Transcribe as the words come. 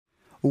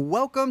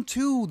Welcome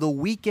to the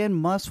Weekend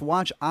Must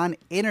Watch on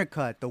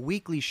Intercut, the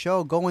weekly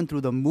show going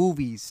through the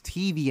movies,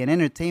 TV, and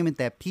entertainment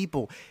that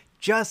people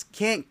just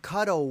can't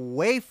cut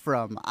away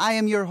from. I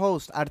am your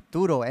host,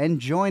 Arturo, and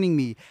joining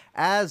me,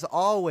 as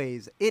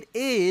always, it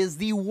is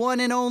the one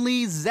and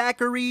only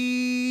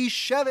Zachary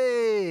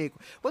Shevik.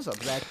 What's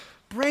up, Zach?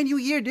 Brand new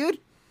year, dude.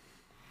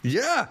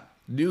 Yeah.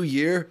 New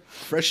year,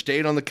 fresh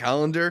date on the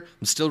calendar.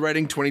 I'm still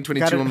writing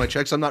 2022 on my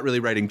checks. I'm not really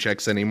writing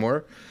checks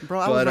anymore. Bro,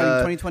 I was writing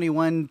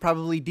 2021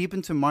 probably deep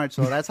into March,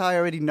 so that's how I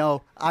already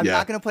know. I'm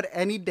not going to put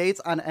any dates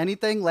on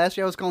anything. Last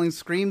year I was calling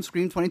Scream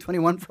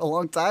 2021 for a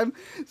long time,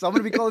 so I'm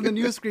going to be calling the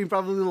new Scream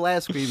probably the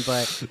last Scream.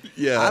 But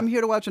yeah, I'm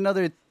here to watch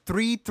another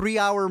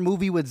three-hour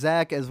movie with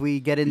Zach as we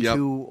get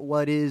into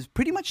what is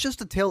pretty much just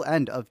the tail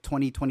end of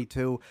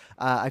 2022.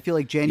 I feel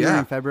like January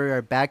and February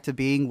are back to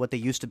being what they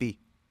used to be.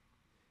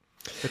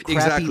 The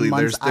crappy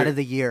months out of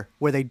the year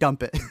where they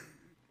dump it.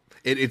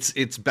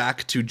 It's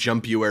back to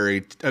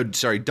Dumpuary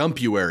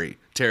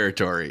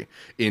territory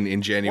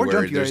in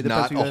January. There's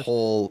not a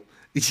whole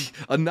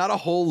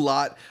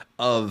lot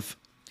of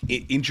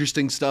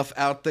interesting stuff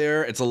out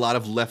there. It's a lot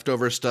of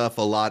leftover stuff,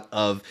 a lot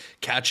of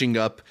catching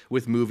up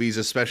with movies,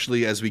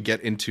 especially as we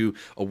get into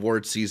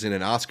award season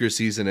and Oscar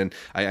season. And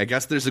I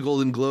guess there's the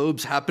Golden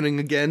Globes happening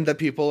again that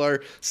people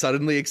are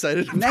suddenly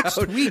excited about.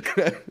 Next week.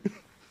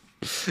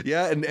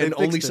 Yeah, and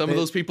only some of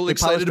those people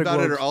excited about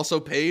it are also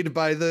paid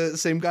by the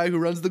same guy who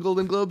runs the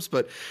Golden Globes.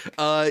 But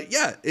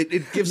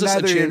it gives us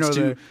a chance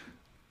to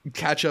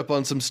catch up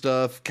on some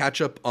stuff, catch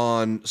up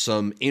on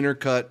some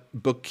intercut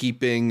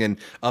bookkeeping and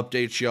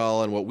updates y'all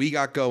on what we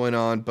got going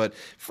on. But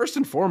first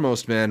and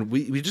foremost, man,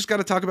 we just got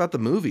to talk about the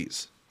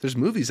movies. There's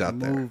movies out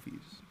there. Movies.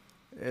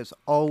 There's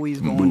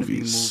always going to be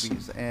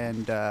movies.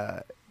 And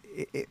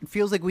it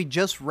feels like we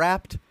just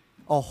wrapped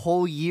a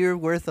whole year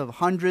worth of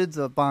hundreds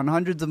upon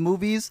hundreds of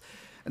movies,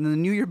 and then the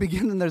new year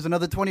begins and there's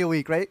another 20 a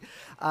week, right?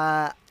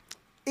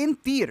 In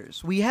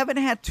theaters, we haven't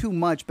had too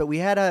much, but we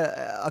had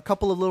a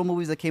couple of little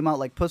movies that came out,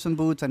 like Puss in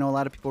Boots. I know a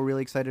lot of people are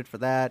really excited for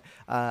that.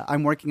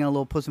 I'm working on a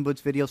little Puss in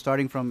Boots video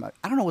starting from,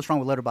 I don't know what's wrong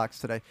with Letterboxd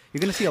today.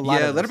 You're going to see a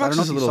lot of this. I don't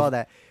know if you saw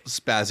that.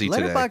 Spazzy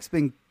Letterboxd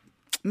today.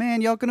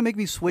 Man, y'all going to make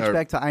me switch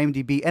back to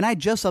IMDb, and I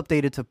just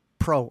updated to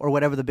Pro or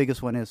whatever the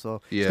biggest one is,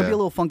 so it's gonna be a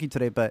little funky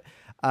today. But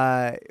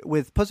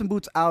with Puss in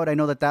Boots out, I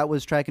know that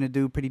was tracking to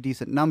do pretty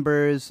decent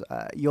numbers.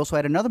 You also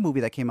had another movie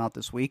that came out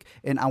this week,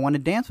 and I Want to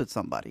Dance with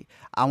Somebody.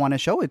 I want to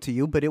show it to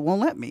you, but it won't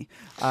let me.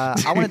 I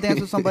Want to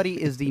Dance with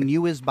Somebody is the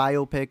newest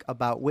biopic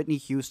about Whitney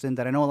Houston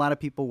that I know a lot of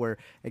people were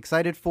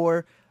excited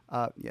for.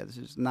 This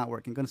is not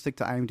working. I'm gonna stick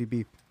to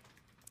IMDb.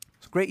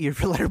 It's a great year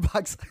for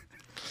Letterboxd.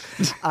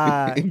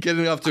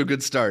 Getting off to a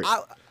good start.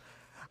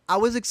 I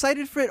was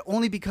excited for it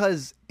only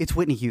because it's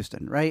Whitney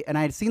Houston, right? And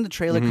I had seen the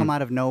trailer come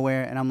out of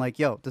nowhere, and I'm like,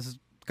 yo, this is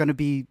going to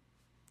be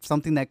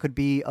something that could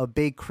be a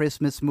big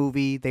Christmas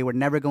movie. They were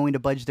never going to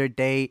budge their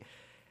date.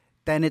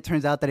 Then it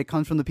turns out that it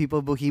comes from the people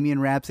of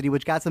Bohemian Rhapsody,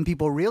 which got some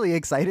people really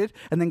excited,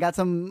 and then got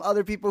some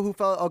other people who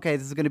felt, okay,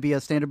 this is going to be a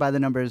standard by the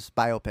numbers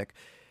biopic.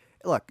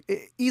 Look,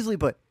 easily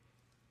put,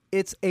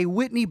 it's a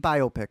Whitney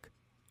biopic,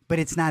 but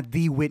it's not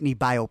the Whitney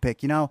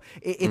biopic, you know?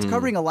 It's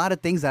covering a lot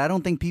of things that I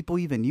don't think people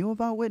even knew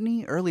about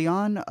Whitney early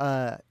on.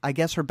 I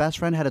guess her best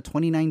friend had a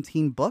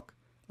 2019 book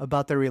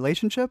about their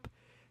relationship.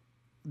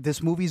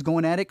 This movie's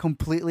going at it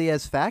completely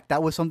as fact.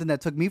 That was something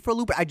that took me for a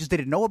loop. I just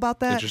didn't know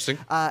about that. Interesting.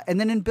 And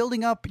then in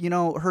building up,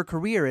 her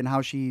career and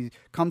how she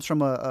comes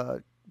from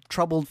a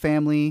troubled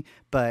family,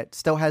 but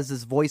still has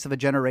this voice of a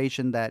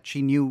generation that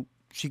she knew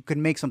she could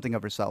make something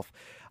of herself.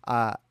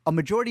 A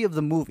majority of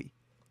the movie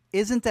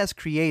isn't as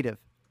creative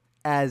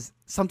as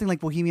something like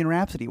Bohemian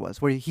Rhapsody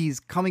was, where he's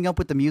coming up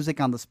with the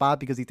music on the spot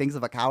because he thinks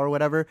of a cow or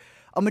whatever.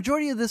 A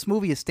majority of this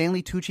movie is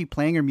Stanley Tucci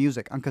playing her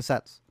music on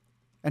cassettes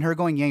and her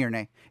going yay or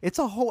nay. It's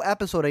a whole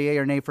episode of yay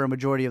or nay for a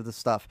majority of the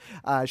stuff.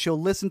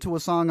 She'll listen to a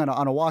song on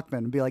a Walkman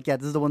and be like, yeah,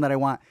 this is the one that I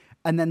want.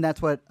 And then that's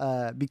what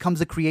becomes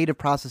the creative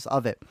process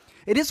of it.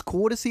 It is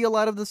cool to see a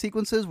lot of the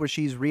sequences where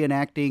she's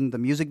reenacting the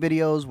music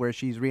videos, where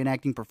she's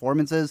reenacting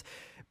performances.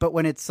 But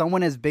when it's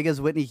someone as big as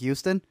Whitney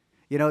Houston,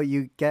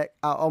 you get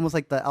almost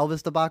like the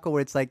Elvis debacle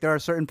where it's like there are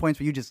certain points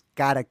where you just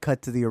got to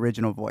cut to the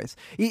original voice.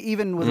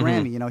 Even with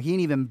Rami, he didn't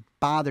even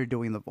bother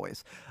doing the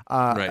voice.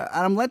 Right. And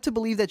I'm led to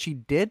believe that she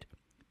did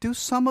do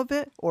some of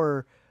it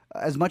or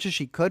as much as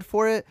she could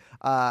for it.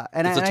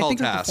 And I think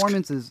her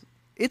performance is...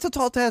 It's a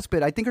tall task,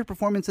 but I think her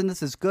performance in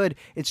this is good.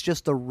 It's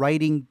just the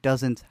writing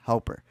doesn't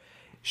help her.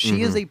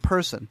 She is a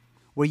person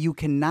where you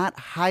cannot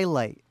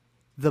highlight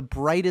the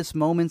brightest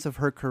moments of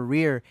her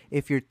career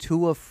if you're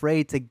too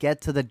afraid to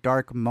get to the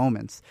dark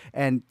moments.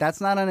 And that's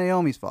not on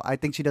Naomi's fault. I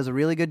think she does a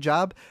really good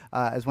job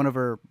as one of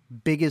her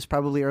biggest,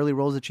 probably early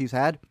roles that she's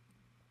had.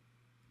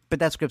 But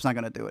that script's not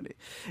going to do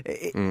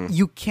it.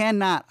 You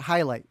cannot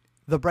highlight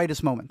the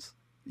brightest moments.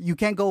 You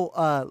can't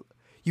go...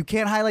 You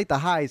can't highlight the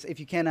highs if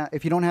you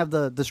don't have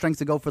the strength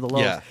to go for the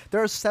lows. Yeah.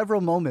 There are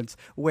several moments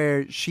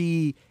where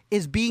she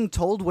is being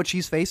told what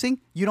she's facing.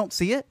 You don't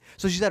see it.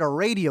 So she's at a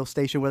radio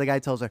station where the guy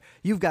tells her,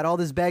 you've got all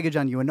this baggage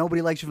on you and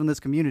nobody likes you from this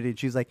community. And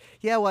she's like,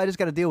 yeah, well, I just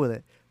got to deal with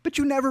it. but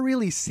you never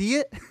really see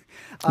it.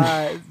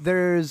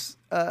 There's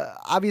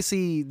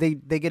obviously they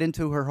get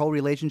into her whole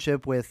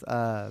relationship with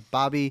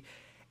Bobby,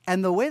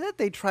 and the way that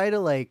they try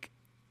to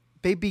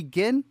they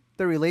begin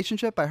the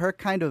relationship by her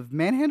kind of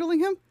manhandling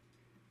him.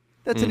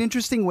 That's an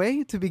interesting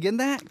way to begin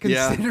that,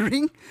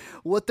 considering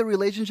what the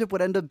relationship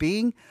would end up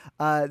being.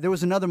 There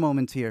was another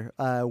moment here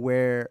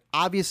where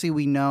obviously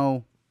we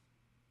know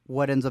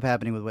what ends up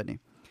happening with Whitney.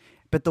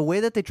 But the way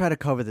that they try to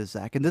cover this,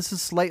 Zach, and this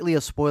is slightly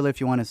a spoiler if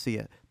you want to see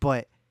it,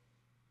 but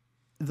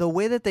the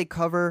way that they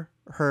cover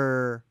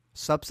her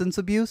substance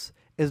abuse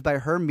is by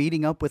her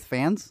meeting up with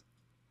fans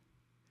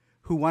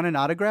who want an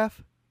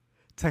autograph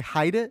to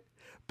hide it.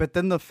 But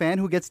then the fan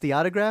who gets the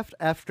autograph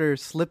after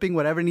slipping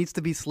whatever needs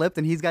to be slipped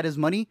and he's got his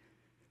money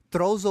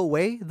throws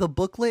away the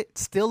booklet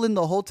still in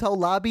the hotel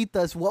lobby.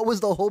 Thus, what was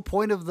the whole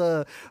point of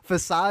the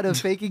facade of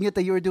faking it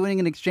that you were doing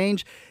in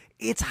exchange?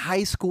 It's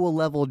high school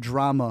level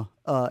drama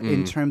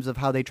in terms of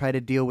how they try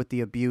to deal with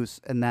the abuse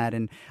and that.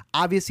 And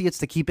obviously it's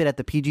to keep it at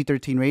the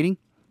PG-13 rating.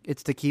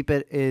 It's to keep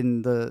it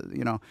in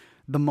the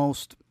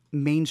most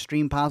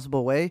mainstream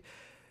possible way.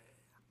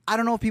 I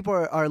don't know if people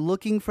are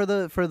looking for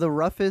the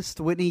roughest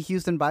Whitney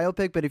Houston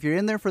biopic, but if you're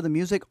in there for the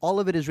music, all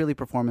of it is really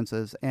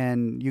performances.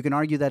 And you can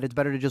argue that it's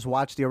better to just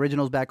watch the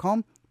originals back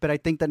home, but I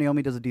think that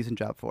Naomi does a decent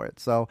job for it.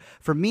 So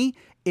for me,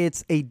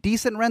 it's a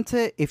decent rent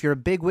it. If you're a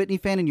big Whitney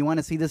fan and you want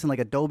to see this in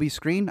a Dolby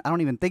screen, I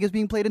don't even think it's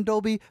being played in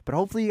Dolby, but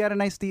hopefully you got a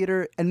nice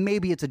theater and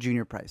maybe it's a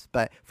junior price.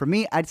 But for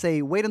me, I'd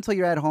say wait until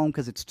you're at home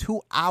because it's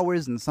 2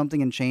 hours and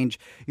something and change.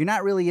 You're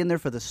not really in there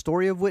for the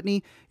story of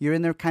Whitney. You're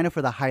in there kind of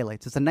for the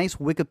highlights. It's a nice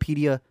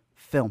Wikipedia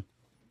film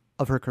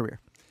of her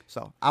career.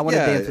 So I want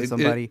to dance with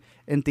somebody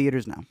in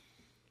theaters now.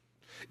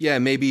 Yeah,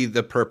 maybe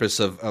the purpose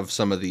of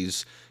some of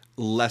these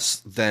less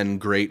than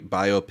great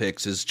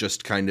biopics is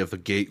just kind of a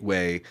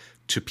gateway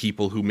to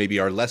people who maybe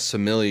are less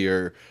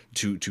familiar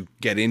to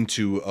get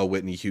into a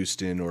Whitney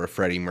Houston or a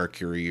Freddie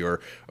Mercury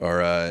or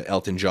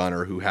Elton John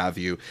or who have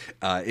you.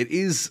 It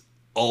is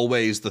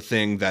always the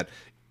thing that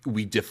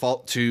we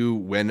default to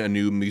when a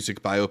new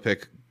music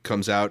biopic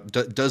comes out.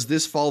 Does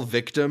this fall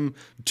victim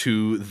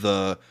to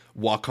the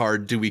Walk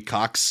Hard Dewey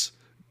Cox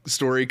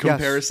story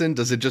comparison? Yes.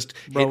 Does it just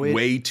hit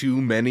way too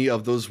many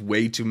of those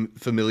way too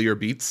familiar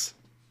beats?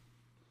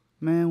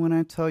 Man, when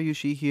I tell you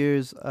she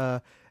hears,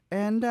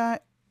 and I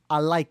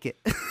like it.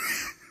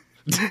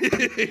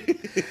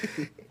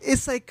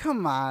 It's like,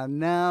 come on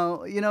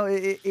now.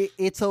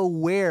 It's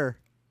aware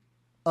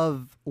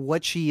of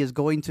what she is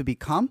going to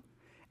become.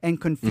 And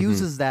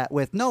confuses that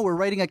with, no, we're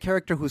writing a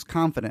character who's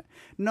confident.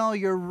 No,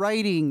 you're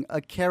writing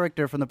a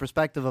character from the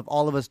perspective of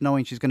all of us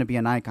knowing she's going to be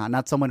an icon,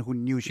 not someone who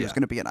knew she was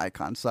going to be an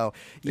icon. So,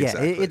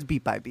 exactly. It's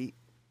beat by beat.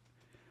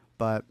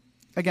 But,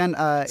 again,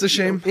 it's a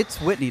shame. It's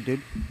Whitney,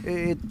 dude.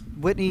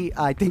 Whitney,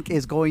 I think,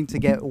 is going to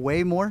get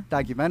way more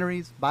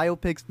documentaries,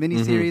 biopics,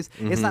 miniseries.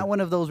 It's not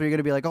one of those where you're going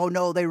to be like, oh,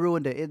 no, they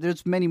ruined it.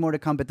 There's many more to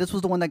come. But this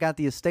was the one that got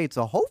the estate.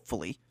 So,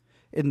 hopefully,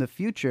 in the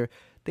future,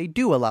 they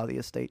do allow the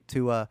estate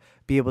to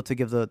be able to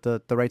give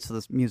the rights to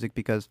this music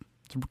because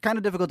it's kind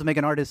of difficult to make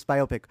an artist's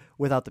biopic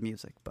without the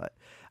music. But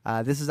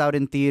this is out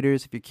in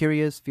theaters. If you're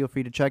curious, feel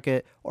free to check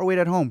it or wait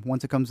at home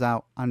once it comes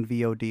out on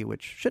VOD,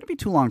 which shouldn't be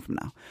too long from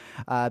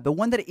now. The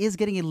one that is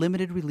getting a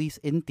limited release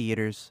in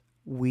theaters,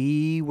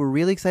 we were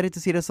really excited to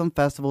see it at some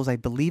festivals. I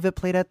believe it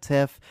played at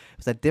TIFF. It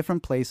was at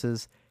different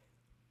places.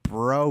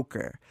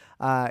 Broker.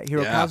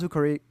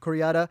 Hirokazu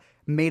Koreeda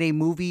made a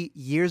movie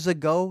years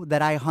ago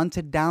that I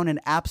hunted down and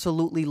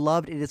absolutely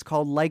loved. It is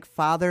called Like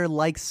Father,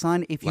 Like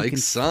Son. If you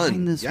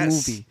find this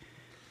movie,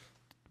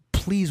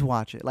 please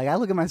watch it. I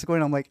look at my score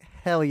and I'm like,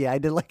 hell yeah, I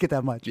did like it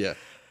that much. Yeah.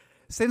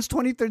 Since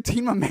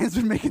 2013, my man's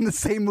been making the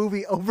same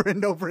movie over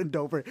and over and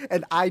over,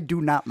 and I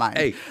do not mind.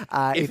 Hey,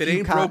 if it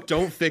ain't broke,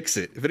 don't fix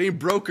it. If it ain't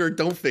broker,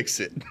 don't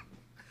fix it.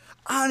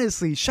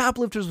 Honestly,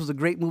 Shoplifters was a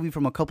great movie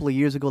from a couple of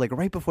years ago,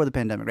 right before the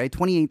pandemic, right?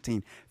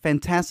 2018.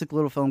 Fantastic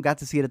little film. Got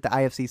to see it at the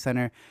IFC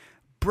Center.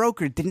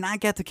 Broker, did not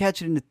get to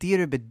catch it in the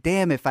theater, but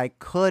damn, if I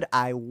could,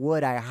 I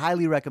would. I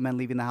highly recommend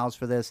leaving the house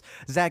for this.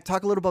 Zach,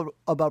 talk a little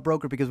about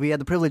Broker because we had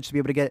the privilege to be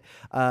able to get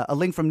a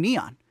link from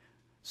Neon.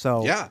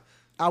 So yeah,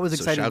 I was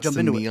excited to jump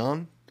into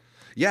Neon.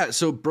 Yeah,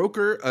 so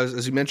Broker,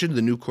 as you mentioned,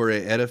 the new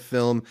Koreeda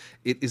film,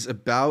 it is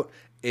about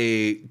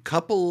a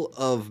couple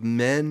of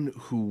men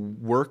who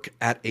work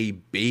at a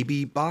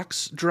baby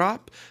box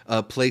drop,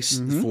 a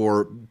place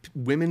for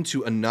women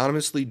to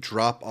anonymously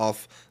drop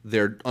off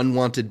their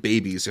unwanted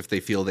babies if they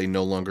feel they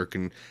no longer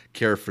can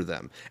care for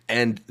them.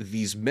 And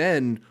these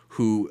men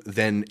who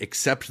then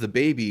accept the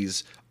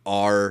babies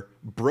are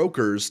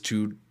brokers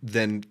to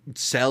then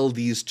sell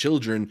these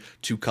children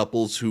to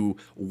couples who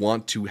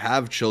want to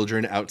have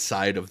children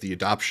outside of the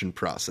adoption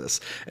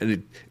process.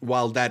 And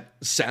while that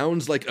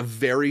sounds like a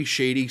very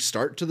shady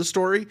start to the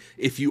story,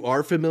 if you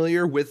are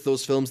familiar with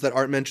those films that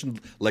aren't mentioned,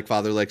 like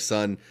Father, Like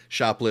Son,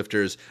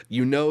 Shoplifters,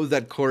 you know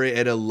that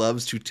Koreeda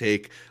loves to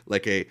take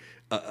a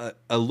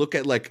look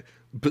at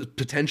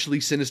potentially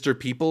sinister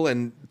people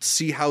and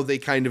see how they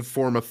kind of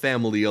form a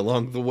family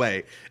along the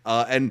way.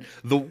 And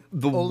the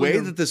way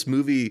that this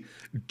movie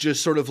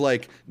just sort of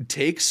like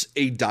takes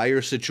a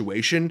dire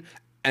situation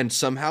and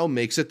somehow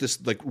makes it this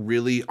like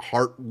really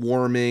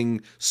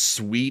heartwarming,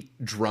 sweet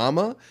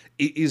drama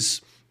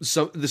is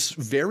this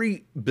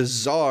very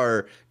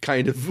bizarre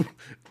kind of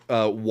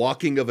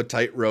walking of a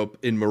tightrope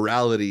in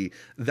morality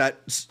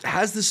that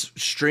has this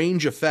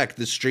strange effect,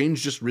 this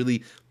strange, just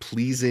really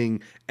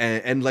pleasing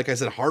and like I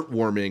said,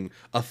 heartwarming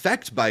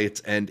effect by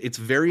its end. It's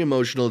very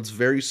emotional. It's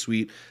very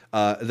sweet.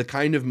 The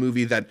kind of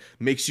movie that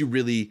makes you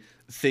really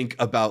think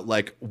about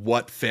like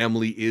what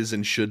family is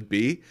and should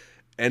be.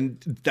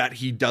 And that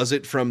he does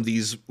it from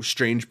these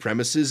strange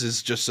premises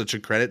is just such a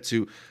credit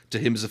to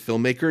him as a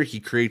filmmaker. He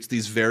creates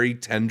these very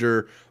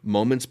tender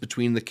moments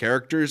between the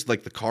characters,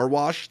 like the car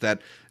wash,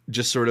 that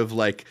just sort of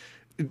like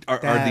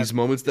are these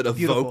moments that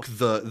evoke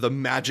the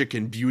magic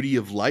and beauty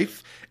of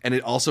life. And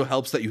it also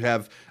helps that you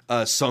have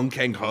Song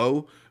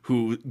Kang-ho,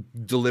 who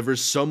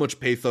delivers so much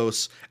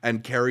pathos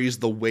and carries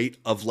the weight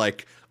of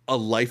like a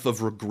life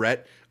of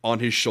regret on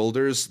his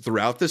shoulders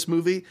throughout this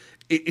movie.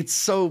 It's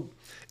so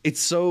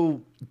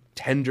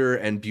tender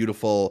and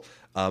beautiful.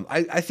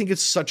 I think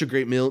it's such a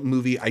great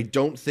movie. I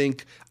don't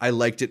think I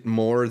liked it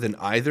more than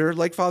either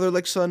Like Father,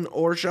 Like Son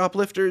or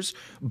Shoplifters,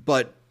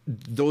 but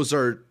those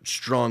are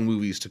strong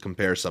movies to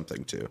compare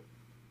something to.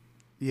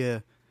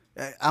 Yeah.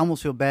 I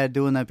almost feel bad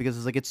doing that because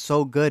it's like, it's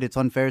so good, it's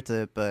unfair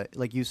to it. But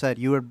like you said,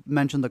 you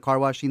mentioned the car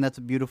wash scene. That's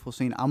a beautiful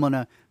scene. I'm going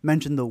to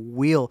mention the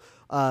wheel,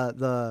 I'm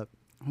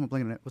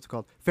blanking on it. What's it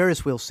called?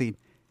 Ferris wheel scene.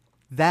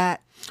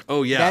 That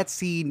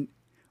scene,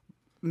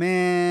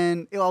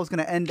 man, I was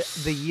going to end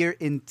the year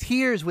in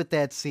tears with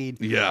that scene.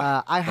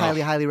 Yeah. I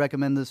highly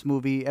recommend this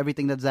movie.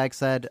 Everything that Zach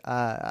said,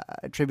 I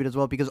attribute as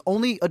well, because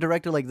only a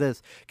director like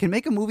this can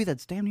make a movie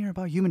that's damn near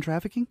about human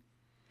trafficking.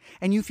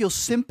 And you feel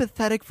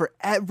sympathetic for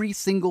every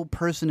single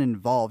person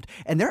involved.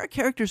 And there are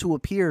characters who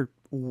appear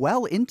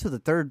well into the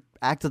third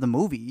act of the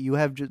movie. You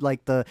have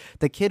like the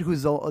kid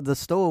who's the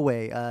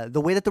stowaway,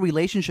 the way that the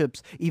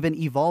relationships even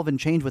evolve and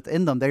change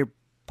within them. They're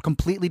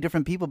completely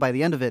different people by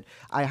the end of it.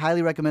 I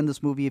highly recommend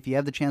this movie if you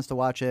have the chance to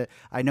watch it.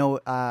 I know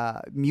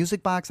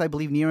Music Box, I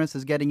believe near us,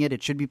 is getting it.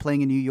 It should be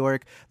playing in New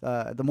York.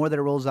 The more that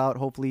it rolls out,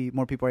 hopefully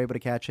more people are able to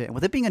catch it. And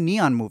with it being a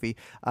Neon movie,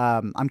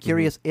 I'm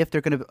curious if they're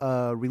going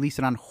to release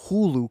it on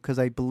Hulu, because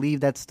I believe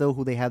that's still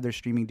who they have their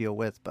streaming deal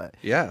with. But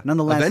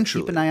nonetheless,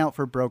 eventually, keep an eye out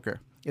for Broker.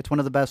 It's one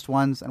of the best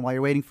ones, and while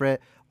you're waiting for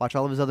it, watch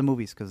all of his other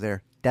movies because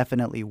they're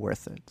definitely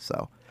worth it.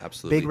 So,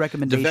 absolutely, big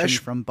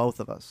recommendation from both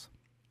of us.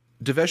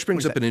 Devesh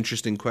brings up an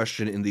interesting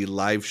question in the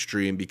live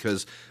stream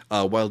because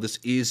while this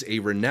is a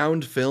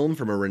renowned film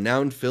from a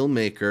renowned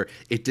filmmaker,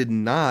 it did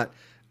not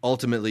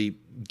ultimately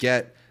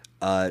get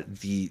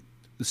the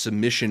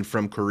submission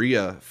from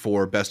Korea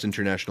for Best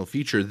International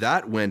Feature.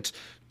 That went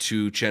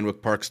to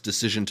Chan-wook Park's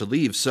Decision to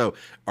Leave. So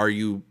are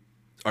you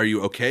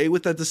okay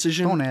with that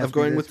decision of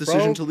going with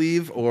Decision to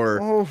Leave?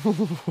 Or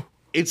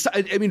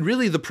I mean,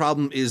 really the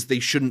problem is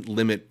they shouldn't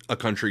limit a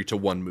country to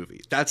one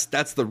movie. That's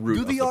the root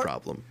of the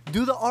problem.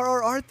 Do the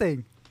RRR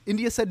thing.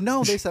 India said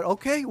no. They said,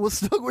 okay, we're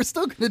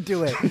still going to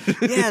do it.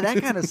 Yeah,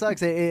 that kind of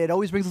sucks. It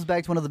always brings us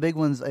back to one of the big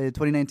ones in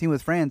 2019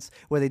 with France,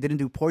 where they didn't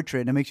do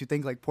Portrait. And it makes you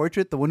think like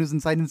Portrait, the one who's in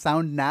Sight and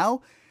Sound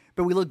now.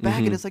 But we look back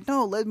and it's like,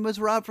 no, Les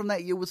Miserables from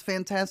that year was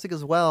fantastic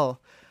as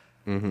well.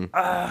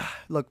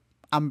 Look,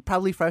 I'm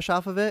probably fresh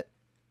off of it.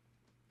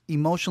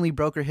 Emotionally,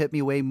 Broker hit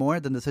me way more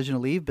than Decision to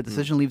Leave, but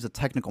Decision to Leave is a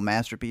technical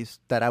masterpiece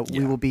that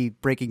we will be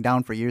breaking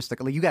down for years.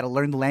 Like, you got to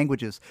learn the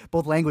languages,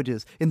 both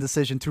languages in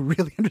Decision to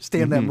really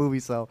understand that movie.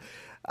 So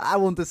I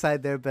won't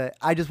decide there, but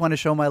I just want to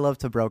show my love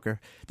to Broker.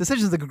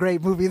 Decision's a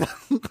great movie,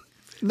 though.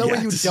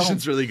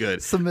 Decision's really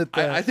good. Submit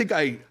that. I think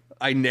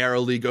I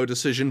narrowly go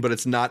Decision, but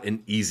it's not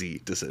an easy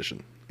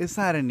decision. It's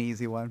not an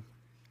easy one.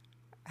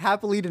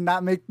 Happily to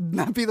not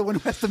be the one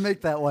who has to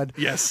make that one.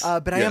 Yes.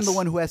 But I am the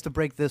one who has to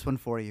break this one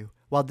for you.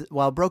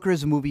 While Broker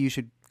is a movie you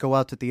should go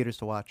out to theaters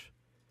to watch,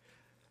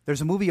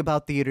 there's a movie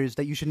about theaters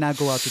that you should not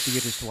go out to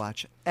theaters to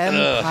watch.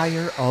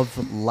 Empire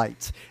of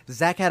Light.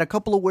 Zach had a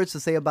couple of words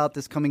to say about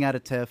this coming out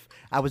of TIFF.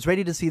 I was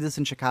ready to see this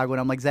in Chicago, and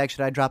I'm like, Zach,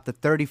 should I drop the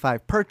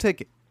 $35 per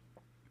ticket?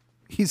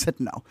 He said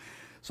no.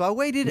 So I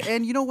waited,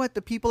 and you know what?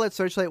 The people at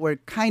Searchlight were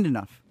kind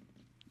enough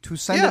to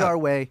send it our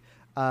way.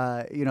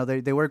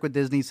 They work with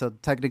Disney, so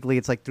technically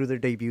it's like through their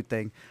debut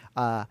thing.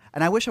 And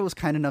I wish I was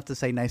kind enough to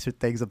say nicer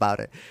things about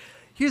it.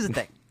 Here's the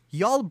thing.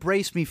 Y'all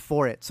braced me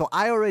for it, so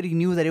I already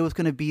knew that it was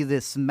going to be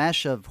this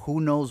mesh of who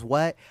knows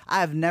what.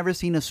 I have never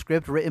seen a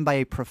script written by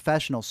a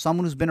professional,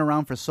 someone who's been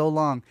around for so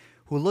long,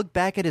 who looked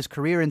back at his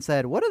career and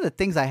said, what are the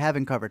things I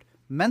haven't covered?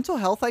 Mental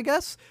health, I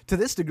guess, to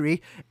this degree,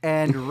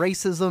 and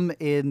racism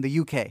in the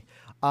UK.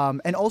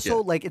 And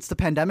also, like, it's the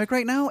pandemic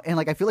right now, and,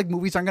 like, I feel like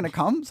movies aren't going to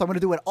come, so I'm going to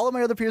do what all of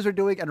my other peers are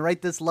doing and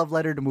write this love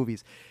letter to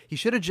movies. He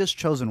should have just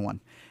chosen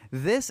one.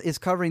 This is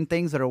covering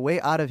things that are way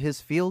out of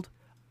his field,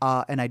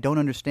 and I don't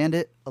understand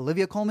it.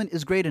 Olivia Colman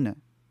is great in it.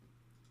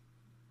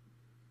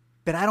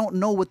 But I don't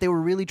know what they were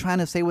really trying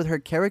to say with her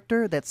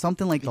character, that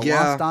something like The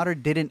Lost Daughter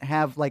didn't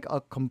have, like, a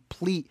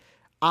complete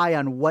eye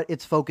on what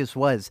its focus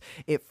was.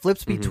 It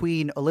flips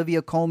between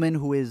Olivia Colman,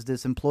 who is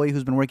this employee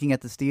who's been working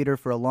at this theater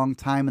for a long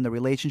time, and the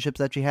relationships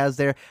that she has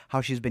there,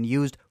 how she's been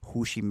used,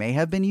 who she may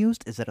have been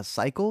used. Is it a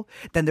cycle?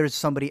 Then there's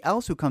somebody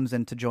else who comes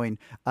in to join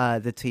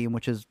the team,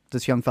 which is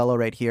this young fellow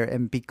right here.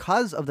 And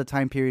because of the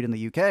time period in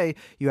the UK,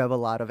 you have a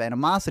lot of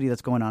animosity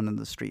that's going on in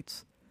the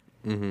streets.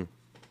 Mm-hmm.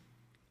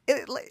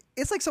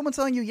 It's like someone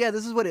telling you, yeah,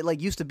 this is what it like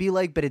used to be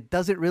like, but it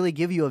doesn't really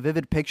give you a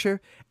vivid picture.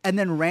 And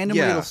then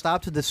randomly it'll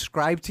stop to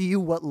describe to you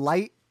what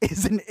light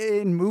is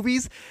in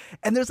movies.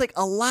 And there's like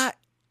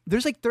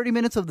 30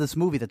 minutes of this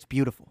movie that's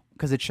beautiful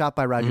because it's shot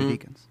by Roger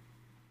Deakins.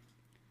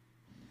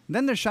 And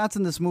then there's shots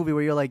in this movie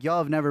where you're like, y'all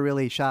have never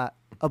really shot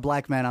a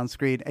black man on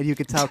screen. And you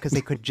could tell because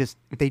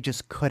they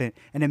just couldn't.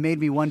 And it made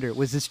me wonder,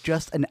 was this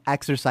just an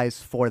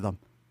exercise for them?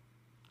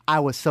 I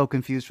was so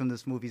confused from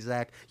this movie,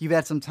 Zach. You've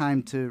had some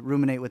time to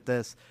ruminate with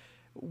this.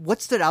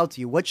 What stood out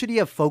to you? What should he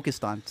have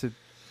focused on to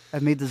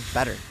have made this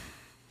better?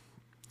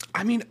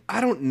 I mean,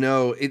 I don't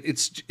know.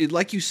 It's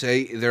like you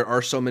say, there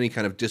are so many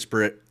kind of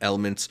disparate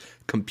elements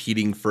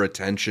competing for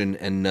attention,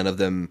 and none of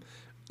them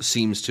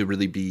seems to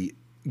really be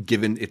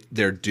given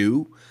their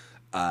due.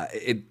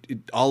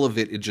 All of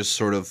it just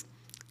sort of,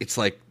 it's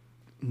like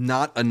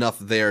not enough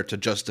there to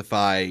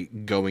justify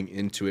going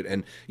into it.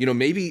 And, you know,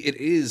 maybe it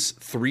is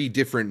 3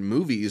 different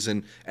movies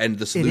and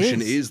the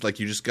solution is like,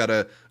 you just got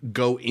to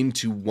go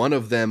into one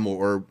of them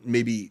or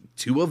maybe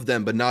 2 of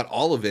them, but not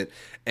all of it.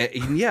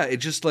 And yeah, it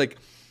just like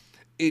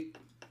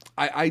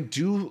I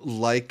do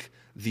like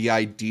the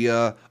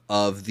idea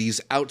of these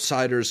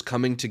outsiders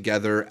coming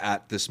together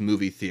at this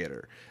movie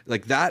theater.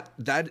 Like that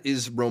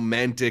is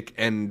romantic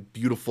and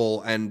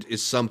beautiful and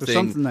is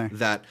something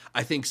that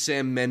I think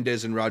Sam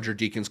Mendes and Roger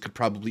Deakins could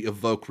probably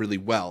evoke really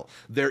well.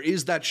 There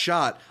is that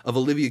shot of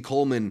Olivia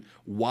Colman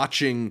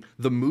watching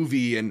the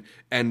movie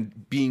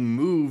and being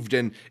moved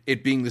and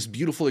it being this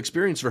beautiful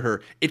experience for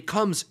her. It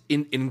comes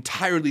in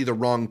entirely the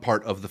wrong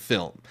part of the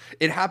film.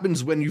 It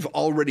happens when you've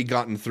already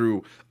gotten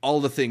through all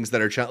the things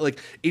that are like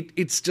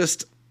it's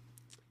just,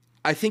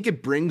 I think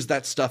it brings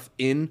that stuff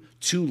in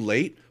too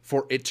late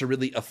for it to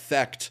really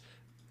affect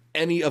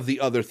any of the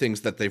other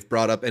things that they've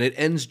brought up. And it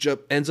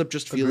ends up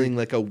just feeling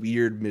like a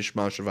weird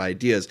mishmash of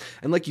ideas.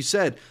 And like you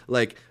said,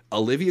 like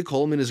Olivia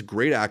Colman is a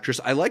great actress.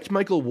 I liked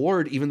Michael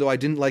Ward, even though I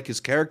didn't like his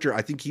character.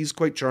 I think he's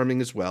quite charming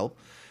as well.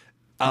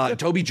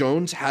 Toby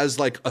Jones has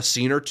like a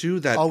scene or 2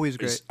 that always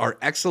great. Are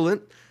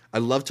excellent. I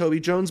love Toby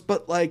Jones,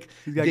 but like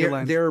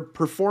their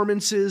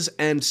performances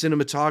and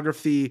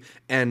cinematography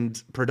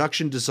and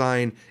production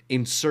design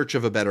in search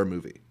of a better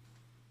movie.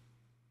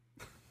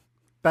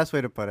 Best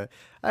way to put it.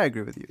 I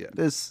agree with you.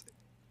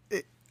 Yeah.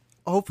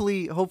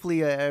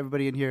 Hopefully,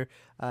 everybody in here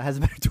has a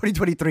better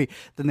 2023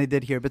 than they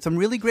did here. But some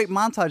really great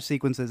montage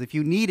sequences. If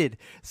you needed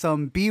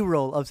some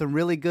B-roll of some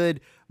really good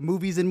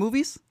movies in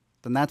movies,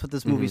 then that's what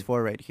this movie's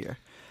for right here.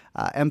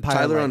 Empire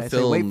Tyler Light. on I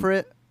film. say wait for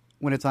it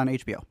when it's on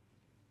HBO.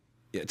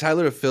 Yeah,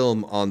 Tyler of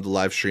Film on the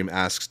live stream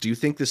asks, do you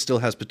think this still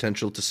has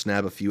potential to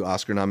snab a few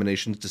Oscar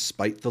nominations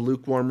despite the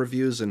lukewarm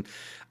reviews? And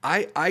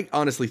I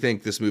honestly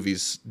think this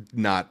movie's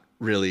not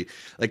really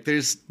like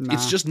it's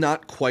just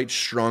not quite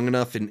strong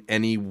enough in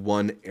any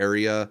one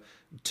area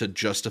to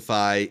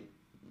justify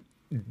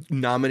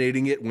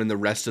nominating it when the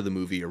rest of the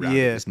movie around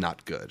it is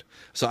not good.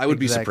 So I would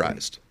be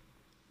surprised.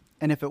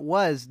 And if it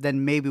was,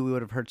 then maybe we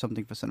would have heard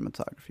something for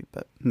cinematography,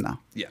 but no.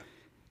 Yeah.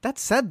 That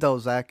said, though,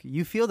 Zach,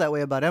 you feel that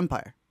way about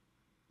Empire.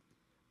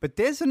 But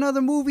there's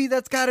another movie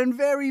that's gotten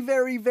very,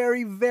 very,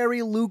 very,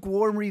 very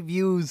lukewarm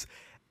reviews.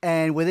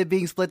 And with it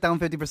being split down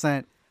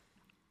 50%,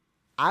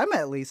 I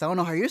don't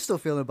know how you're still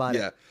feeling about it.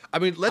 Yeah. I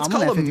mean, let's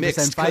call it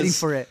mixed. Fighting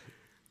for it.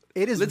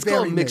 It is let's very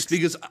call it mixed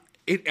because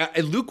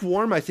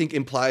lukewarm, I think,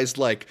 implies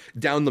like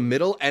down the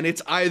middle. And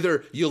it's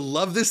either you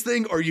love this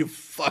thing or you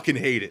fucking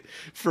hate it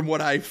from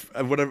what I've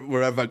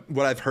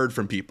heard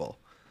from people.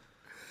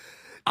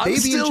 I'm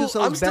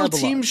still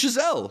Team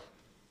Chazelle.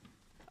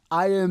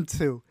 I am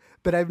too.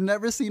 But I've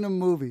never seen a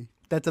movie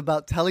that's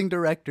about telling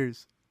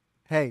directors,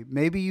 hey,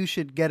 maybe you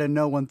should get a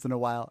no once in a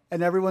while.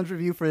 And everyone's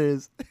review for it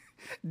is,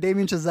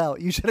 Damien Chazelle,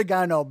 you should have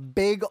gotten a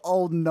big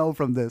old no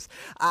from this.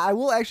 I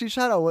will actually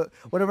shout out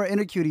one of our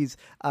inner cuties.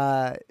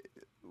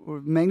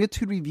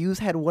 Magnitude Reviews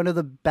had one of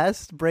the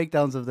best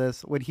breakdowns of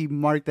this when he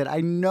marked it.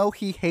 I know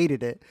he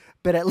hated it,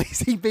 but at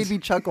least he made me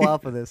chuckle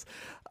off of this.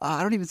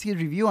 I don't even see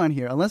his review on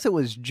here, unless it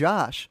was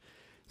Josh.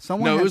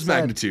 It was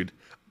Magnitude.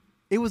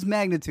 It was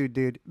Magnitude,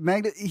 dude.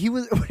 What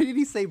did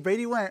he say?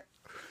 Brady went,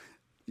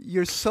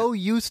 you're so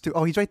used to...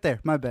 Oh, he's right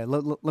there. My bad.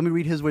 Let me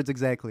read his words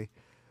exactly.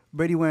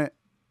 Brady went,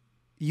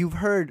 you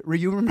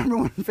remember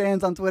when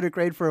fans on Twitter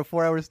prayed for a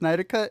 4-hour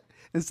Snyder cut?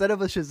 Instead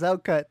of a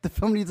Chazelle cut, the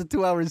film needs a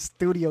 2-hour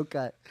studio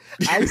cut.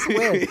 I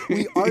swear,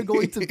 we are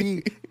going to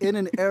be in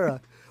an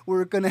era where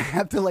we're going to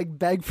have to like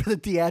beg for the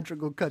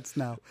theatrical cuts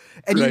now.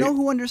 And You know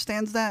who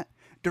understands that?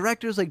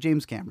 Directors like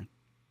James Cameron.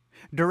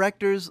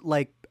 Directors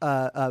like...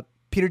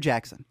 Peter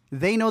Jackson.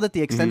 They know that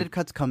the extended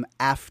cuts come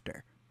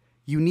after.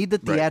 You need the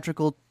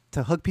theatrical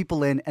to hook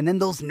people in, and then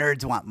those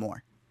nerds want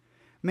more.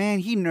 man,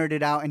 he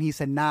nerded out and he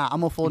said, nah,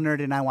 I'm a full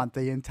nerd and I want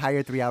the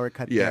entire 3-hour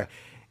cut there.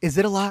 Is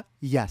it a lot?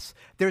 Yes.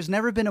 There's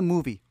never been a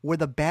movie where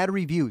the bad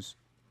reviews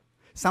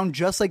sound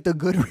just like the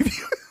good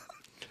reviews.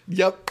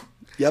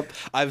 Yep.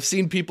 I've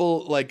seen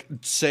people like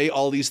say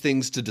all these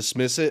things to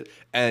dismiss it,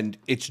 and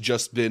it's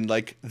just been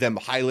like them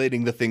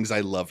highlighting the things I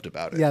loved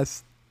about it.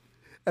 Yes.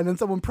 And then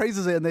someone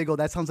praises it and they go,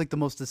 that sounds like the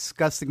most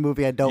disgusting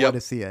movie. I don't want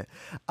to see it.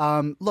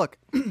 Look,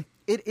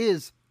 it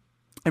is.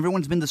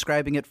 Everyone's been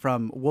describing it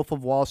from Wolf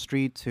of Wall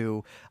Street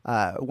to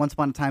Once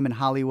Upon a Time in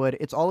Hollywood.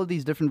 It's all of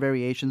these different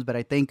variations, but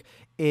I think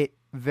it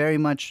very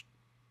much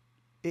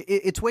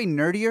it's way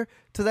nerdier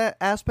to that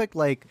aspect.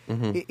 Like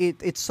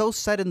it's so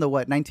set in the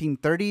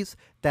 1930s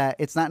that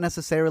it's not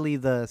necessarily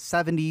the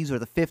 70s or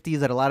the 50s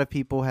that a lot of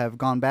people have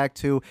gone back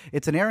to.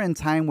 It's an era in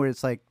time where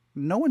it's like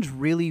no one's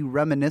really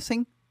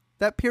reminiscing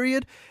that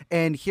period.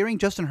 And hearing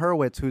Justin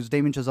Hurwitz, who's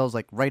Damien Chazelle's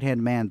like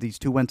right-hand man, these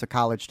two went to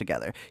college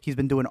together. He's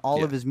been doing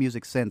all of his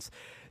music since.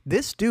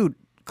 This dude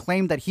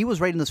claimed that he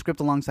was writing the script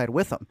alongside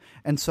with him.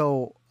 And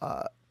so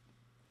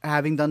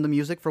having done the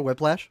music for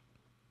Whiplash,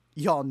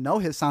 y'all know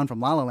his sound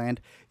from La La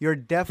Land. You're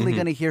definitely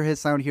going to hear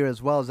his sound here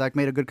as well. Zach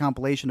made a good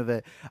compilation of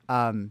it.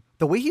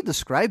 The way he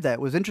described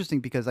that was interesting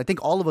because I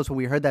think all of us, when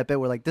we heard that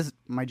bit, were like, this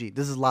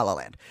is La La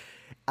Land.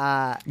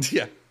 At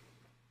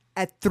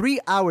 3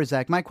 hours,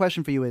 Zach, my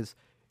question for you is,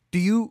 do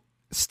you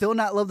still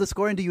not love the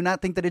score, and do you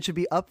not think that it should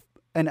be up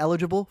and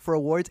eligible for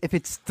awards if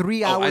it's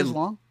 3 hours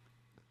long?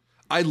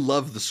 I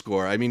love the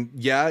score. I mean,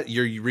 yeah,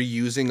 you're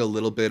reusing a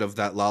little bit of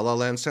that La La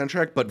Land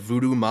soundtrack, but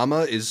Voodoo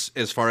Mama is,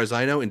 as far as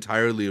I know,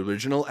 entirely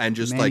original and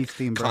just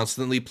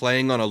constantly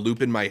playing on a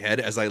loop in my head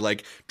as I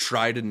like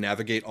try to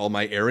navigate all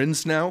my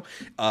errands now.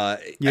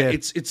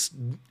 If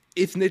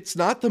it's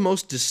not the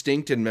most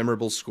distinct and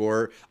memorable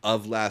score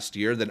of last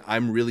year, then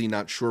I'm really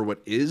not sure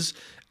what is.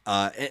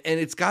 And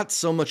it's got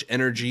so much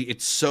energy.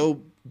 It's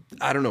so,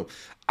 I don't know.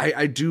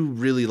 I do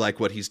really like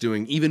what he's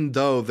doing, even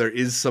though there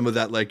is some of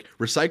that like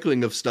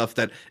recycling of stuff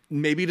that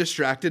maybe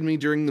distracted me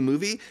during the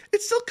movie.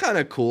 It's still kind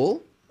of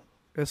cool.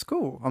 It's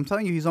cool. I'm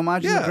telling you, he's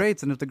homaging the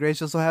greats, and if the greats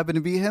just so happen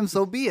to be him,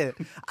 so be it.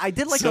 I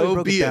did like how he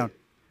broke it down.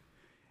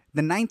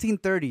 The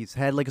 1930s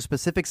had like a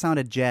specific sound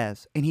of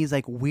jazz, and he's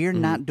like, we're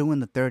not doing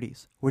the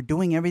 30s. We're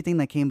doing everything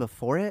that came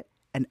before it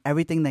and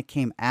everything that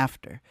came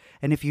after.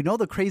 And if you know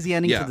the crazy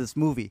ending to this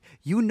movie,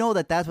 you know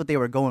that that's what they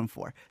were going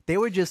for. They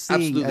were just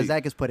seeing, as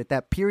Zach has put it,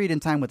 that period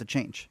in time with a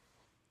change.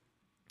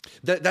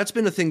 That's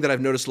been a thing that I've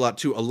noticed a lot,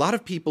 too. A lot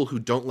of people who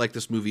don't like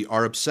this movie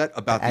are upset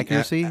about the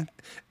accuracy.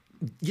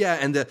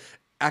 And the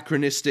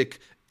anachronistic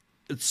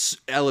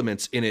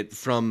elements in it,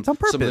 from some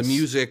of the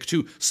music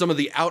to some of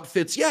the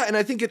outfits. Yeah, and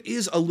I think it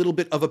is a little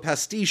bit of a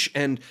pastiche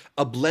and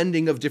a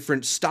blending of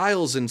different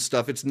styles and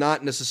stuff. It's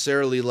not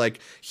necessarily like,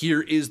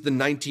 here is the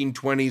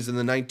 1920s and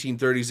the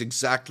 1930s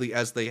exactly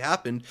as they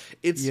happened.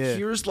 It's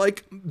here's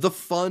like the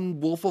fun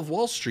Wolf of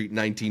Wall Street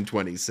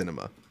 1920s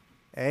cinema.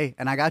 Hey,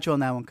 and I got you on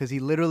that one because he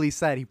literally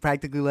said, he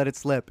practically let it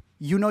slip,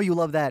 you know you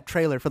love that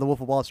trailer for the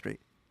Wolf of Wall Street.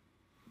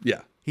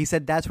 Yeah. He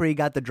said that's where he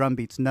got the drum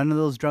beats. None of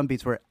those drum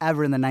beats were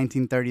ever in the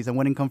 1930s and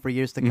wouldn't come for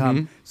years to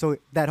come. So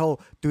that whole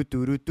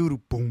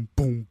do-do-do-do-do, boom,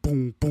 boom,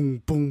 boom,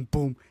 boom, boom,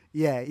 boom.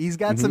 Yeah, he's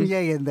got some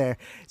yay in there.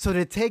 So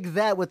to take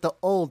that with the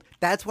old,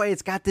 that's why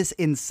it's got this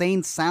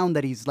insane sound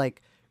that he's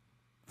like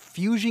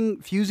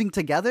fusing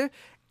together.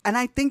 And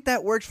I think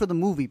that works for the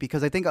movie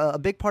because I think a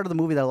big part of the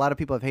movie that a lot of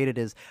people have hated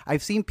is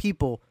I've seen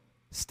people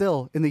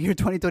still in the year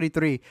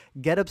 2023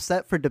 get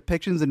upset for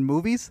depictions in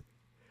movies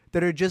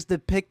that are just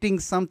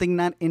depicting something,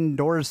 not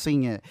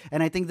endorsing it.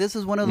 And I think this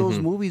is one of those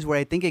movies where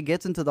I think it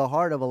gets into the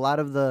heart of a lot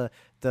of the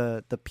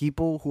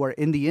people who are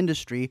in the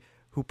industry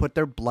who put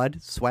their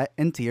blood, sweat,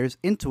 and tears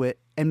into it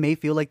and may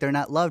feel like they're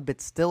not loved,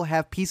 but still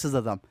have pieces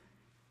of them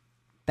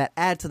that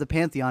add to the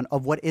pantheon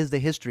of what is the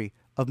history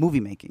of movie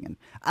making. And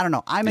I don't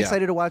know. I'm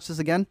excited to watch this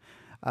again,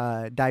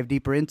 dive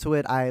deeper into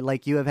it. I,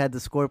 like you, have had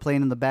the score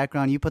playing in the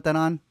background. You put that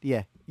on?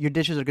 Yeah. Your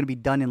dishes are going to be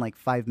done in like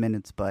 5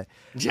 minutes, but...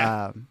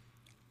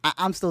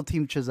 I'm still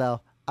Team Chazelle.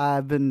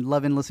 I've been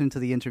loving listening to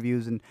the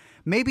interviews, and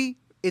maybe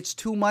it's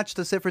too much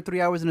to sit for 3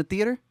 hours in a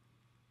theater,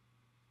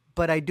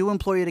 but I do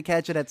implore you to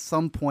catch it at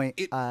some point,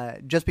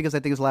 just because I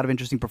think there's a lot of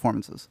interesting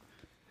performances.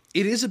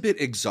 It is a bit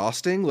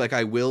exhausting. Like,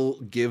 I will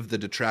give the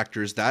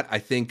detractors that. I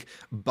think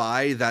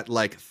by that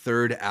like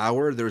third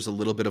hour, there's a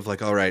little bit of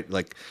like, all right,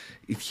 like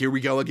here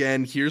we go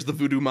again. Here's the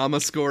Voodoo Mama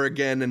score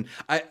again. And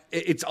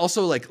it's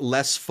also like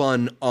less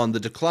fun on the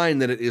decline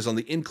than it is on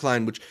the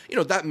incline, which, you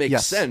know, that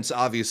makes sense.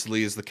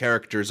 Obviously, as the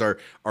characters are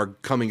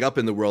coming up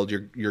in the world,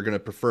 you're going to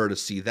prefer to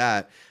see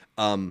that.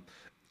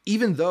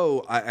 Even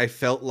though I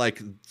felt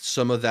like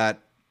some of that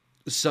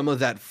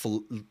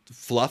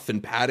fluff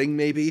and padding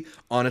maybe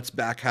on its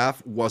back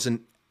half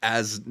wasn't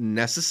as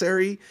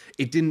necessary,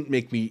 it didn't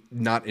make me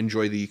not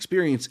enjoy the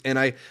experience. And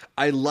I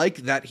like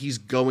that he's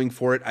going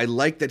for it. I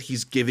like that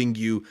he's giving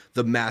you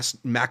the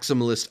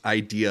maximalist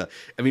idea.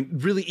 I mean,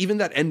 really, even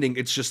that ending,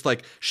 it's just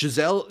like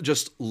Chazelle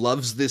just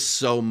loves this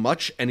so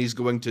much, and he's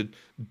going to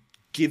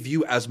give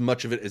you as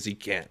much of it as he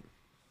can.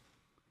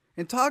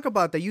 and talk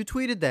about that. You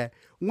tweeted that.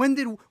 When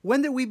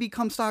did we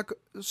become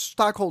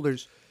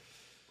stockholders?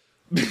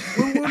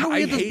 When were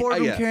we at this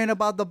boardroom caring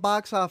about the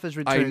box office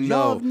returns?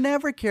 Y'all have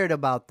never cared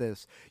about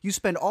this. You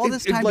spend all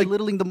this time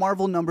belittling the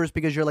Marvel numbers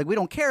because you're like, we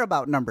don't care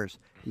about numbers.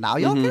 Now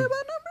y'all care about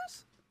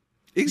numbers?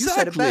 Exactly. You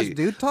said it best,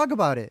 dude. Talk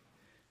about it.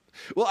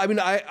 Well, I mean,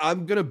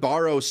 I'm going to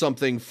borrow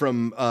something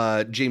from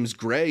James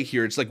Gray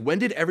here. It's like, when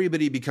did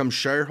everybody become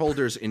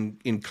shareholders in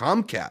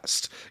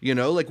Comcast? You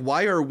know, like,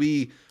 why are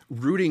we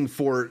rooting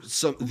for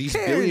these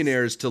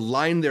billionaires to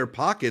line their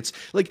pockets?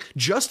 Like,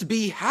 just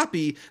be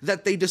happy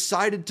that they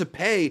decided to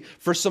pay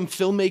for some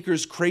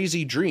filmmaker's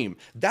crazy dream.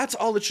 That's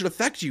all that should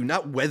affect you,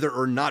 not whether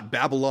or not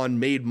Babylon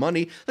made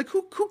money. Like,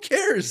 who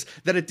cares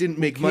that it didn't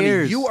make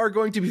money? You are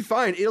going to be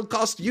fine. It'll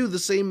cost you the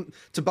same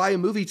to buy a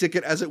movie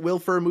ticket as it will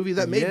for a movie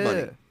that made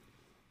money.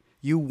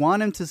 You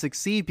want him to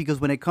succeed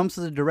because when it comes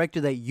to the director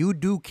that you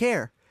do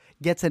care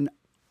gets an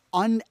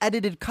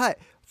unedited cut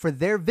for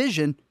their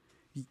vision,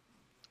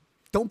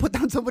 don't put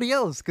down somebody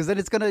else, because then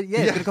it's gonna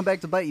come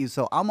back to bite you.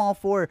 So I'm all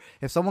for,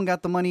 if someone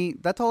got the money,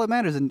 that's all that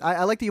matters. And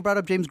I like that you brought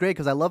up James Gray,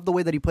 because I love the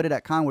way that he put it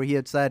at Cannes, where he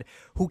had said,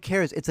 "Who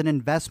cares? It's an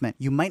investment.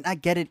 You might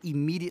not get it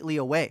immediately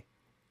away,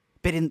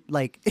 but in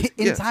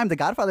time, The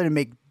Godfather didn't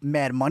make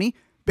mad money."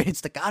 But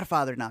it's The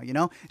Godfather now, you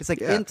know? It's like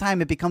in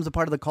time it becomes a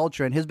part of the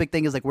culture. And his big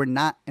thing is like, we're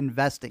not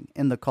investing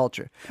in the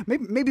culture.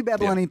 Maybe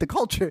Babylon ain't the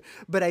culture,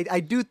 but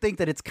I do think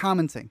that it's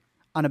commenting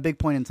on a big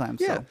point in time.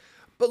 Yeah. So.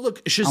 But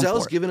look,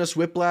 Chazelle's given us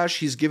Whiplash.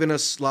 He's given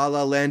us La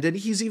La Land, and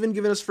he's even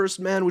given us First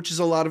Man, which is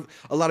a lot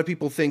of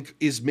people think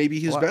is maybe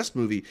his best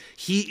movie.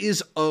 He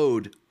is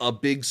owed a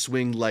big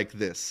swing like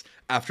this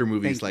after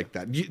movies like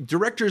that.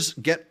 Directors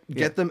get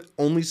them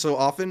only so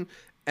often,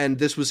 and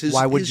this was his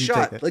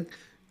shot. Take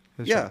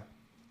it? Shot.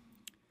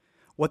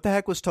 What the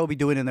heck was Toby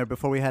doing in there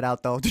before we head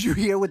out, though? Did you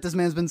hear what this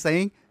man's been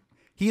saying?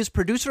 He is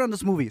producer on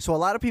this movie, so a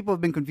lot of people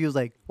have been confused,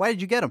 like, why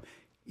did you get him?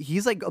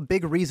 He's like a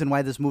big reason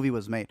why this movie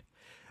was made.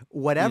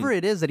 Whatever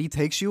it is that he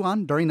takes you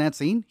on during that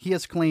scene, he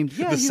has claimed,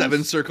 the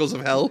seven circles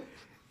of hell?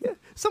 Yeah,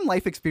 some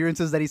life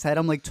experiences that he's had.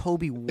 I'm like,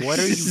 Toby, what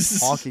are you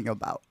talking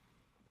about?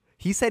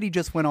 He said he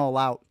just went all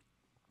out.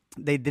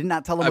 They did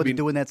not tell him what to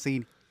do in that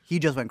scene. He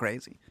just went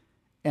crazy.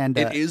 And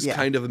it is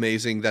kind of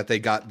amazing that they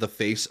got the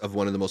face of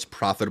one of the most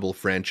profitable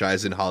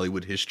franchise in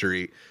Hollywood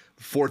history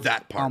for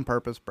that part. On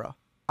purpose, bro.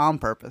 On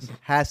purpose.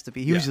 Has to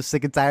be. He was just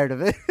sick and tired of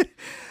it.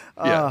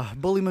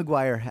 Bully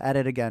Maguire at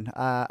it again.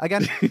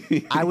 Again,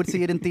 I would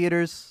see it in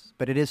theaters,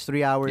 but it is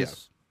 3 hours. Yeah.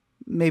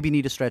 Maybe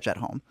need to stretch at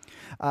home.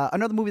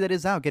 Another movie that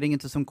is out, getting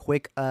into some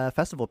quick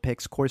festival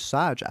picks,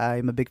 Corsage.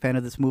 I'm a big fan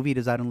of this movie. It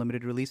is out on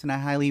limited release, and I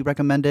highly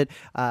recommend it.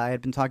 I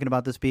had been talking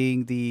about this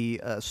being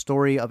the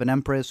story of an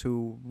empress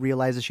who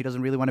realizes she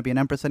doesn't really want to be an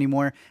empress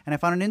anymore. And I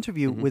found an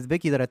interview with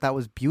Vicky that I thought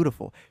was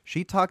beautiful.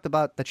 She talked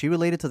about that she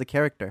related to the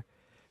character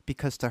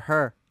because to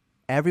her,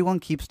 everyone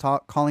keeps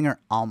calling her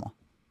Alma.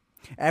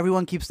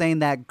 Everyone keeps saying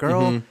that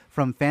girl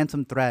from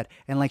Phantom Thread,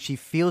 and like she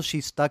feels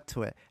she's stuck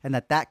to it, and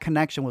that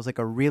connection was like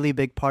a really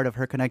big part of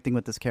her connecting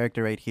with this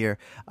character right here.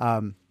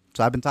 So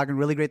I've been talking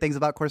really great things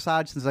about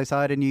Corsage since I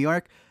saw it in New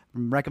York.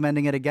 I'm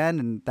recommending it again,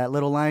 and that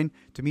little line,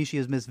 to me, she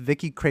is Miss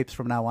Vicky Crepes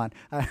from now on.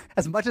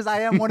 As much as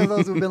I am one of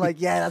those who've been like,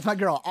 yeah, that's my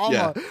girl,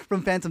 Alma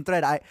from Phantom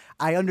Thread,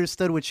 I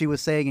understood what she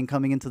was saying and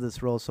coming into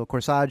this role. So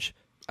Corsage,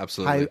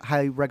 absolutely,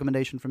 high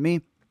recommendation from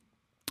me.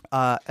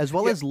 As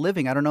well as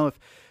Living. I don't know if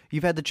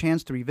you've had the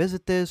chance to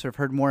revisit this or have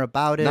heard more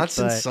about it. Not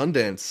since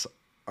Sundance.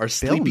 Our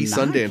sleepy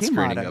Sundance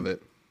screening of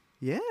it.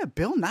 Yeah,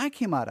 Bill Nye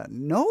came out of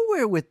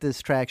nowhere with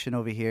this traction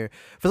over here.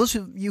 For those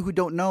of you who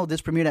don't know,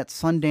 this premiered at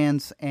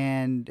Sundance,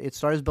 and it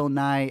stars Bill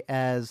Nye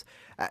as,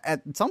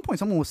 at some point,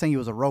 someone was saying he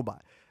was a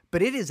robot.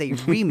 But it is a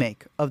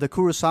remake of the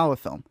Kurosawa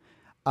film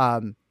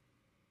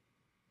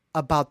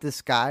about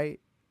this guy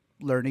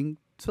learning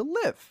to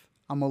live.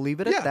 I'm going to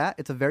leave it at that.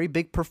 It's a very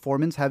big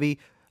performance-heavy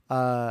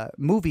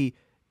movie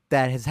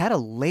that has had a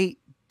late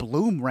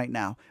bloom right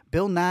now.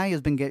 Bill Nye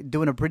has been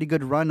doing a pretty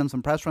good run on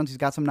some press runs. He's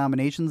got some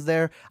nominations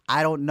there.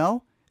 I don't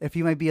know if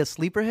he might be a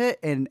sleeper hit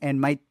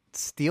and might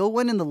steal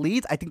one in the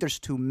leads. I think there's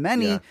too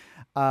many.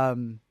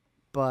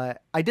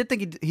 But I did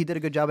think he did a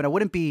good job, and I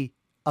wouldn't be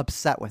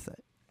upset with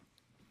it.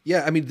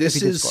 Yeah, I mean,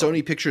 this is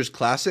Sony Pictures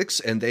Classics,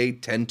 and they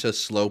tend to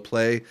slow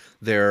play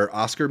their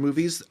Oscar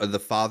movies. The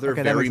Father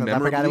very memorably. I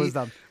forgot it was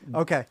them.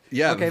 Okay.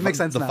 Yeah. Okay, it makes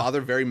sense The now.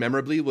 Father very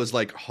memorably was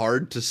like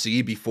hard to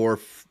see before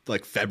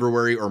like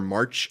February or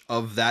March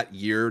of that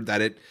year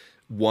that it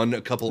won a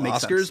couple Oscars.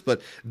 Sense.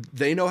 But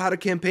they know how to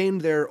campaign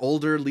their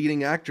older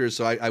leading actors,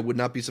 so I would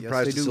not be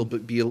surprised to still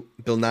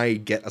Bill Nye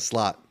get a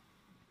slot.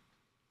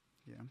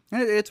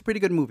 And it's a pretty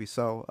good movie,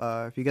 so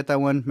if you get that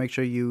one, make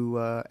sure you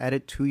add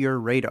it to your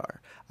radar.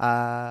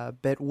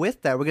 But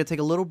with that, we're going to take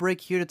a little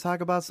break here to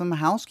talk about some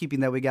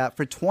housekeeping that we got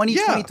for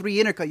 2023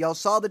 Intercut. Y'all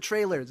saw the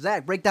trailer.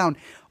 Zach, break down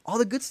all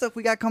the good stuff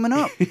we got coming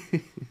up.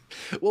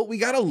 Well, we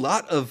got a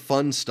lot of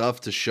fun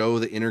stuff to show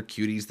the Inner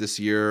Cuties this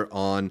year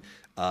on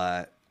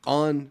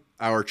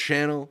our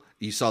channel.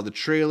 You saw the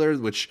trailer,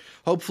 which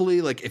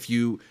hopefully, like, if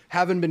you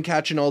haven't been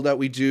catching all that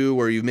we do,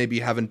 or you maybe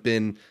haven't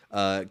been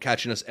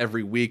catching us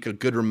every week, a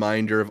good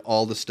reminder of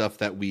all the stuff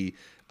that we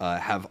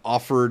have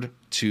offered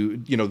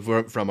to,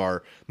 from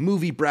our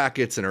movie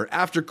brackets and our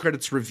after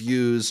credits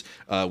reviews.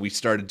 We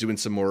started doing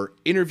some more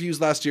interviews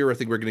last year. I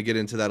think we're going to get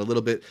into that a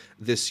little bit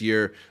this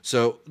year.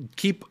 So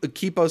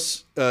keep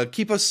us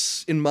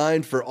in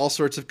mind for all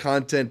sorts of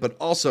content, but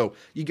also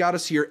you got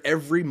us here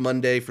every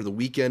Monday for the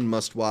Weekend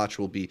Must Watch.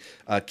 We'll be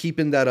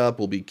keeping that up.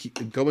 We'll be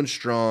going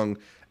strong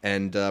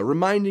and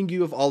reminding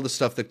you of all the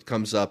stuff that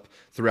comes up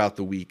throughout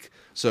the week.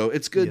 So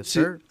it's good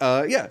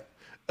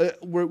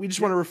we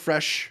just want to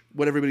refresh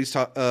what everybody's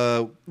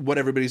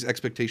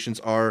expectations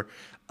are,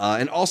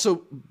 and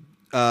also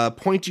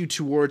point you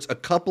towards a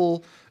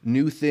couple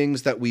new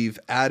things that we've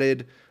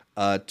added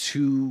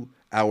to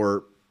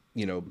our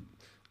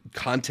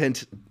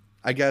content.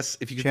 I guess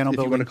if you want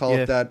to call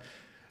it that,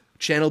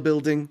 channel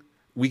building.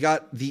 We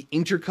got the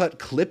Intercut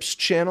Clips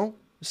channel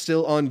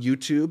still on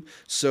YouTube.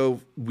 So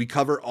we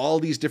cover all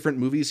these different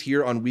movies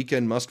here on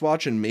Weekend Must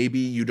Watch, and maybe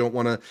you don't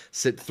want to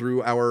sit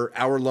through our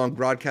hour-long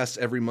broadcasts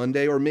every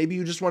Monday, or maybe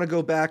you just want to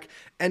go back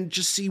and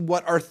just see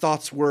what our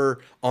thoughts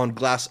were on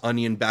Glass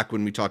Onion back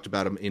when we talked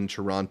about them in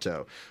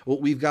Toronto. Well,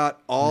 we've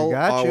got all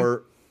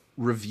our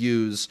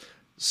reviews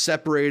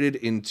separated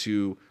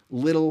into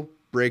little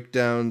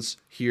breakdowns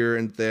here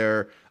and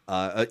there,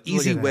 an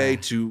easy way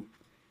to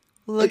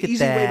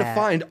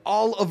find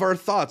all of our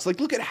thoughts. Like,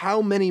 look at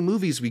how many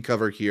movies we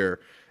cover here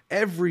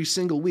every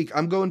single week.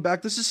 I'm going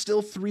back. This is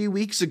still 3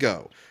 weeks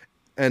ago.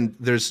 And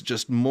there's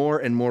just more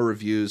and more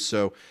reviews.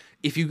 So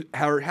if you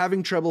are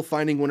having trouble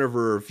finding one of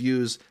our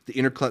reviews, the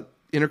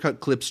Intercut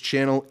Clips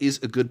channel is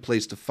a good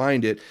place to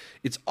find it.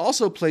 It's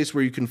also a place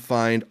where you can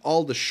find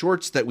all the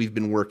shorts that we've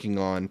been working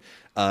on,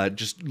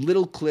 just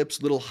little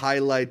clips, little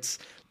highlights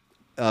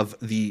of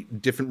the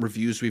different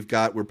reviews we've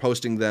got. We're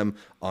posting them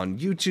on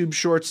YouTube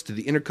Shorts to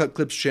the Intercut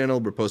Clips channel.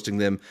 We're posting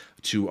them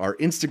to our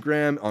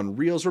Instagram on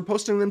Reels. We're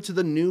posting them to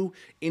the new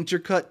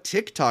Intercut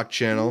TikTok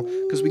channel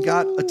because we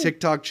got a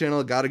TikTok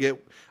channel. Got to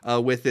get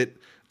with it.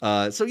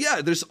 So yeah,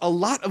 there's a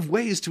lot of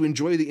ways to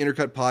enjoy the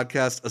Intercut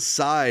podcast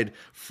aside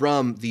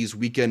from these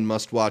Weekend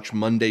Must Watch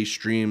Monday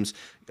streams.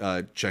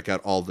 Check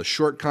out all the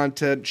short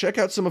content. Check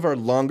out some of our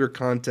longer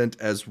content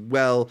as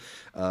well,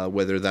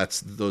 whether that's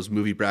those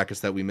movie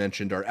brackets that we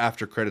mentioned, our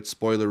after credit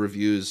spoiler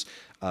reviews,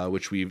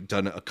 which we've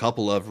done a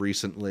couple of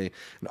recently,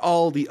 and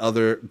all the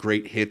other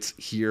great hits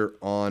here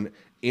on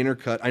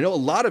Intercut. I know a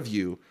lot of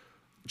you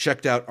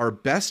checked out our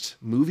best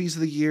movies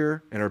of the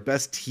year and our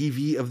best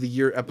TV of the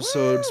year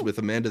episodes with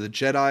Amanda the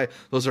Jedi.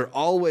 Those are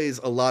always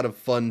a lot of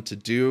fun to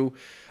do.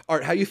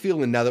 Art, how you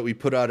feeling now that we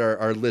put out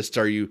our list?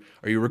 Are you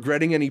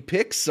regretting any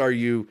picks? Are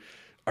you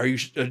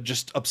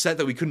just upset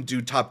that we couldn't do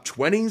top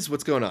 20s?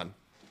 What's going on?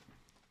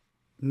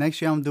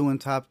 Next year I'm doing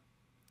top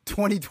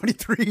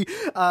 2023.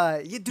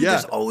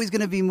 There's always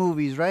going to be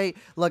movies, right?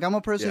 Look, I'm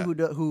a person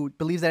who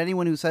believes that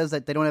anyone who says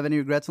that they don't have any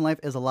regrets in life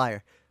is a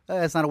liar.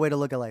 That's not a way to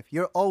look at life.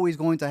 You're always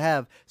going to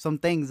have some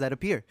things that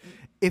appear.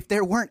 If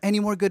there weren't any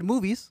more good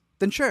movies,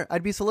 then sure,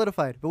 I'd be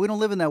solidified. But we don't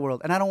live in that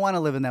world, and I don't want to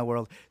live in that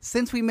world.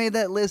 Since we made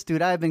that list,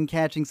 dude, I've been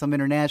catching some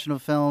international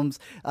films,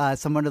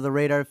 some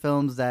under-the-radar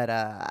films that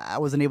I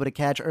wasn't able to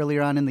catch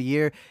earlier on in the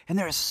year, and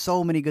there are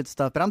so many good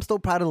stuff. But I'm still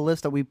proud of the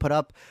list that we put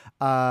up,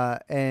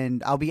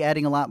 and I'll be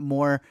adding a lot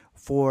more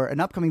for an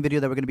upcoming video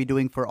that we're going to be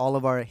doing for all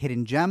of our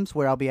hidden gems,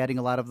 where I'll be adding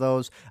a lot of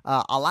those.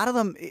 A lot of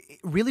them,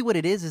 really what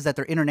it is that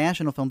they're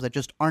international films that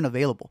just aren't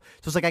available.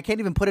 So it's like I can't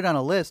even put it on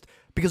a list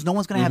because no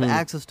one's going to have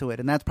access to it,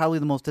 and that's probably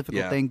the most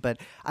difficult thing. But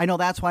I know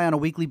that's why on a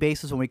weekly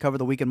basis when we cover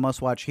the Weekend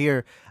Must Watch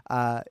here,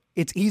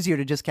 it's easier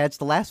to just catch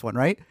the last one,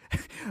 right?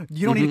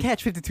 You don't need to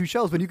catch 52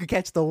 shows, but you can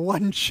catch the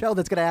one show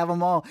that's going to have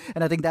them all.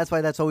 And I think that's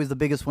why that's always the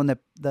biggest one that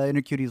the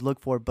Intercuties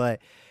look for.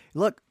 But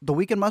look, the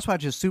Weekend Must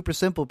Watch is super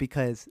simple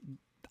because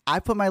I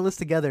put my list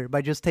together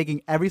by just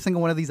taking every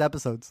single one of these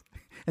episodes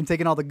and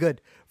taking all the good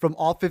from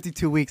all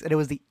 52 weeks, and it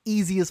was the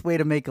easiest way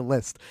to make a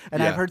list.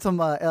 And I've heard some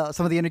of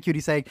the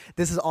Intercuties saying,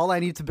 this is all I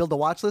need to build a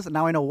watch list, and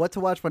now I know what to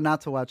watch, what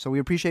not to watch. So we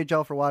appreciate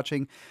y'all for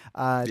watching.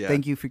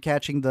 Thank you for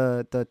catching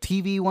the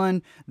TV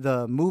one,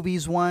 the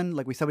movies one.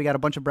 Like we said, we got a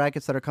bunch of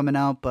brackets that are coming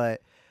out,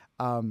 but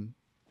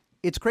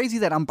it's crazy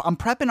that I'm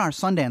prepping our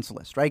Sundance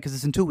list, right? Because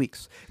it's in 2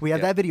 weeks. We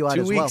have that video out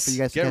as well for you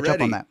guys to catch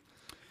up on that.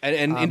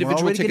 And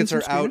individual tickets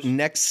are out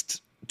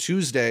next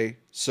Tuesday.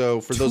 So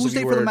for those of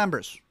you who for the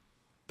members,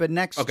 but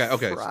next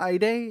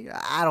Friday,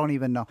 I don't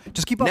even know.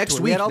 Just keep up next to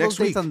it. week. We had all next those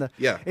week. dates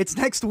on it's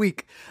next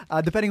week,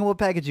 depending on what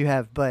package you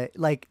have. But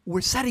like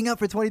we're setting up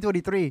for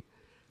 2023,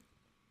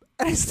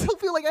 and I still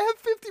feel like I have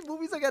 50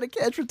 movies I got to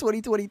catch for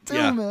 2022,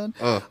 man.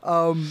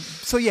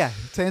 So yeah,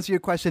 to answer your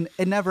question,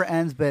 it never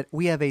ends. But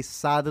we have a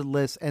solid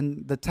list,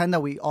 and the 10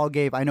 that we all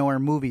gave, I know, are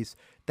movies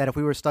that if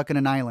we were stuck in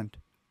an island,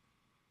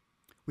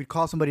 we'd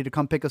call somebody to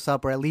come pick us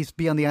up or at least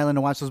be on the island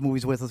and watch those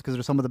movies with us because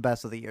they're some of the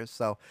best of the years.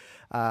 So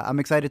I'm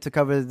excited to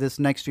cover this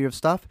next year of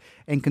stuff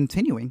and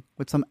continuing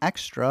with some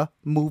extra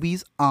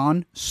movies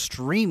on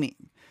streaming.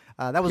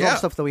 That was all the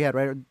stuff that we had,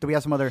 right? Do we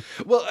have some other?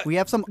 Well, we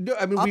have some. No,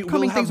 I mean, upcoming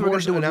we'll have things we're more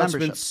going to do with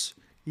announcements.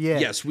 Yeah.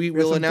 Yes, we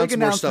will announce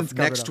more stuff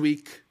next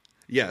week.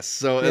 Yes,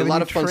 so a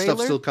lot of fun stuff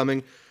still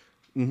coming.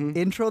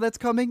 Intro that's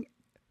coming.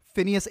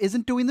 Phineas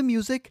isn't doing the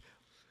music,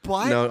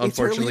 but no,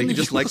 unfortunately, he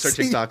just likes our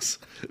TikToks.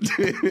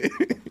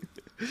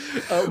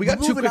 We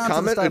got two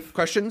quick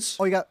questions.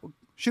 Oh, you got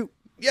shoot.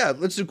 Yeah,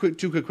 let's do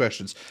two quick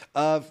questions.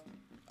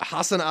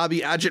 Hassan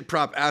Abi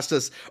Agitprop asked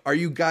us, are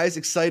you guys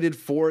excited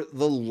for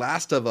The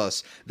Last of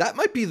Us? That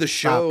might be the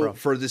show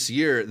for this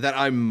year that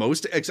I'm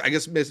most I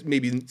guess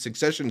maybe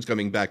Succession's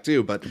coming back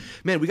too, but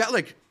man, we got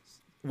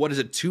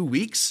 2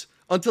 weeks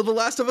until The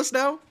Last of Us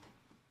now?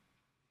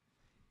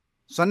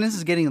 Sundance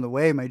is getting in the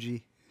way, my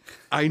G.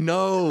 I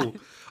know.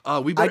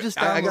 I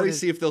gotta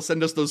see if they'll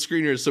send us those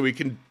screeners so we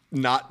can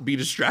not be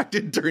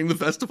distracted during the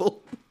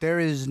festival.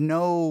 There's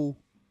no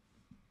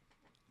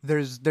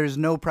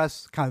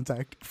press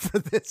contact for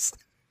this.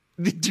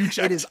 Did you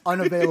check? It is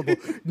unavailable.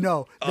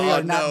 No, they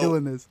are not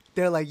doing this.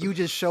 They're like, you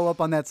just show up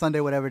on that Sunday,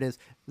 whatever it is.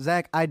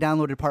 Zach, I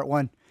downloaded part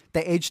 1.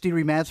 The HD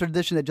remastered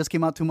edition that just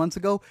came out 2 months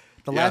ago.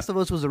 The Last of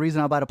Us was the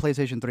reason I bought a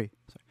PlayStation 3.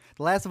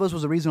 The Last of Us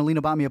was the reason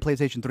Alina bought me a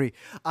PlayStation 3.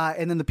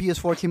 And then the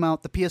PS4 came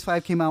out. The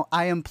PS5 came out.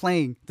 I am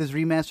playing this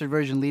remastered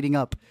version leading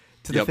up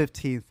to the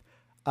 15th.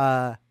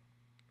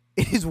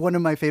 It is one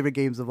of my favorite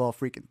games of all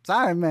freaking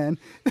time, man.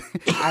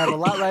 I have a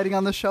lot riding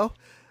on the show.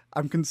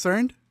 I'm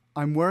concerned.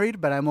 I'm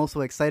worried, but I'm also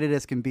excited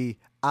as can be.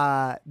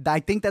 I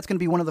think that's going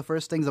to be one of the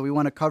first things that we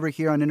want to cover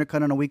here on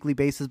Intercut on a weekly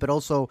basis, but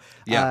also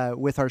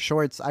with our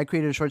shorts. I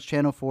created a shorts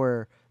channel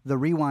for the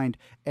Rewind,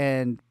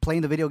 and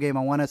playing the video game,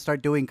 I want to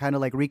start doing kind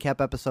of like recap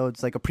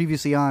episodes, like a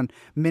previously on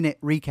minute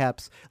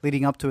recaps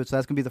leading up to it. So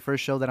that's going to be the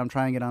first show that I'm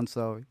trying it on.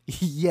 So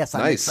yes,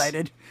 I'm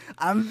excited.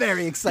 I'm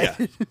very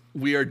excited. Yeah.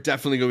 We are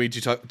definitely going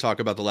to talk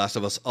about The Last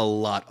of Us a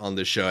lot on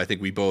this show. I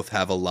think we both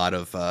have a lot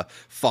of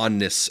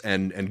fondness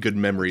and good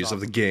memories of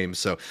the game.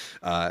 So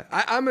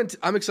I'm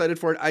excited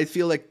for it. I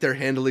feel like they're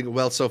handling it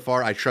well so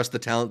far. I trust the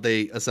talent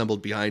they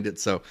assembled behind it.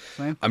 So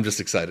I'm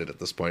just excited at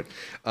this point.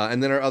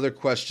 And then our other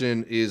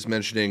question is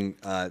mentioning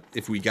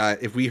if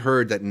we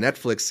heard that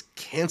Netflix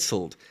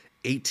canceled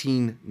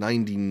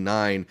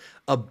 1899,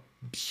 a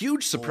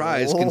huge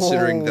surprise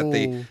considering that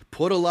they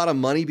put a lot of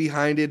money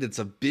behind it. It's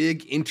a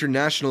big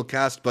international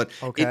cast, but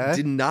it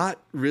did not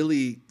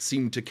really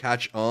seem to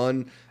catch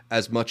on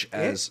as much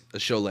as a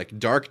show like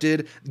Dark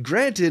did.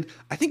 Granted,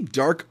 I think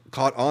Dark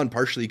caught on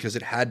partially because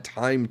it had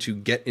time to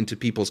get into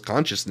people's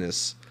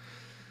consciousness.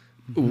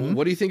 Mm-hmm.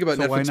 What do you think about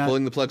Netflix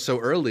pulling the plug so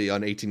early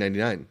on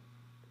 1899?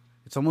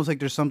 It's almost like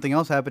there's something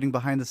else happening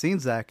behind the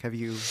scenes, Zach. Have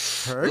you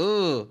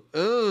heard?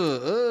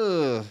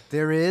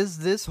 There is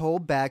this whole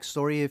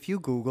backstory, if you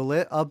Google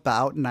it,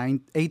 about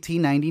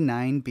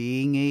 1899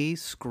 being a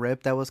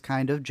script that was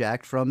kind of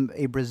jacked from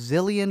a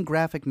Brazilian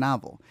graphic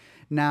novel.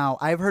 Now,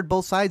 I've heard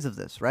both sides of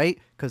this, right?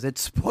 Because it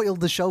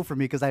spoiled the show for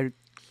me because I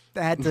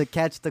had to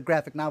catch the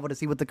graphic novel to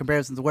see what the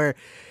comparisons were.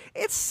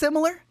 It's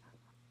similar.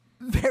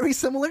 Very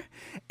similar.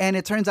 And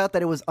it turns out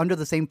that it was under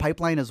the same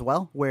pipeline as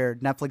well, where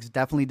Netflix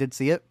definitely did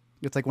see it.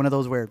 It's like one of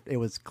those where it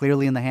was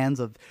clearly in the hands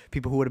of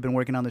people who would have been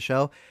working on the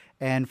show.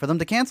 And for them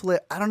to cancel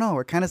it, I don't know.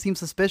 It kind of seems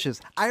suspicious.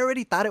 I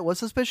already thought it was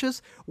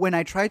suspicious when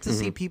I tried to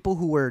see people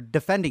who were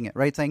defending it,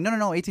 right? Saying, no,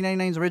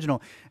 1899 is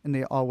original. And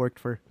they all worked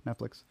for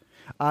Netflix.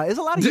 There's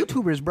a lot of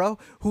YouTubers, bro,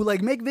 who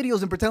like make videos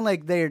and pretend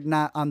like they're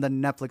not on the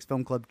Netflix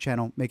Film Club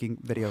channel making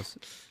videos.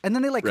 And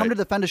then they like come to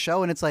defend a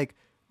show and it's like,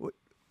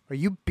 are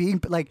you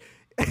being like...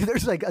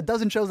 There's like a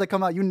dozen shows that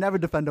come out. You never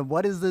defend them.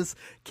 What is this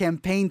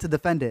campaign to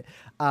defend it?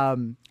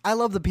 I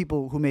love the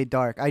people who made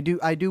Dark. I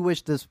do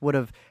wish this would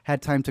have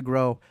had time to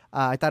grow.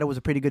 I thought it was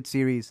a pretty good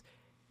series.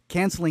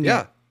 Canceling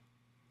it,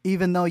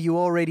 even though you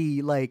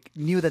already like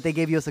knew that they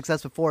gave you a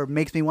success before,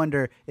 makes me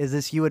wonder: is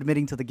this you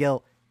admitting to the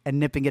guilt and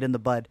nipping it in the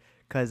bud?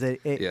 Because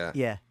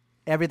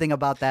everything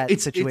about that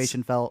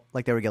situation felt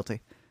like they were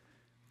guilty.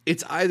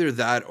 It's either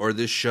that or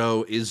this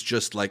show is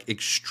just like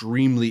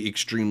extremely,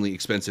 extremely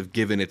expensive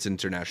given its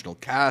international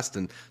cast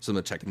and some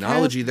of the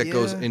technology that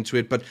goes into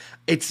it. But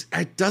it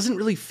doesn't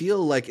really feel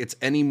like it's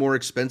any more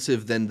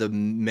expensive than the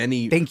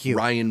many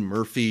Ryan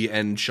Murphy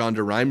and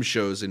Shonda Rhimes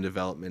shows in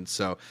development.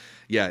 So,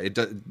 yeah,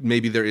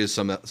 maybe there is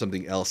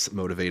something else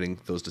motivating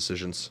those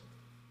decisions.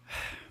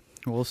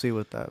 We'll see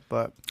with that.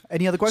 But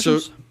any other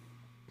questions?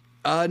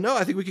 No,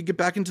 I think we could get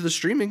back into the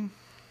streaming.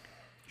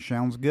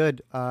 Sounds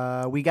good.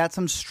 We got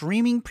some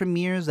streaming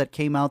premieres that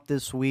came out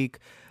this week.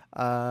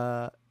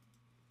 And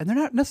they're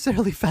not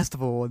necessarily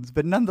festival ones,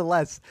 but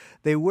nonetheless,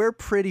 they were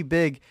pretty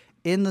big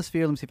in the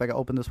sphere. Let me see if I can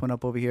open this one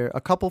up over here.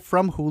 A couple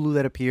from Hulu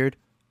that appeared.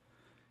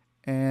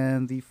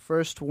 And the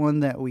first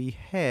one that we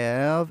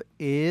have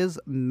is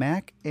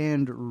Mac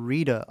and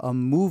Rita, a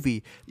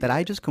movie that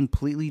I just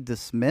completely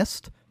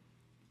dismissed.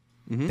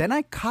 Mm-hmm. Then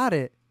I caught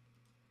it.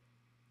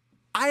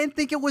 I didn't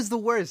think it was the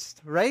worst,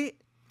 right?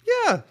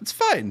 Yeah, it's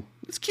fine.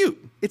 It's cute.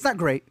 It's not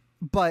great,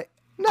 but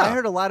I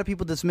heard a lot of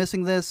people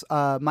dismissing this.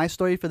 My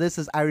story for this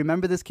is I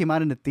remember this came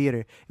out in the theater.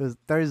 It was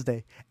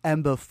Thursday,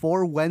 and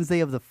before Wednesday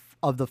of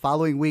of the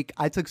following week,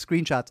 I took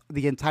screenshots.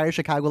 The entire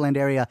Chicagoland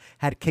area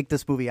had kicked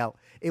this movie out.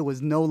 It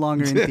was no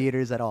longer in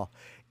theaters at all.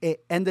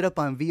 It ended up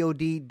on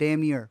VOD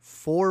damn near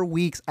 4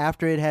 weeks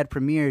after it had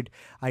premiered.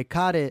 I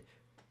caught it.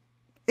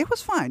 It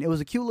was fine. It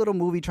was a cute little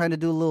movie trying to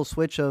do a little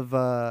switch of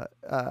a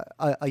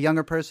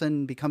younger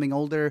person becoming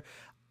older.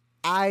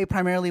 I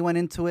primarily went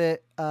into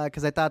it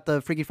because I thought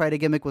the Freaky Friday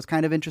gimmick was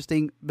kind of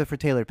interesting, but for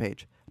Taylor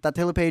Page. I thought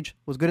Taylor Page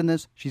was good in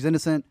this. She's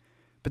innocent.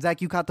 But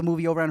Zach, you caught the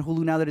movie over on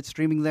Hulu now that it's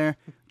streaming there.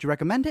 Do you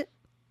recommend it?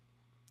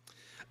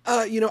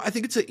 I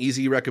think it's an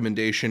easy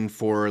recommendation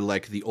for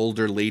like the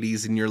older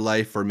ladies in your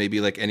life, or maybe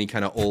like any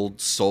kind of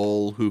old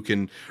soul who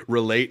can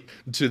relate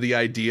to the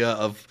idea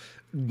of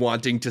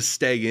wanting to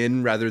stay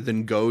in rather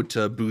than go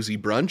to boozy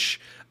brunch.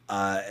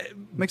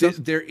 Makes sense.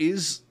 There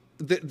is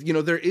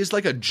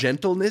like a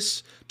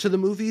gentleness to the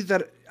movie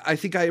that I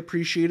think I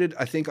appreciated.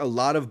 I think a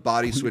lot of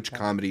body switch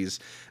comedies,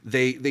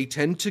 they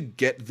tend to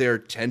get their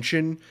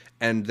tension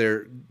and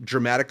their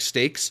dramatic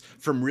stakes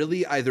from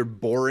really either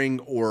boring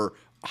or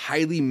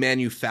highly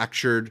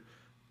manufactured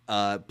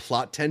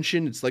plot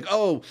tension. It's like,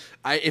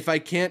 if I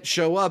can't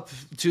show up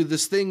to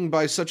this thing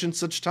by such and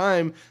such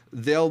time,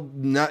 they'll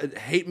not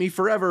hate me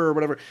forever or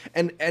whatever.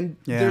 And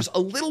there's a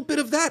little bit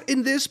of that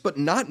in this, but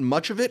not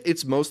much of it.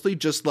 It's mostly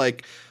just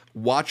like,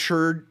 watch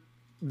her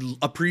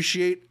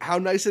appreciate how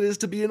nice it is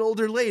to be an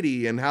older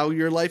lady and how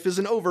your life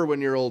isn't over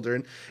when you're older.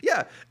 And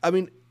yeah, I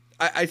mean,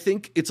 I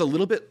think it's a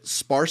little bit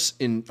sparse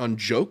on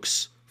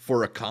jokes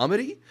for a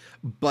comedy,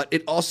 but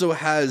it also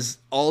has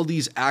all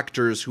these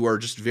actors who are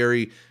just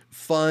very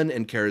fun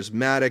and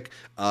charismatic,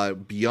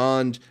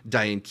 beyond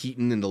Diane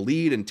Keaton in the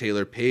lead and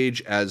Taylor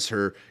Page as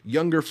her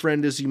younger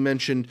friend, as you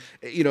mentioned.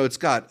 It's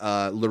got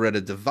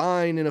Loretta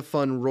Devine in a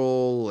fun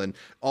role, and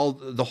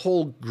the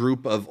whole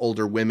group of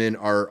older women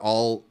are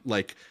all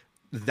like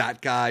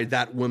that guy,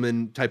 that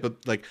woman type of,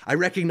 like, I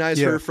recognize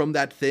her from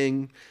that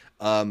thing.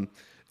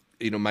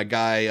 My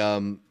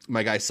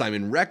guy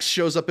Simon Rex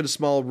shows up in a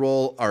small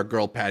role. Our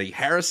girl Patty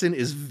Harrison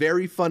is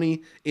very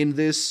funny in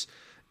this.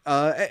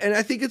 And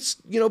I think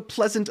it's,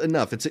 pleasant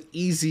enough. It's an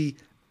easy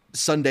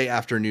Sunday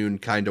afternoon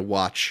kind of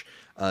watch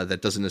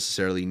that doesn't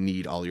necessarily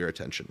need all your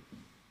attention.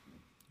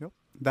 Yep.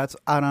 That's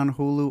out on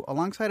Hulu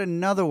alongside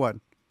another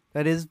one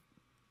that is,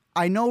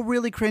 I know,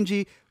 really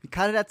cringy. We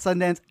caught it at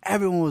Sundance.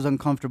 Everyone was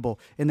uncomfortable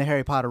in the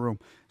Harry Potter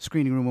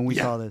screening room when we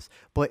saw this.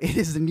 But it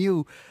is the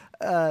new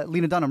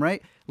Lena Dunham,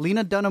 right?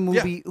 Lena Dunham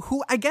movie,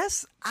 who I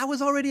guess I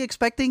was already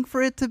expecting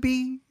for it to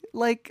be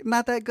like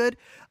not that good,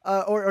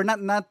 or not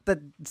that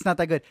it's not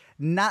that good,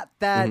 not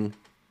that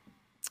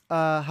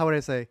how would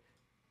I say?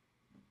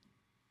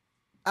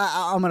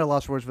 I'm at a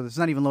loss for words for this. It's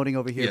not even loading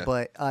over here,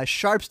 but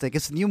Sharpstick.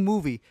 It's a new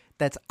movie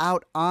that's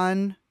out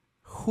on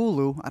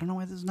Hulu. I don't know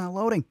why this is not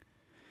loading.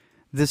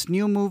 This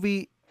new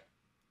movie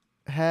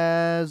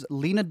has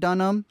Lena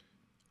Dunham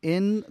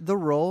in the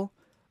role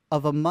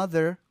of a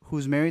mother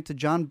who's married to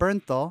John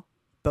Bernthal,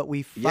 but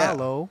we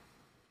follow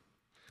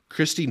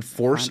Christine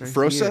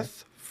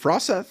Froseth.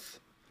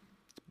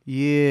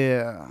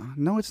 Yeah.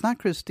 No, it's not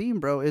Christine,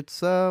 bro.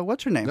 It's,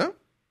 what's her name?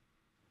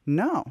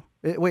 No.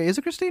 Wait, is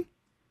it Christine?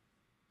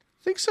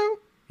 I think so.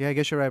 Yeah, I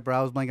guess you're right, bro.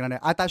 I was blanking on it.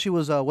 I thought she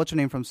was, what's her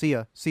name from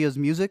Sia? Sia's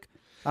Music?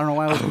 I don't know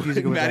why I was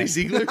confusing with Maddie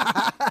Ziegler?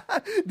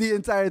 The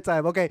entire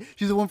time. Okay,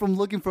 she's the one from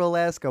Looking for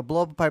Alaska,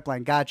 Blow Up a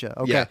Pipeline. Gotcha.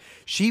 Okay. Yeah.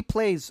 She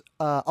plays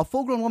a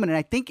full-grown woman, and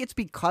I think it's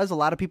because a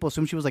lot of people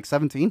assume she was like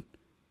 17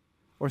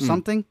 or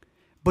something,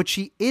 but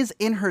she is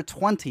in her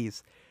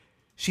 20s.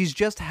 She's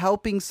just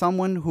helping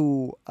someone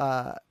who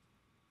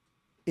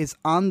is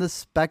on the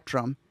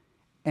spectrum,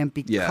 and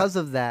because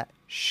of that,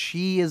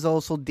 she is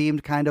also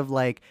deemed kind of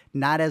like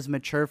not as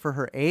mature for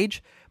her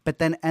age, but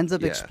then ends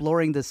up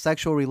exploring this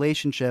sexual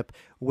relationship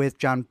with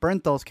John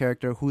Bernthal's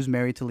character, who's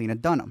married to Lena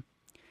Dunham.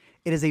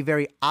 It is a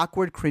very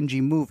awkward,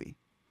 cringy movie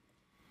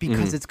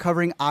because it's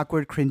covering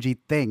awkward, cringy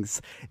things.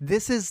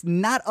 This is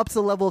not up to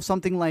the level of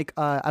something like,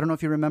 I don't know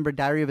if you remember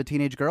Diary of a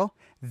Teenage Girl.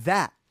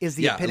 That is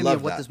the epitome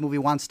of what this movie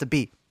wants to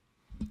be.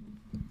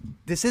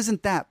 This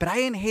isn't that, but I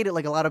didn't hate it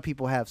like a lot of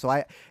people have.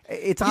 So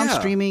it's on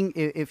streaming.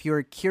 If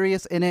you're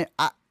curious in it,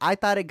 I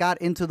thought it got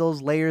into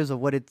those layers of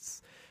what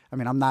it's. I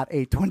mean, I'm not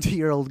a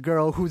 20-year-old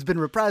girl who's been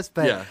repressed,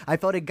 but I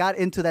felt it got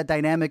into that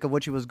dynamic of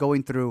what she was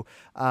going through,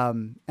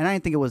 and I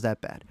didn't think it was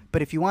that bad.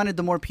 But if you wanted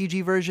the more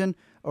PG version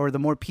or the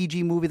more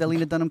PG movie that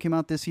Lena Dunham came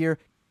out this year,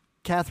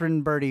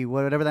 Catherine Birdie,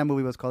 whatever that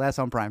movie was called, that's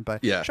on Prime.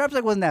 But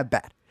Sharpstick wasn't that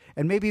bad.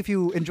 And maybe if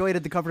you enjoyed it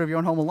at the comfort of your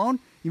own home alone,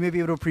 you may be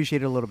able to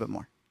appreciate it a little bit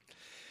more.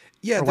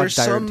 Yeah, there's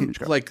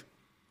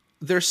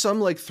some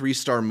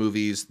 3-star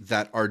movies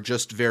that are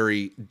just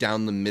very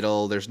down the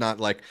middle. There's not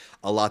like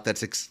a lot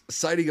that's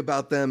exciting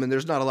about them, and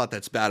there's not a lot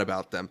that's bad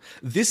about them.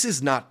 This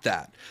is not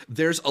that.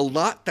 There's a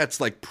lot that's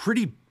like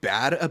pretty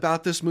bad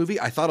about this movie.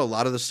 I thought a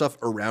lot of the stuff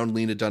around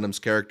Lena Dunham's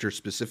character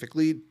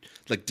specifically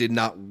like did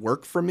not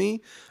work for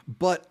me,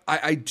 but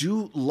I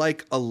do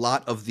like a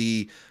lot of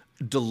the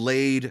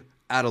delayed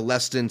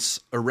adolescence,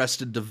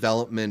 arrested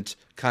development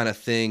kind of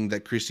thing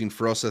that Christine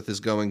Froseth is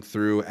going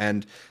through,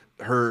 and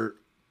her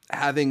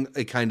having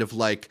a kind of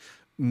like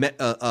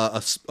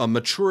a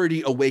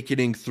maturity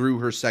awakening through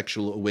her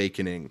sexual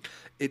awakening.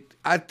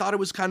 I thought it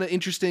was kind of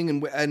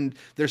interesting, and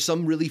there's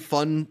some really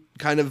fun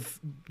kind of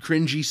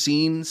cringy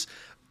scenes.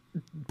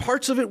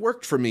 Parts of it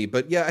worked for me,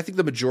 but yeah, I think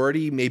the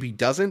majority maybe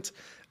doesn't.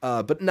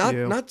 But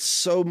not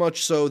so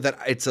much so that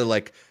it's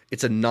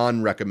a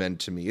non-recommend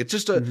to me. It's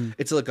just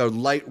it's like a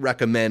light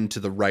recommend to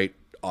the right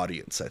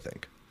audience, I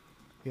think.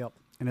 Yep.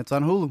 And it's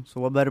on Hulu,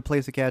 so what better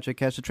place to catch it?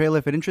 Catch the trailer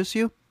if it interests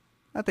you.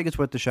 I think it's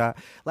worth the shot.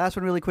 Last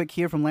one really quick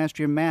here from last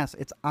year, Mass.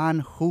 It's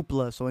on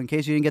Hoopla. So in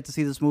case you didn't get to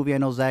see this movie, I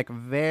know Zach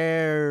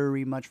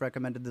very much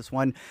recommended this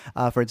one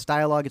for its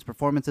dialogue, its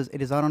performances.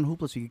 It is out on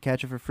Hoopla, so you can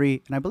catch it for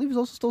free. And I believe it's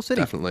also still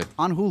sitting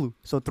on Hulu.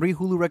 So 3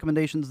 Hulu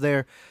recommendations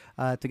there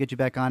to get you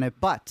back on it.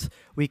 But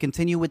we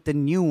continue with the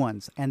new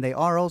ones, and they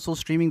are also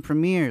streaming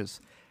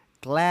premieres.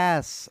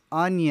 Glass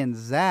Onion.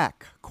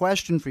 Zach,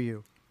 question for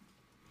you.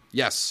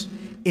 Yes.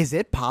 Is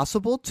it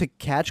possible to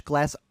catch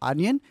Glass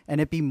Onion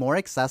and it be more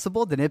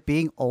accessible than it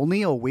being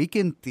only a week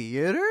in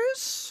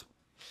theaters?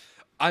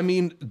 I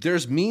mean,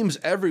 there's memes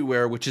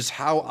everywhere, which is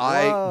how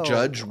I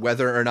judge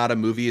whether or not a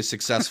movie is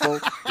successful,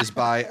 is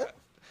by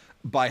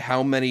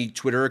how many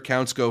Twitter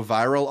accounts go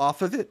viral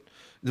off of it,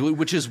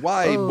 which is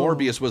why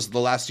Morbius was the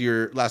last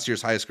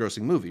year's highest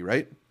grossing movie,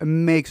 right? It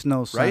makes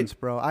no sense,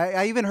 bro.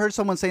 I even heard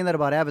someone saying that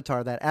about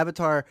Avatar, that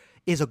Avatar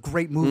is a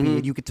great movie,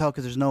 and you could tell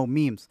because there's no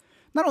memes.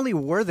 Not only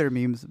were there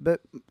memes,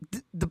 but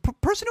the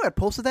person who had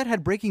posted that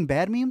had Breaking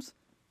Bad memes.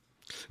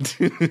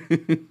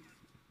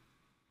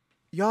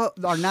 Y'all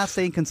are not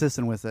staying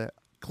consistent with it.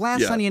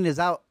 Glass Onion is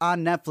out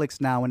on Netflix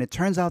now, and it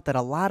turns out that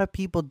a lot of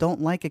people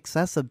don't like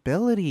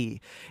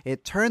accessibility.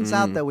 It turns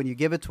out that when you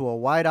give it to a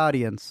wide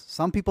audience,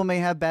 some people may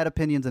have bad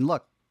opinions. And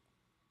look,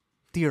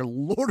 dear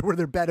Lord, were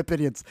there bad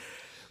opinions.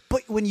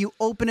 But when you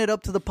open it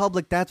up to the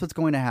public, that's what's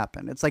going to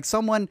happen. It's like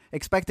someone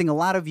expecting a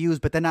lot of views,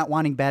 but then not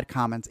wanting bad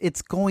comments.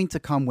 It's going to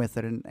come with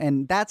it.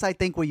 And that's, I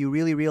think, where you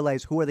really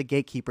realize who are the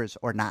gatekeepers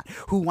or not,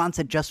 who wants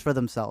it just for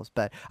themselves.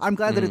 But I'm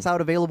glad that it's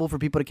out available for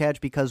people to catch,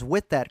 because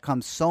with that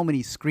comes so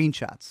many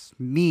screenshots,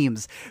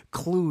 memes,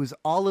 clues,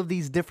 all of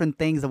these different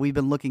things that we've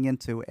been looking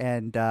into.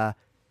 And, my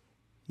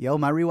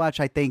rewatch,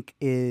 I think,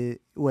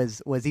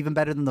 was even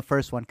better than the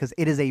first one, because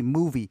it is a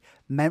movie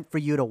meant for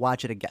you to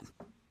watch it again.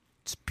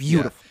 It's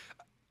beautiful.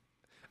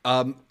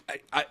 Yeah.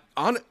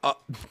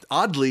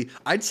 Oddly,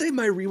 I'd say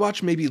my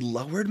rewatch maybe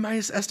lowered my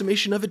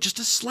estimation of it just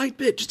a slight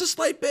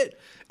bit.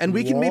 And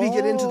we can maybe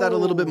get into that a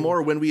little bit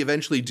more when we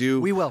eventually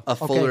do a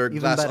fuller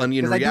Glass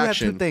Onion reaction. I do have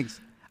 2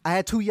 things. I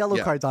had 2 yellow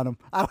cards on him.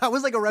 I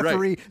was like a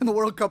referee in the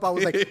World Cup. I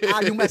was like,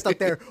 you messed up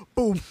there.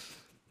 Boom.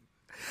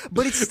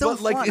 But it's still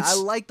fun. I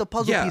like the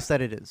puzzle piece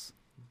that it is.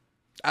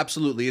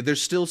 Absolutely.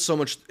 There's still so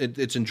much,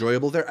 it's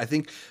enjoyable there. I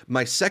think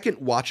my second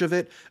watch of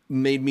it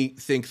made me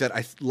think that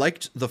I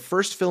liked the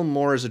first film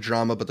more as a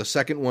drama, but the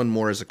second one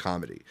more as a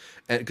comedy.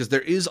 And because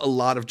there is a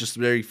lot of just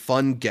very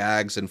fun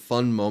gags and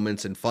fun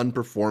moments and fun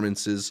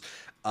performances.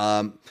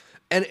 And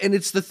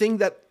it's the thing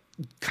that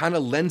kind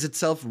of lends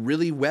itself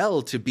really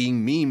well to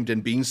being memed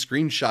and being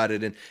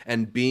screenshotted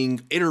and being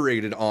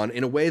iterated on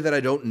in a way that I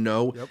don't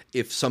know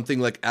if something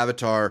like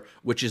Avatar,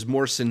 which is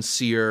more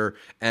sincere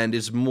and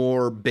is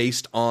more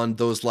based on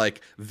those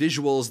like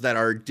visuals that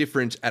are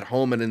different at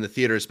home and in the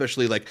theater,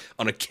 especially like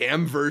on a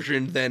cam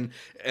version than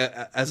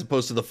as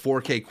opposed to the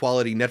 4K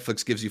quality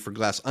Netflix gives you for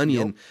Glass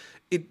Onion.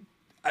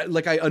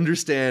 I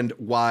understand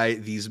why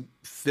these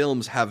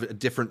films have a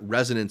different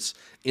resonance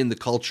in the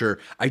culture.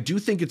 I do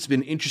think it's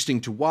been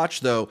interesting to watch,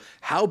 though,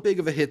 how big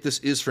of a hit this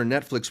is for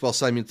Netflix, while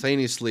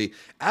simultaneously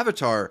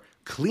Avatar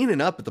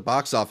cleaning up at the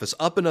box office,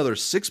 up another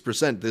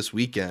 6% this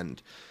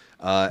weekend.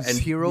 And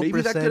 0%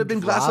 maybe that could have been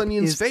Glass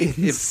Onion's fate.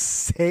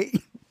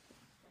 Insane.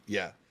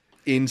 Yeah,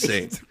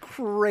 insane. It's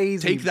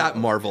crazy. Take that,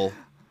 Marvel.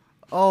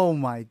 Oh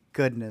my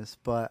goodness.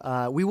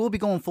 But we will be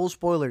going full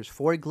spoilers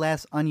for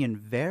Glass Onion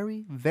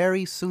very,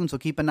 very soon. So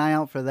keep an eye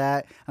out for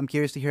that. I'm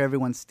curious to hear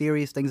everyone's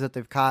theories, things that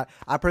they've caught.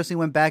 I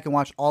personally went back and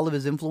watched all of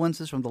his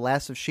influences from The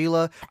Last of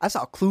Sheila. I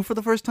saw Clue for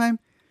the first time.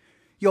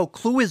 Yo,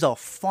 Clue is a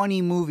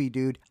funny movie,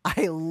 dude.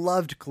 I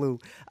loved Clue.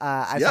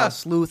 I saw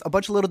Sleuth, a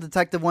bunch of little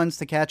detective ones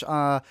to catch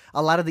a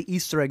lot of the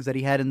Easter eggs that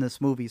he had in this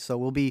movie. So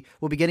we'll be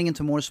getting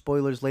into more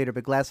spoilers later.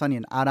 But Glass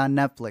Onion out on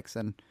Netflix,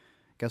 and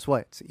guess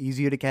what? It's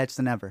easier to catch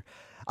than ever.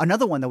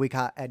 Another one that we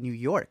caught at New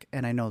York,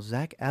 and I know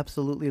Zach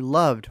absolutely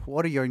loved.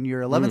 What are your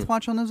 11th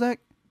watch on this, Zach?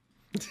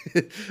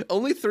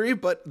 Only 3,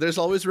 but there's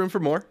always room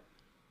for more.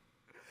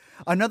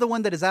 Another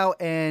one that is out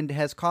and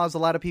has caused a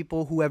lot of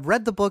people who have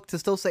read the book to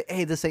still say,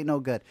 hey, this ain't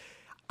no good.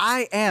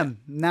 I am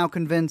now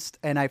convinced,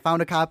 and I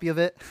found a copy of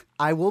it.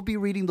 I will be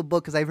reading the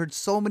book because I've heard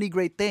so many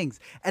great things.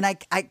 And I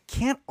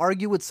can't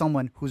argue with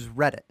someone who's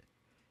read it.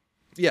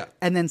 Yeah.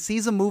 And then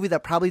sees a movie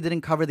that probably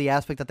didn't cover the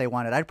aspect that they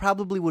wanted. I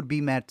probably would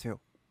be mad too.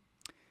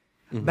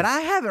 Mm-hmm. But I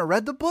haven't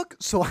read the book,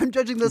 so I'm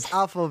judging this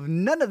off of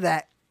none of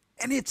that.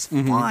 And it's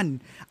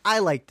fun. I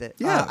liked it.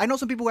 Yeah. I know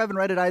some people who haven't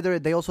read it either.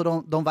 They also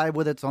don't vibe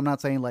with it, so I'm not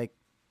saying like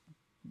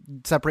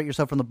separate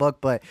yourself from the book.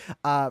 But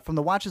from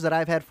the watches that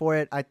I've had for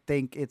it, I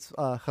think it's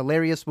a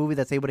hilarious movie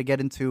that's able to get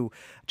into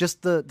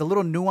just the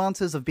little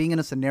nuances of being in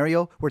a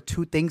scenario where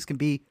two things can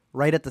be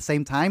right at the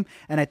same time.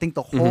 And I think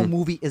the whole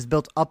movie is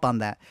built up on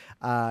that.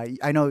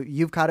 I know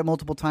you've caught it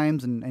multiple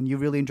times and you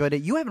really enjoyed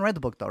it. You haven't read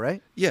the book though,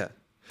 right? Yeah.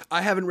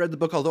 I haven't read the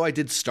book, although I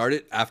did start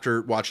it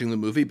after watching the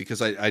movie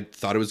because I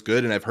thought it was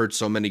good, and I've heard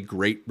so many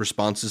great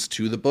responses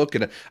to the book.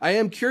 And I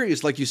am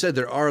curious, like you said,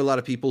 there are a lot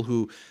of people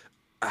who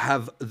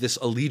have this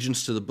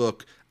allegiance to the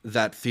book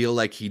that feel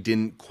like he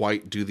didn't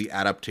quite do the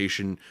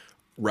adaptation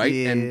right.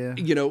 Yeah. And,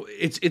 you know,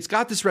 it's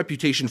got this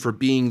reputation for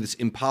being this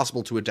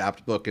impossible to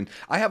adapt book. And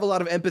I have a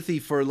lot of empathy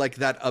for like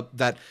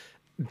that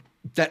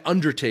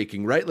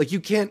undertaking, right? Like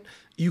you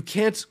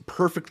can't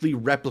perfectly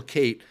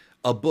replicate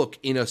a book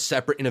in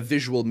a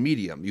visual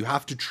medium. You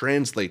have to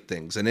translate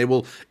things, and it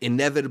will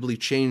inevitably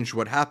change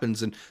what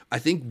happens. And I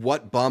think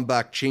what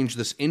Baumbach changed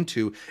this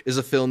into is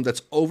a film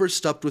that's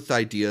overstuffed with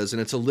ideas, and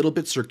it's a little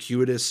bit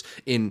circuitous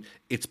in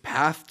its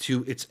path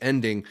to its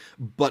ending,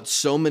 but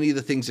so many of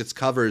the things it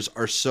covers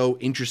are so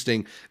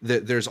interesting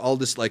that there's all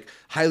this like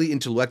highly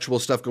intellectual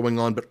stuff going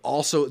on, but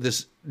also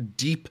this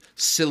deep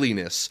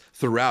silliness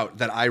throughout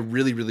that I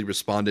really, really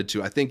responded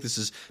to. I think this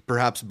is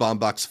perhaps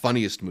Baumbach's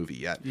funniest movie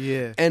yet.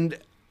 Yeah. And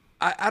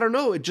I don't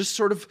know. It just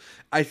sort of,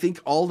 I think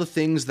all the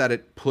things that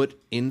it put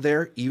in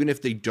there, even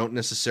if they don't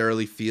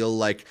necessarily feel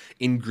like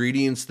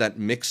ingredients that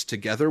mix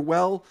together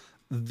well,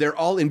 they're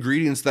all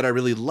ingredients that I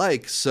really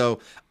like.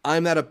 So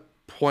I'm at a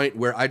point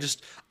where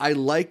I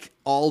like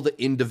all the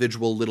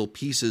individual little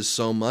pieces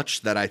so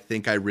much that I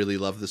think I really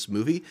love this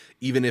movie,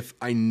 even if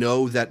I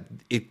know that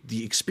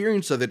the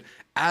experience of it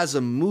as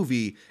a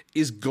movie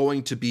is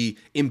going to be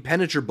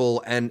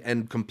impenetrable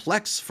and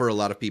complex for a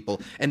lot of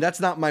people. And that's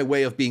not my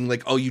way of being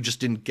like, oh, you just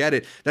didn't get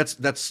it.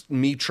 That's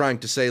me trying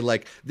to say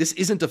like, this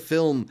isn't a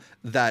film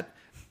that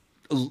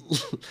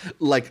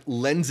like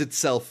lends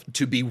itself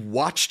to be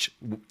watched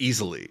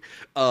easily.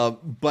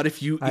 But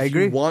if you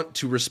want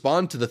to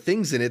respond to the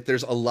things in it,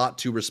 there's a lot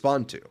to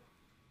respond to.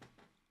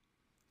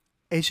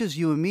 It's just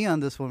you and me on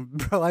this one,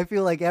 bro. I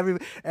feel like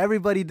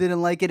everybody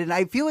didn't like it. And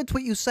I feel it's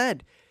what you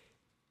said.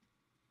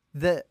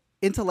 The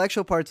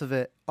intellectual parts of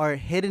it are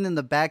hidden in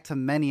the back to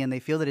many, and they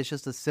feel that it's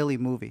just a silly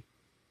movie.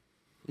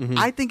 Mm-hmm.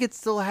 I think it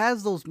still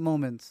has those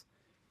moments.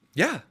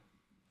 Yeah.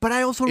 But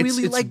I also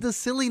really like the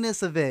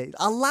silliness of it.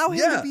 Allow him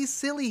to be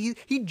silly.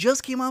 He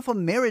just came off a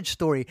Marriage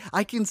Story.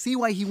 I can see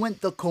why he went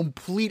the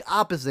complete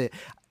opposite.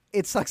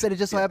 It sucks that it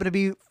just so happened to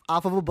be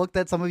off of a book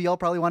that some of y'all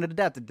probably wanted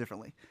adapted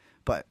differently.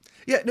 But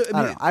yeah, no,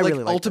 I mean, I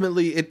really like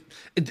ultimately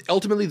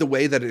ultimately the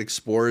way that it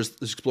explores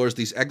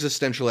these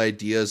existential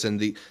ideas and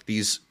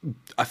these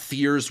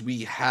fears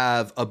we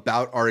have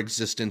about our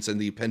existence and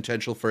the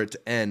potential for it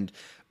to end,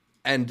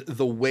 and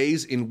the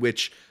ways in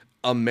which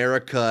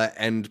America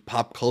and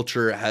pop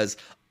culture has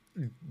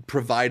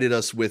provided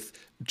us with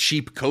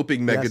cheap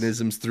coping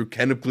mechanisms through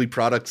chemically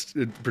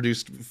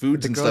produced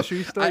foods and stuff.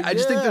 I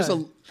just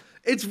think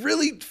it's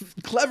really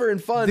clever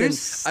and fun.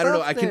 There's and I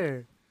don't know.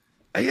 There.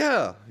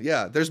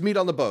 Yeah. There's meat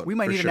on the bone. We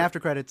might need an after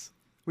credits.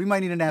 We're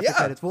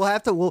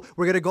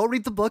gonna go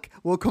read the book.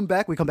 We'll come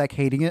back. We come back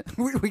hating it.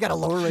 We got a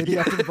lower rating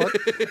after the book.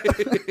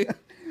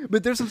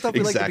 But there's some stuff we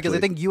like because I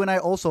think you and I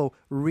also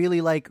really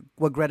like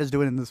what Greta's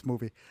doing in this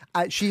movie.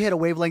 She hit a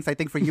wavelength. I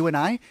think for you and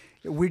I,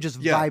 we're just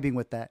vibing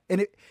with that.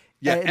 And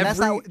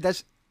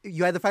that's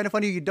you either find it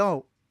funny or you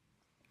don't.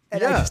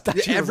 And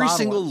every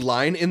single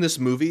line in this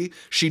movie,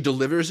 she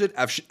delivers it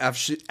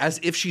as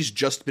if she's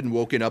just been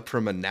woken up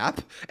from a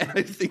nap, and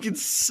I think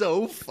it's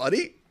so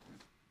funny.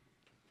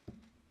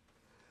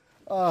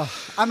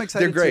 I'm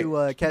excited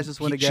to catch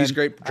this one again. She's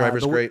great.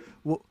 Driver's great.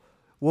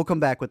 We'll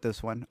come back with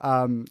this one.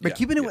 But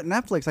keeping it with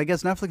Netflix, I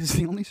guess Netflix is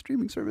the only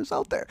streaming service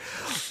out there.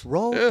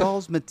 Roald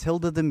Dahl's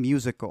Matilda the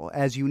Musical.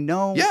 As you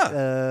know,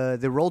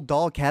 the Roald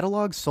Dahl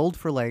catalog sold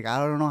for like, I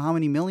don't know how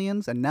many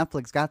millions, and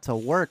Netflix got to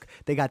work.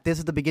 They got this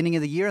at the beginning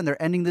of the year, and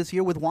they're ending this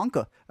year with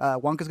Wonka.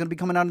 Wonka's going to be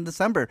coming out in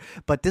December.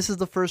 But this is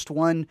the first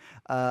one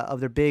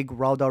of their big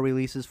Roald Dahl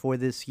releases for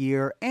this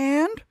year.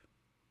 And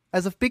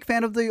as a big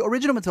fan of the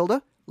original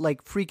Matilda,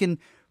 like freaking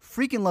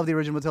love the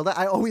original Matilda.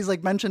 I always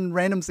like mention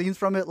random scenes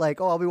from it,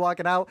 like, I'll be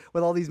walking out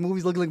with all these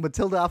movies looking like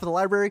Matilda off of the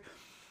library.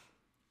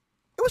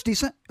 It was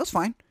decent. It was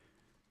fine.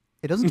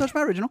 It doesn't touch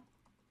my original,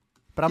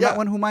 but I'm not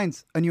one who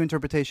minds a new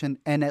interpretation.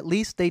 And at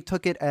least they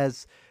took it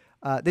as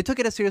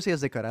seriously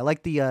as they could. I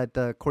like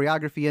the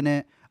choreography in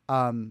it.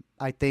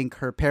 I think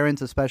her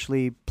parents,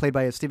 especially played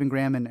by Stephen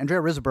Graham and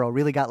Andrea Riseborough,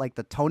 really got like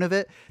the tone of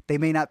it. They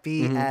may not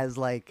be as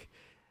like,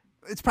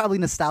 it's probably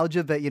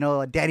nostalgia, but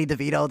Danny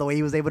DeVito, the way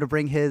he was able to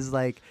bring his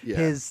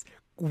his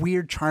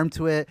weird charm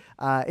to it.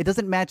 It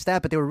doesn't match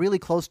that, but they were really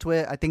close to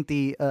it. I think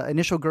the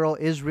initial girl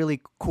is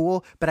really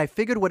cool, but I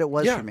figured what it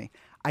was for me.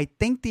 I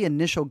think the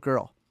initial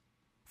girl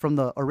from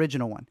the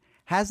original one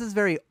has this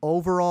very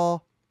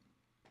overall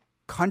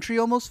country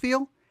almost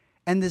feel,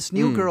 and this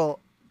new girl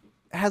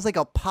has like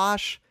a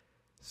posh,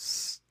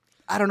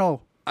 I don't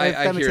know.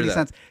 I hear any that.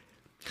 Sense.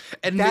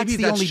 And that's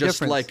maybe that's just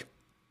difference. Like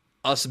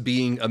us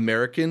being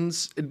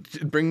Americans,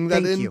 bringing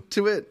that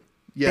into it.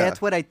 Yeah.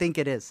 That's what I think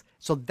it is.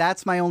 So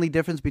that's my only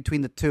difference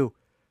between the two.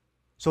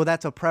 So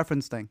that's a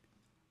preference thing.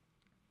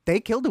 They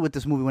killed it with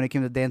this movie when it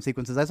came to dance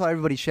sequences. I saw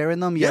everybody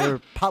sharing them. Yeah, they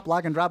were pop,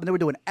 lock, and drop, and they were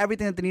doing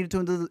everything that they needed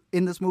to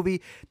in this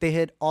movie. They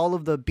hit all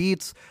of the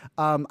beats.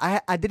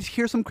 I did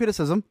hear some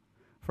criticism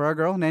for our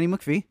girl, Nanny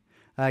McPhee.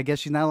 I guess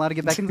she's not allowed to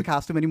get back into the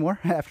costume anymore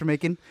after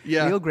making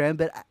Neil Graham.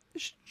 But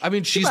I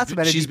mean, she's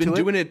been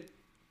doing it.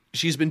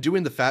 She's been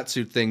doing the fat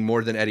suit thing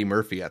more than Eddie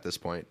Murphy at this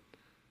point.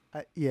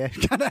 Yeah,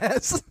 kind of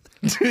has.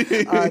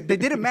 They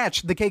didn't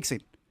match the cake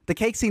scene. The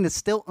cake scene is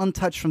still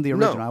untouched from the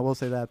original. I will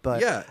say that.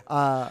 But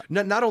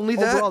not only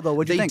that, overall, though,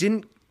 what'd you think?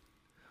 Didn't.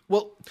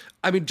 Well,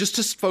 I mean, just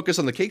to focus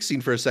on the cake scene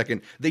for a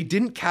second, they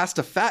didn't cast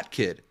a fat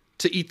kid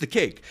to eat the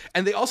cake,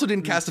 and they also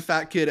didn't cast a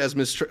fat kid as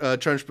Miss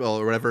Trunchbull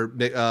or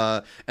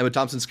whatever Emma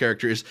Thompson's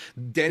character is.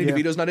 Danny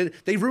DeVito's not in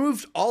it. They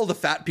removed all the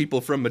fat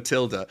people from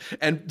Matilda,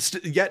 and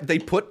yet they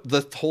put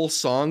the whole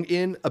song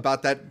in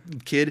about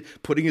that kid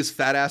putting his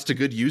fat ass to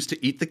good use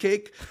to eat the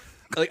cake.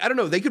 Like, I don't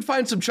know. They could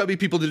find some chubby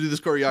people to do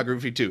this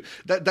choreography too.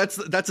 That's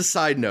a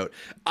side note.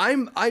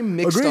 I'm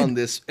mixed Agreed. on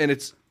this,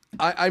 and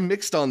I'm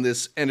mixed on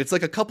this, and it's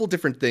like a couple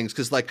different things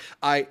because like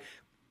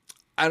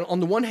on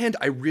the one hand,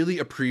 I really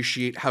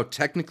appreciate how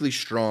technically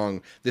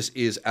strong this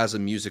is as a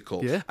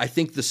musical. Yeah. I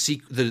think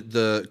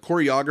the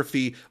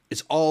choreography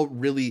is all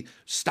really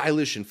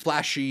stylish and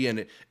flashy,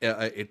 and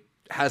it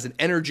has an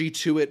energy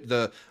to it.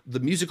 The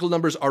musical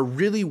numbers are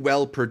really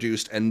well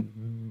produced and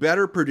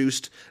better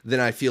produced than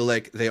I feel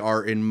like they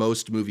are in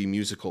most movie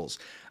musicals.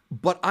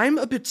 But I'm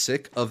a bit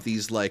sick of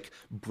these like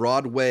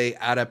Broadway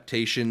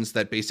adaptations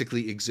that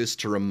basically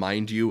exist to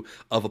remind you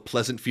of a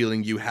pleasant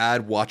feeling you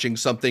had watching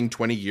something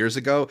 20 years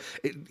ago.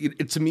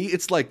 To me,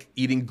 it's like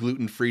eating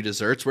gluten-free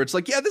desserts where it's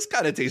like, yeah, this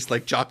kind of tastes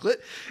like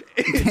chocolate.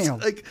 It's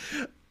like,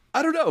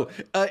 I don't know.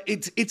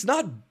 It's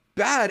not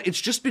bad. It's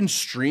just been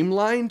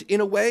streamlined in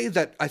a way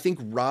that I think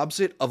robs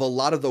it of a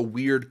lot of the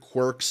weird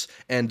quirks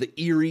and the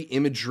eerie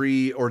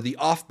imagery or the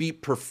offbeat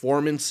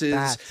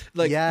performances.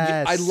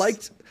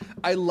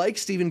 I like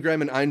Stephen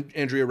Graham and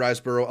Andrea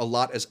Riseborough a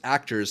lot as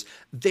actors.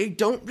 They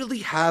don't really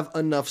have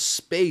enough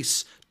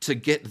space to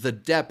get the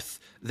depth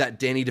that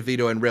Danny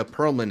DeVito and Rhea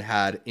Perlman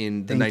had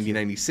in the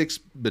 1996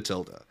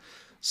 Matilda.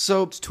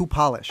 So it's too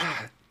polished.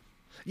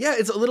 Yeah,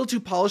 it's a little too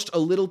polished, a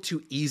little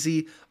too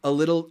easy, a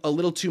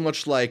little too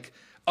much like,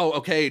 oh,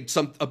 okay,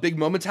 a big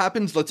moment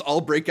happens, let's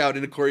all break out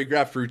in a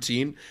choreographed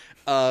routine.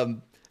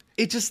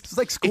 It's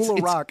like School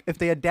of Rock if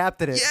they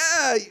adapted it.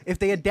 Yeah. If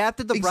they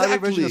adapted the Broadway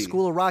version of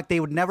School of Rock, they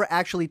would never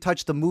actually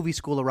touch the movie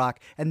School of Rock.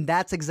 And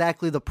that's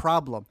exactly the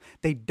problem.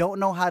 They don't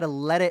know how to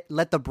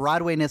let the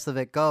Broadway-ness of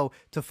it go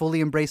to fully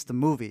embrace the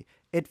movie.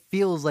 It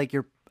feels like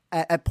you're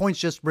at points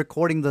just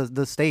recording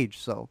the stage.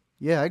 So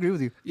yeah, I agree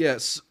with you.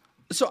 Yes.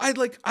 So I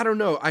don't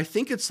know. I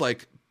think it's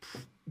like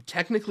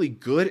technically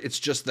good. It's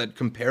just that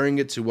comparing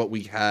it to what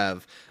we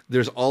have,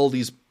 there's all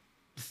these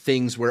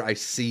things where I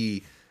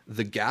see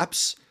the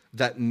gaps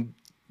that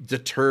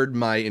deterred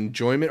my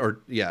enjoyment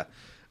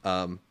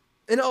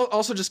and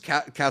also just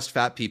cast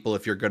fat people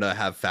if you're going to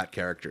have fat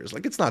characters.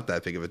 Like, it's not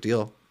that big of a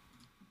deal.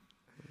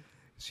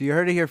 So you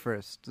heard it here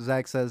first.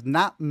 Zach says,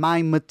 not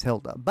my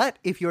Matilda. But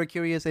if you're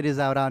curious, it is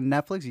out on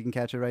Netflix. You can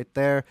catch it right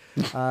there.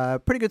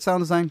 Pretty good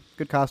sound design,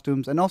 good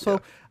costumes. And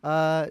also,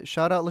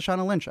 shout out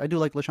Lashana Lynch. I do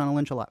like Lashana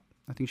Lynch a lot.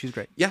 I think she's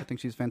great. Yeah. I think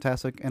she's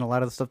fantastic in a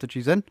lot of the stuff that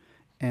she's in.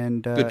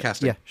 And good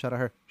casting. Yeah, shout out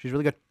her. She's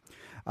really good.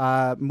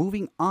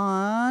 Moving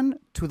on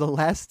to the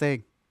last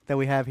thing that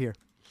we have here.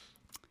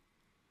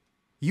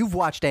 You've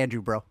watched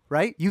Andrew, bro,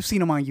 right? You've seen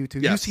him on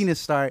YouTube. Yes. You've seen his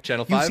start.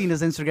 Channel 5. You've seen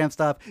his Instagram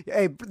stuff.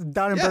 Hey,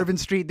 down in Bourbon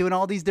Street, doing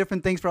all these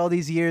different things for all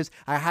these years.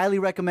 I highly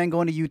recommend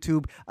going to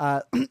YouTube.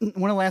 One of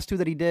the last two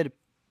that he did,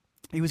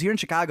 he was here in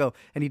Chicago,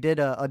 and he did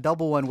a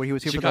double one where he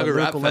was here Chicago for the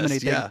Rap Lyrical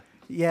Fest, Lemonade thing.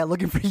 Yeah,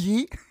 looking for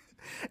Yeet.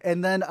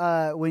 And then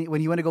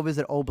when he went to go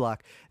visit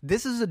O-Block,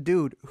 this is a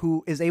dude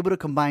who is able to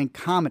combine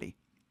comedy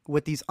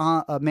with these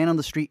man on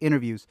the street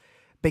interviews,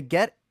 but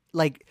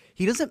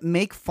he doesn't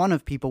make fun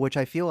of people, which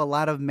I feel a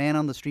lot of man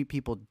on the street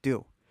people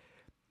do.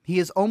 He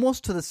is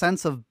almost to the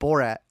sense of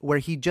Borat, where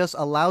he just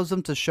allows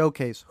them to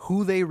showcase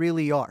who they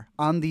really are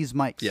on these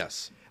mics.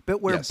 Yes.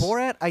 But where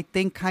Borat, I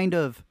think, kind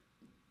of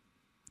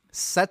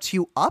sets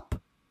you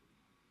up,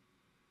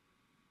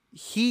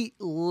 he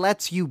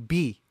lets you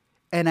be.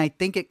 And I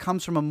think it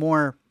comes from a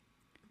more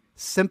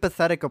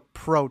sympathetic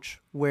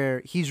approach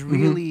where he's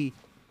really...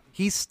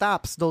 He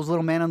stops those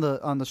little man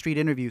on the street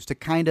interviews to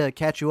kind of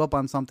catch you up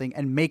on something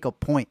and make a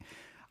point.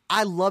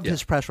 I loved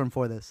his press run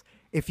for this.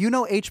 If you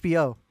know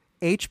HBO,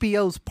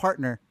 HBO's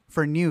partner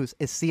for news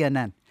is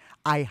CNN.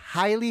 I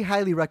highly,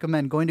 highly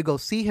recommend going to go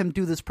see him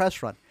do this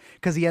press run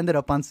because he ended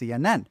up on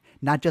CNN.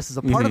 Not just as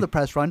a part of the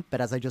press run, but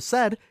as I just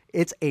said,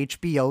 it's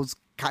HBO's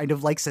kind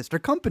of like sister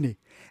company.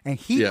 And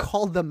he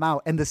called them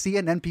out, and the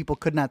CNN people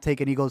could not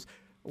take it. And he goes,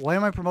 why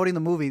am I promoting the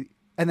movie?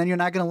 And then you're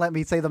not going to let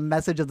me say the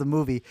message of the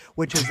movie,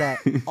 which is that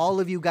all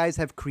of you guys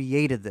have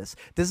created this.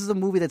 This is a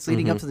movie that's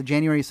leading up to the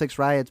January 6th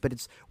riots,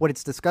 but what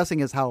it's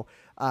discussing is how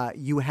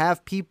you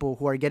have people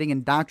who are getting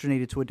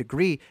indoctrinated to a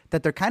degree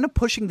that they're kind of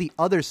pushing the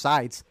other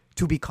sides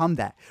to become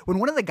that. When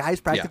one of the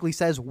guys practically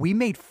says, we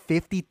made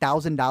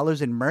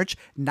 $50,000 in merch,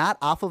 not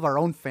off of our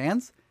own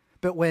fans,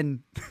 but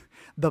when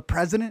the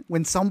president,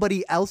 when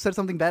somebody else said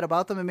something bad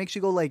about them, it makes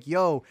you go like,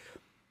 yo,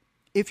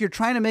 if you're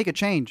trying to make a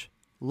change,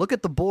 look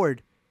at the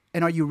board.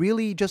 And are you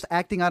really just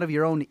acting out of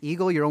your own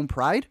ego, your own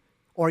pride?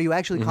 Or are you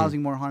actually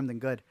causing more harm than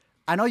good?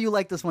 I know you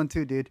like this one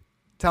too, dude.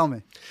 Tell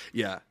me.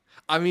 Yeah.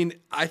 I mean,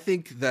 I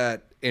think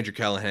that Andrew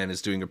Callaghan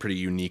is doing a pretty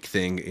unique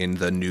thing in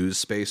the news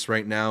space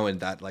right now, and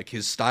that like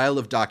his style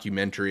of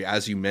documentary,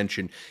 as you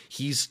mentioned,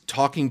 he's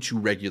talking to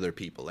regular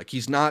people. Like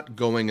he's not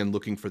going and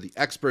looking for the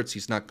experts.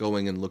 He's not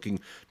going and looking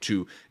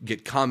to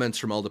get comments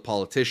from all the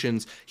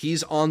politicians.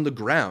 He's on the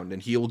ground,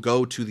 and he'll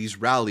go to these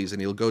rallies and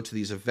he'll go to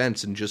these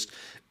events and just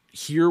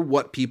hear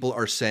what people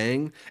are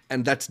saying.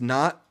 And that's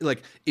not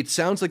like, it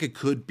sounds like it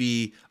could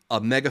be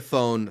a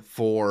megaphone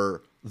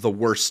for the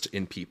worst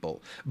in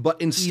people. But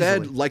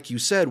instead, like you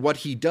said, what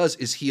he does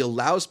is he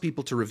allows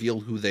people to reveal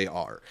who they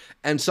are.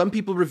 And some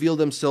people reveal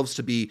themselves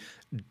to be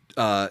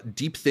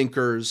deep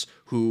thinkers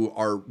who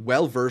are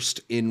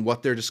well-versed in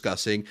what they're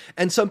discussing.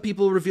 And some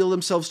people reveal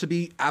themselves to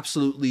be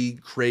absolutely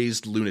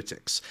crazed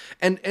lunatics.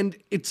 And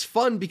it's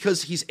fun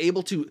because he's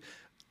able to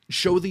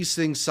show these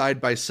things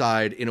side by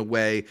side in a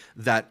way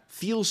that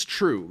feels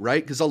true,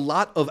 right? Because a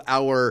lot of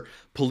our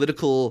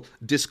political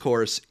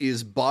discourse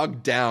is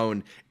bogged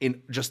down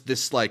in just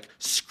this like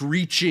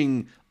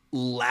screeching,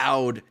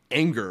 loud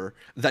anger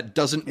that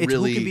doesn't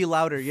really... Who can be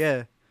louder,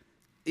 yeah.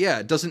 Yeah,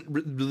 it doesn't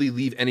really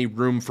leave any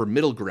room for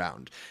middle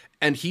ground.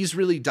 And he's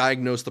really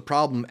diagnosed the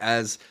problem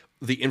as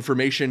the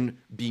information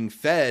being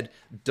fed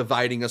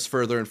dividing us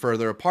further and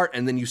further apart.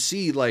 And then you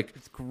see like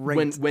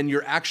when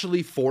you're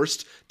actually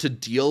forced to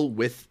deal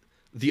with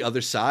the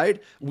other side,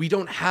 we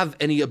don't have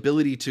any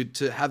ability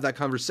to have that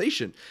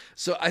conversation.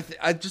 So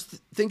I just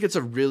think it's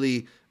a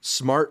really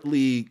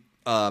smartly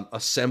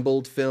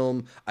assembled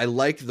film. I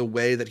like the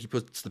way that he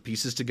puts the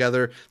pieces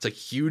together. It's a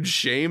huge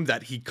shame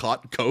that he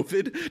caught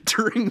COVID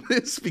during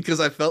this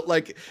because I felt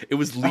like it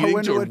was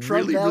leading to a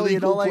really, really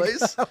cool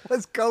place. That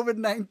was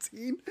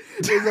COVID-19.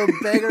 It's a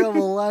banger of a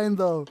line,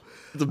 though.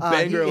 The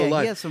banger of a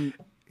line.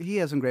 He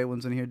has some great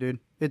ones in here, dude.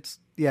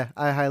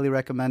 I highly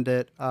recommend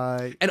it.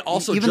 And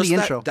also even just the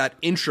intro. That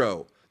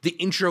intro. The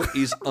intro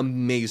is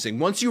amazing.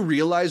 Once you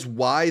realize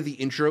why the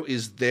intro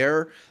is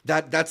there,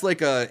 that's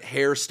like a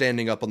hair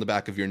standing up on the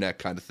back of your neck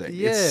kind of thing.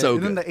 Yeah, it's so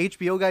and good. Then the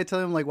HBO guy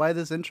telling him like, why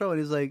this intro? And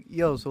he's like,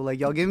 yo, so like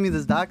y'all giving me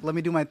this doc, let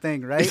me do my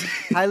thing, right?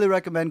 Highly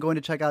recommend going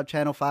to check out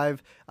Channel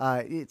 5.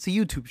 It's a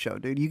YouTube show,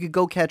 dude. You could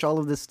go catch all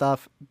of this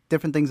stuff,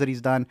 different things that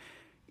he's done.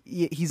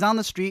 He's on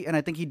the street, and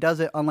I think he does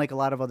it unlike a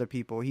lot of other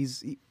people.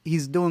 He's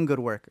doing good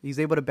work. He's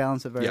able to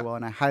balance it very well,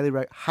 and I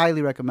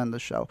highly recommend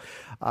this show.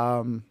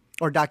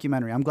 Or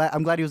documentary. I'm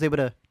glad he was able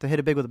to hit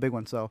it big with a big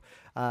one. So,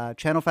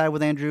 Channel 5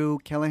 with Andrew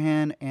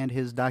Callaghan and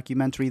his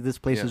documentary "This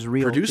Place Is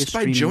Real," produced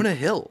by Jonah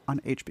Hill on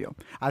HBO.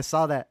 I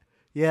saw that.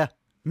 Yeah,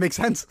 makes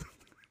sense.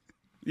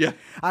 Yeah,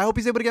 I hope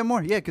he's able to get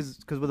more. Yeah, because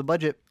with the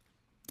budget,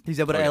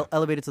 he's able to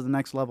elevate it to the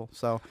next level.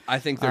 So I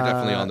think they're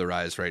definitely on the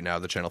rise right now.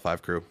 The Channel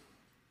 5 crew,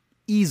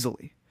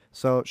 easily.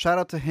 So shout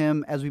out to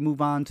him as we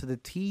move on to the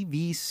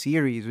TV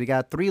series. We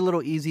got 3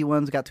 little easy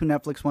ones. Got 2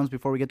 Netflix ones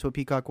before we get to a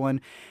Peacock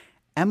one.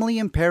 Emily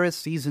in Paris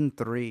Season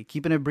 3.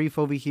 Keeping it brief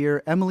over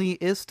here. Emily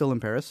is still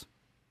in Paris.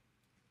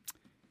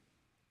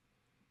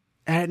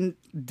 And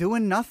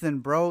doing nothing,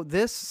 bro.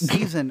 This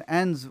season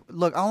ends...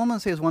 Look, all I'm going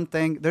to say is one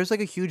thing. There's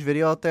like a huge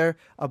video out there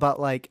about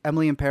like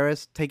Emily in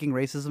Paris taking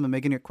racism and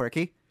making it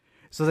quirky.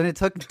 So then it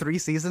took 3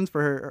 seasons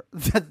for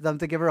them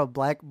to give her a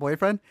black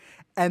boyfriend.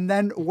 And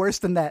then worse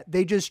than that,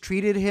 they just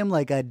treated him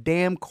like a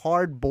damn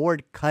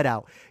cardboard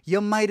cutout. You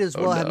might as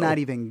well have not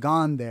even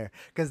gone there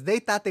because they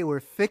thought they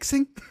were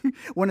fixing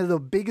one of the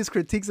biggest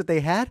critiques that they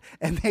had,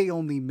 and they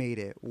only made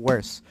it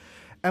worse.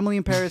 Emily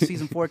in Paris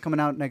Season 4 coming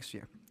out next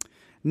year.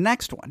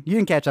 Next one. You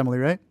didn't catch Emily,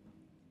 right?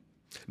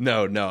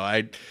 No.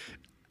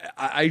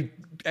 I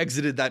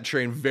exited that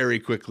train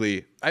very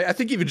quickly. I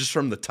think even just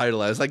from the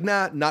title, I was like,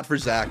 nah, not for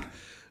Zach.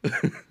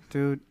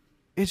 Dude,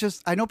 it's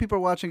just, I know people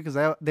are watching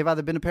because they've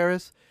either been to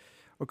Paris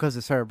or because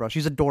it's her, bro.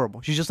 She's adorable.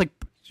 She's just like,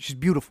 she's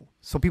beautiful.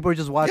 So people are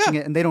just watching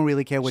it and they don't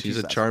really care what she says.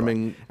 She's a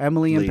charming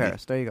Emily lady. in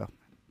Paris. There you go.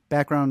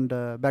 Background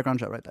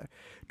shot right there.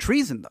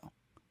 Treason, though,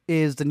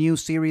 is the new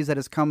series that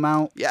has come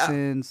out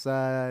since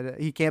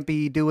he can't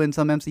be doing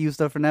some MCU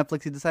stuff for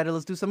Netflix. He decided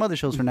let's do some other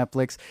shows for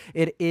Netflix.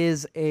 It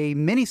is a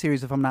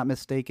miniseries, if I'm not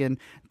mistaken,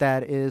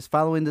 that is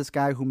following this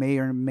guy who may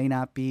or may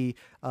not be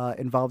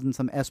involved in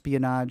some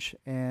espionage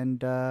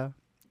and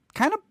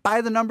kind of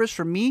by the numbers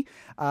for me.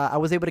 I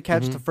was able to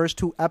catch the first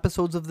 2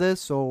 episodes of this,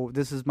 so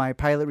this is my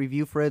pilot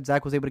review for it.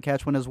 Zach was able to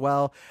catch one as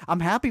well. I'm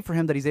happy for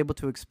him that he's able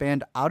to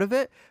expand out of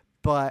it,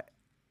 but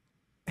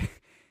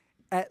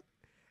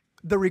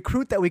the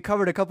Recruit that we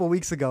covered a couple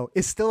weeks ago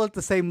is still at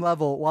the same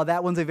level, while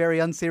that one's a very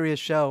unserious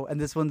show, and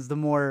this one's the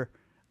more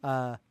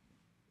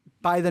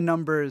by the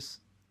numbers.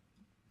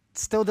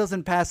 Still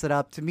doesn't pass it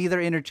up. To me,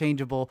 they're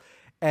interchangeable,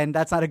 and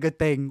that's not a good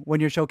thing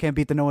when your show can't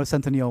beat the Noah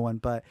Centineo one.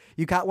 But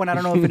you caught one. I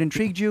don't know if it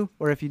intrigued you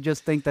or if you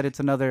just think that it's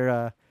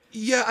another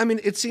Yeah, I mean,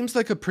 it seems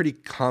like a pretty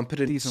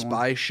competent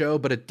spy show,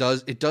 but it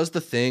does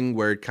the thing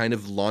where it kind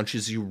of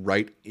launches you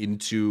right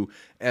into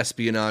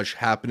espionage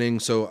happening.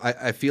 So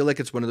I feel like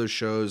it's one of those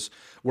shows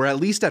where at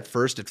least at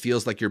first it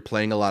feels like you're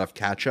playing a lot of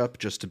catch up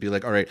just to be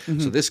like, all right,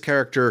 so this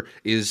character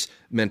is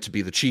meant to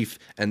be the chief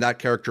and that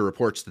character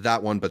reports to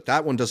that one, but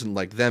that one doesn't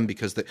like them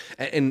because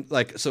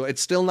so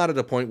it's still not at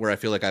a point where I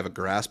feel like I have a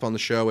grasp on the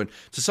show. And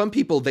to some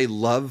people, they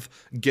love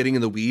getting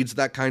in the weeds,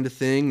 that kind of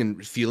thing,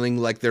 and feeling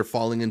like they're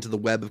falling into the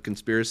web of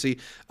conspiracy.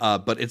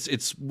 But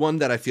it's one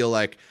that I feel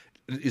like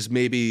is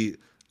maybe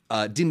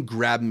didn't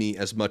grab me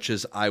as much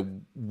as I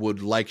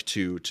would like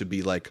to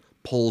be like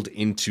pulled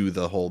into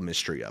the whole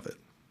mystery of it.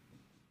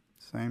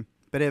 Same.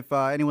 But if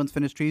anyone's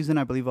finished Treason,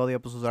 I believe all the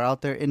episodes are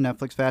out there in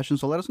Netflix fashion,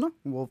 so let us know.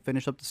 We'll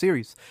finish up the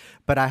series.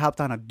 But I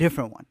hopped on a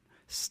different one.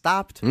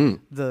 Stopped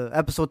the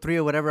episode 3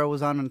 or whatever I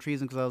was on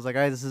Treason because I was like,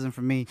 all right, this isn't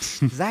for me.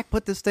 Zach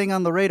put this thing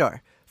on the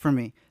radar for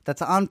me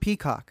that's on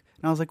Peacock.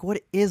 And I was like,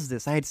 what is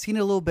this? I had seen it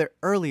a little bit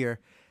earlier.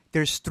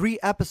 There's 3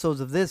 episodes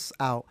of this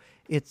out.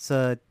 It's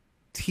a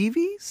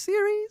TV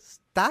series?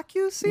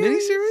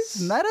 Docu-series?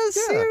 Miniseries?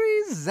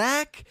 Meta-series?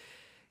 Zach,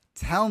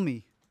 tell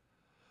me.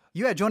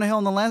 You had Jonah Hill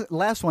in the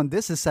last one.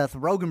 This is Seth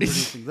Rogen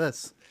producing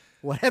this.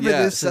 Whatever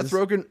this is.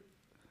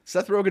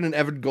 Seth Rogen and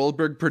Evan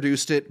Goldberg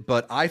produced it,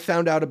 but I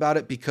found out about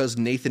it because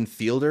Nathan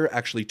Fielder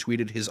actually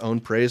tweeted his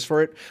own praise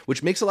for it,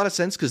 which makes a lot of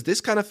sense because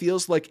this kind of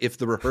feels like if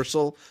The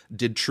Rehearsal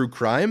did true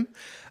crime.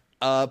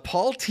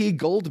 Paul T.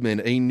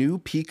 Goldman, a new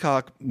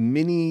Peacock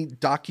mini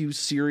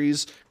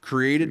docu-series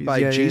created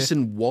by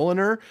Jason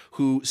Woliner,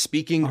 who,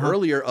 speaking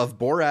earlier of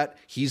Borat,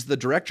 he's the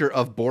director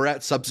of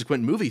Borat's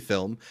subsequent movie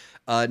film.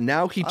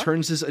 Now he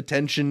turns his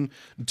attention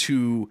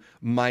to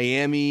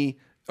Miami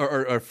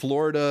or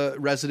Florida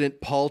resident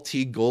Paul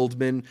T.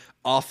 Goldman,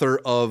 author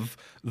of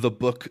the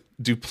book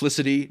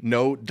Duplicity.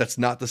 No, that's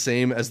not the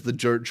same as the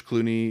George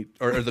Clooney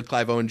or the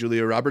Clive Owen,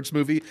 Julia Roberts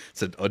movie.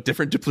 It's a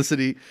different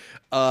Duplicity.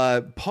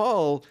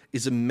 Paul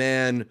is a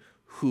man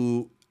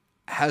who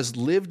has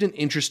lived an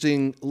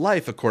interesting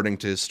life, according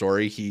to his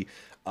story. He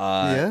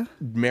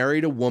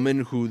married a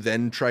woman who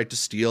then tried to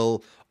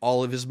steal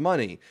all of his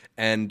money.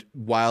 And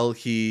while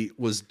he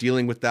was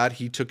dealing with that,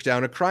 he took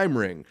down a crime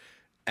ring.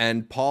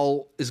 And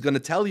Paul is going to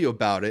tell you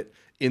about it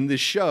in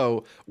this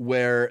show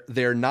where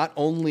they're not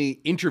only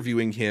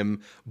interviewing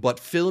him, but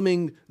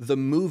filming the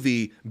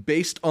movie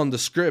based on the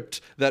script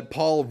that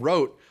Paul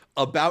wrote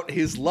about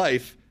his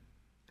life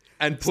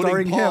and putting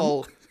starring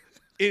Paul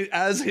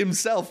as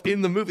himself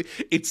in the movie.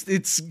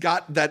 It's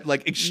got that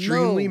like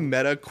extremely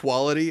meta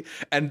quality,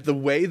 and the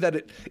way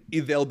that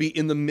they'll be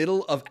in the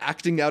middle of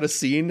acting out a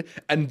scene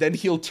and then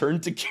he'll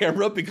turn to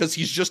camera because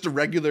he's just a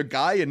regular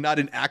guy and not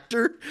an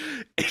actor.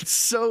 It's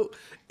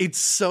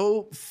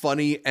so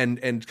funny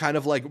and kind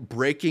of like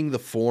breaking the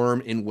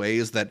form in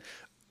ways that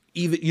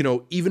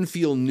even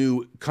feel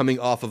new coming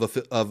off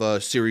of a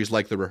series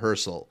like The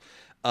Rehearsal.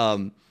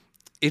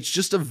 It's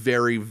just a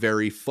very,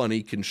 very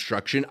funny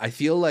construction. I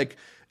feel like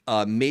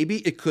maybe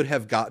it could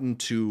have gotten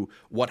to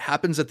what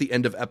happens at the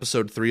end of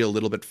episode 3 a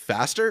little bit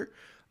faster,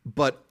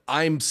 but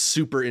I'm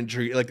super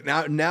intrigued. Like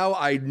now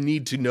I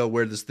need to know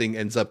where this thing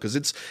ends up because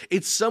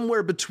it's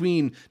somewhere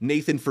between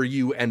Nathan For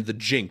You and The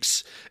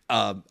Jinx.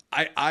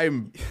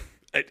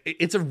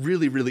 It's a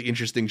really, really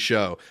interesting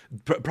show.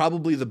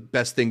 Probably the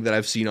best thing that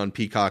I've seen on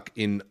Peacock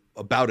in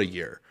about a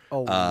year.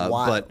 Oh,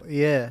 wow. But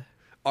yeah.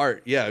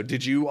 Art, yeah.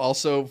 Did you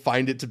also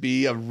find it to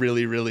be a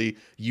really, really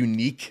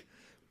unique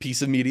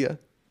piece of media?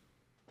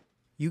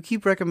 You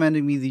keep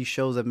recommending me these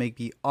shows that make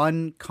me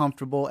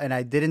uncomfortable, and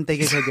I didn't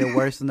think it could get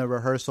worse than The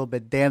Rehearsal,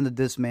 but damn did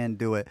this man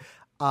do it.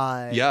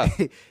 Yeah,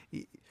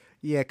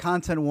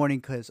 content warning,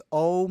 because,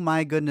 oh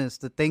my goodness,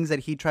 the things that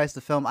he tries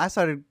to film. I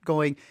started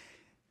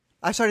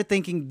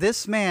thinking,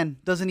 this man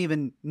doesn't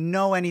even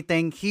know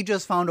anything. He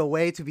just found a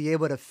way to be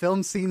able to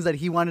film scenes that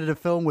he wanted to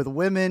film with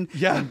women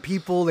and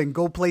people and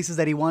go places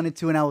that he wanted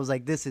to. And I was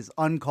like, this is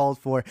uncalled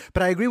for.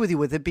 But I agree with you,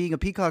 with it being a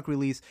Peacock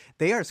release,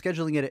 they are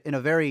scheduling it in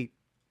a very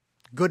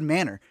good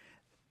manner.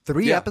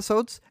 3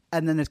 episodes,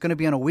 and then it's going to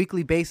be on a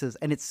weekly basis,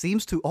 and it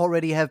seems to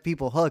already have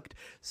people hooked.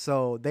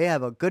 So they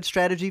have a good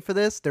strategy for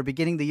this. They're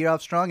beginning the year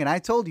off strong, and I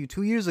told you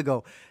 2 years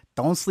ago,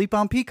 don't sleep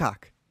on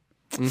Peacock.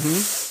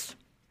 Mm-hmm.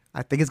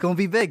 I think it's going to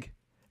be big,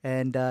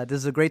 and this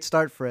is a great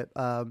start for it.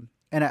 And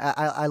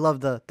I love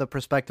the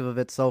perspective of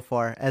it so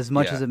far, as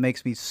much as it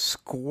makes me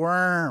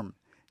squirm.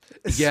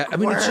 Yeah, I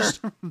mean,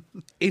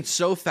 it's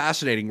so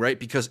fascinating, right?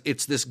 Because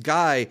it's this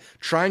guy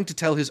trying to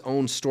tell his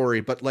own story,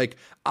 but like,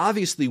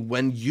 obviously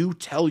when you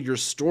tell your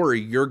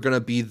story, you're going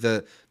to be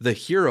the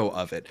hero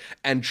of it,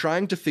 and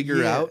trying to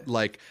figure out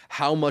like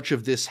how much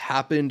of this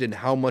happened and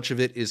how much of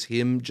it is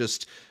him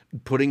just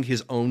putting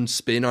his own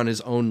spin on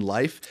his own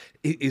life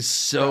is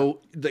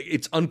so,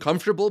 it's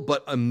uncomfortable,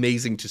 but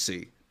amazing to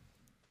see.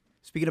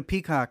 Speaking of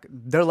Peacock,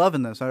 they're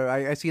loving this.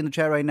 I see in the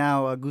chat right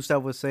now,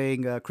 Gustav was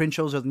saying cringe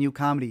shows are the new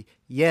comedy.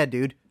 Yeah,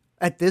 dude.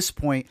 At this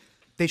point,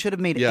 they should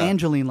have made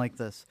Angeline like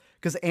this.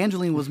 Because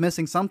Angeline was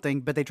missing something,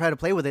 but they tried to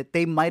play with it.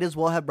 They might as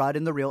well have brought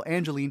in the real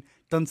Angeline,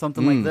 done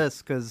something like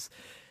this. Because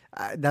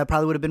that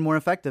probably would have been more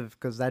effective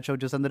because that show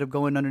just ended up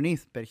going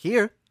underneath. But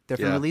here,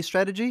 different release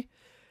strategy.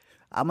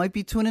 I might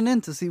be tuning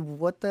in to see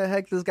what the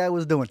heck this guy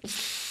was doing.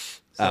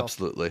 So,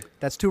 absolutely.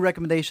 That's 2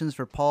 recommendations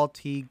for Paul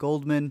T.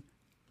 Goldman.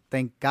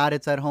 Thank God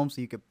it's at home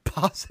so you could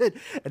pause it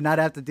and not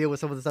have to deal with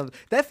some of the stuff.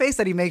 That face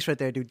that he makes right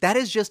there, dude, that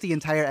is just the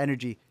entire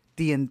energy,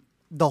 the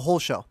whole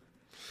show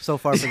so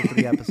far for the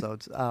 3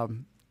 episodes.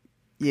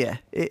 Yeah,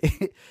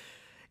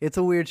 it's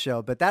a weird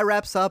show. But that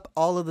wraps up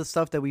all of the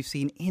stuff that we've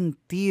seen in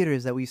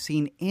theaters, that we've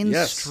seen in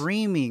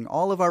streaming,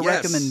 all of our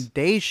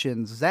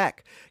recommendations.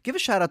 Zach, give a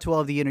shout out to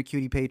all of the Inner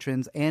Cutie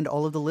patrons and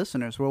all of the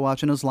listeners who are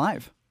watching us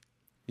live.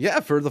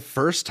 Yeah, for the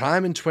first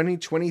time in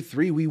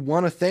 2023, we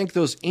want to thank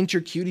those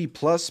InterCutie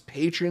Plus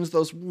patrons,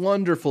 those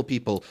wonderful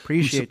people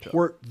who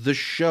support the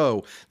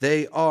show.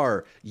 They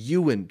are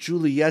Ewan,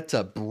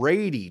 Julieta,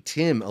 Brady,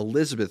 Tim,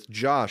 Elizabeth,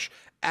 Josh,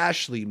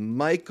 Ashley,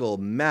 Michael,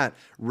 Matt,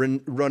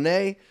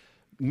 Renee,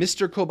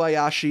 Mr.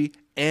 Kobayashi,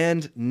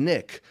 and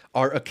Nick.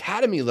 Our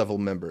Academy level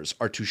members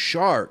are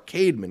Tushar,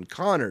 Cademan,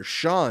 Connor,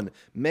 Sean,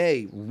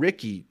 May,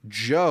 Ricky,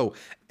 Joe,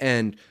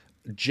 and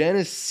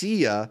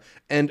Genesia,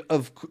 and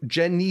of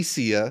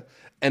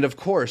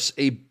course,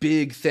 a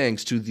big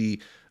thanks to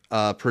the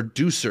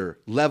producer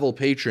level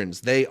patrons.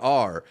 They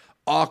are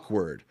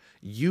Awkward,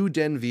 Yu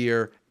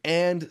Denvier,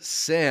 and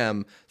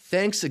Sam.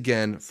 Thanks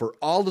again for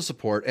all the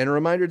support, and a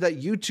reminder that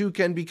you too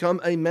can become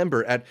a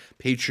member at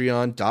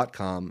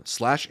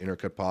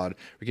patreon.com/intercutpod.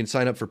 We can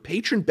sign up for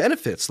patron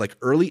benefits like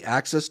early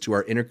access to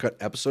our Intercut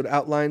episode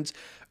outlines,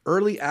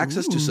 early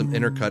access to some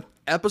Intercut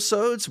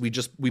episodes. We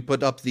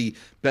put up the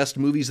best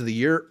movies of the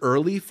year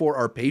early for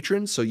our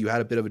patrons, so you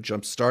had a bit of a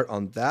jump start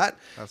on that.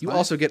 That's nice.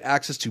 Also get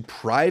access to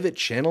private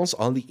channels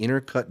on the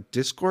Intercut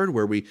Discord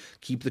where we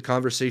keep the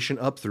conversation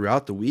up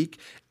throughout the week.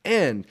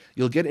 And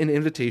you'll get an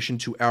invitation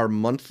to our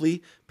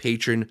monthly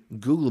patron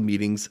Google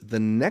meetings, the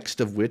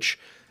next of which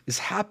is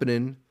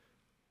happening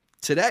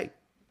today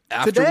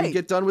after we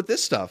get done with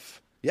this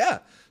stuff. Yeah.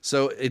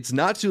 So it's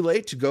not too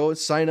late to go and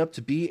sign up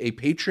to be a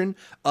patron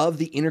of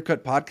the Intercut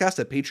Podcast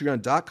at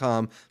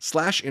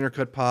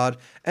patreon.com/intercutpod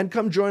and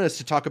come join us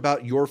to talk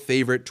about your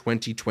favorite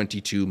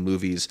 2022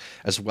 movies,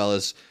 as well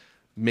as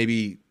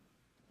maybe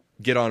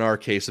get on our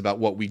case about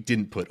what we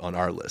didn't put on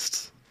our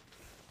lists.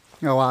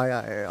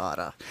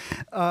 Oh,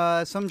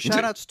 some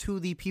shout outs to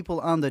the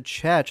people on the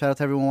chat. Shout out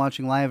to everyone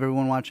watching live,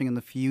 everyone watching in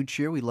the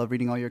future. We love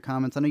reading all your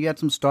comments. I know you had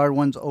some starred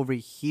ones over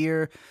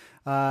here.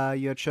 You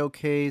had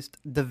showcased.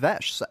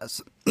 Devesh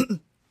says,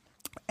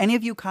 any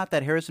of you caught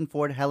that Harrison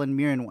Ford, Helen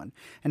Mirren one?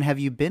 And have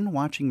you been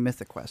watching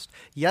Mythic Quest?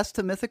 Yes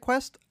to Mythic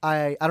Quest.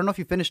 I don't know if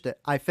you finished it.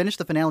 I finished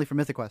the finale for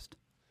Mythic Quest.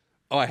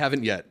 Oh, I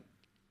haven't yet.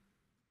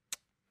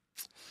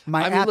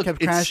 My app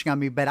kept crashing on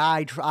me, but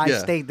I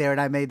stayed there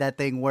and I made that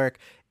thing work.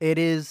 It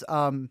is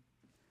the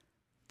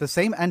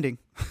same ending,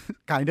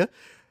 kind of,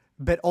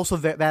 but also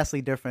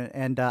vastly different.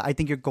 And I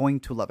think you're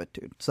going to love it,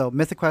 dude. So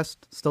Mythic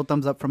Quest, still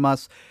thumbs up from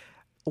us.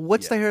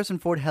 What's the Harrison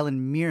Ford,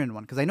 Helen Mirren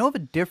one? Because I know of a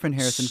different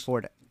Harrison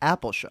Ford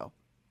Apple show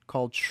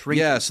called Shrink.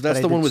 Yeah, so that's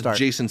the one with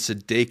Jason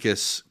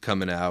Sudeikis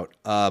coming out.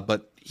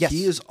 But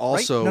he is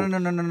also...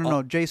 Right?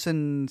 No.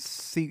 Jason,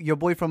 your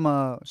boy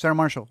from Sarah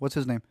Marshall. What's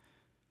his name?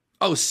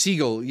 Oh,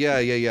 Siegel. Yeah.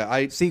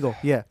 Siegel,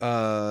 yeah.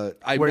 I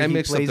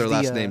mixed up their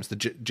last names.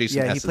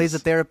 Jason Hesses. He plays a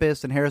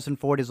therapist, and Harrison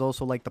Ford is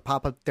also like the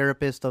pop-up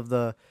therapist of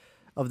the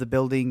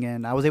building.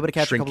 And I was able to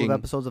catch a couple of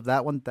episodes of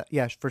that one.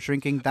 For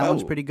Shrinking. That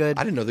one's pretty good.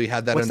 I didn't know they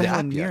had that on the app. What's the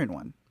Helen Mirren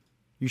one?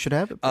 You should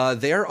have it.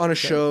 They're on a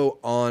show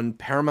on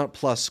Paramount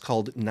Plus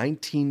called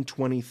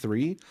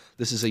 1923.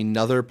 This is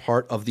another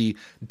part of the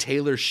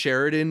Taylor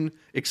Sheridan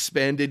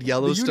expanded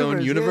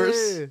Yellowstone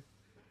universe. Yeah.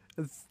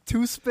 It's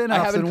 2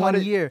 spin-offs in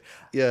 1 year.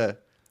 Yeah.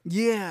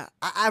 Yeah,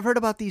 I've heard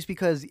about these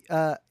because,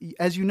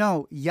 as you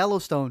know,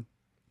 Yellowstone,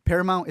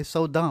 Paramount is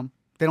so dumb.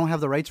 They don't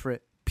have the rights for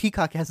it.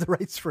 Peacock has the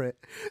rights for it.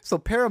 So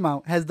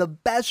Paramount has the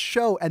best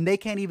show, and they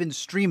can't even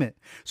stream it.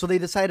 So they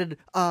decided,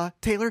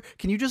 Taylor,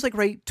 can you just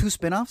write 2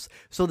 spinoffs?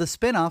 So the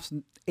spinoffs,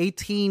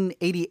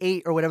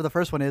 1888 or whatever the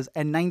first one is,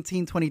 and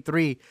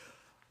 1923,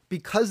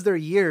 because they're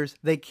years,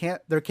 there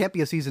can't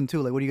be a season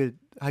 2. Like,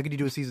 how could you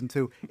do a season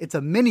 2? It's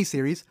a mini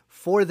series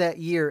for that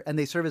year, and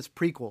they serve as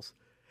prequels.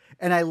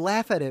 And I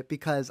laugh at it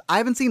because I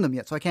haven't seen them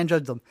yet, so I can't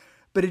judge them.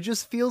 But it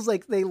just feels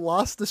like they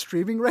lost the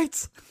streaming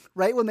rights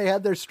right when they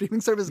had their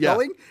streaming service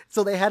going.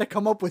 So they had to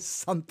come up with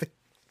something.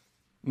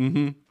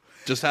 Mm-hmm.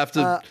 Just have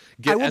to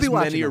get as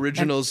many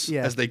originals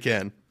as they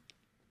can.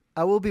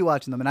 I will be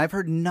watching them. And I've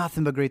heard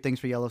nothing but great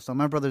things for Yellowstone.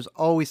 My brother's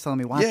always telling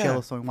me, watch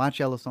Yellowstone, watch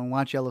Yellowstone,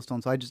 watch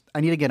Yellowstone. So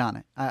I need to get on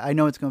it. I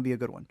know it's going to be a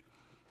good one.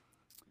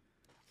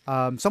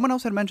 Someone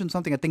else had mentioned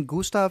something. I think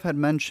Gustav had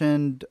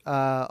mentioned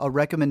a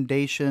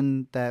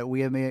recommendation that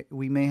we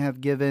may have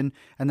given,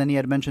 and then he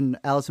had mentioned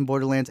Alice in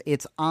Borderlands.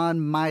 It's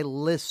on my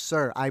list,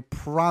 sir. I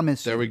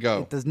promise. There we go.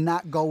 It does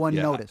not go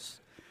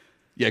unnoticed.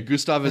 Yeah,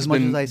 Gustav has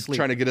been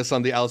trying to get us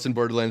on the Alice in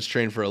Borderlands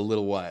train for a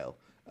little while.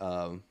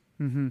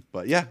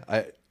 But yeah,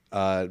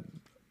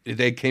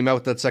 they came out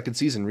with that second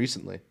season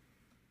recently.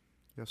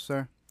 Yes,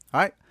 sir.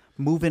 All right,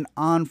 moving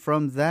on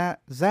from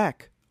that,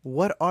 Zach.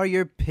 What are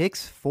your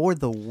picks for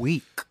the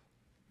week?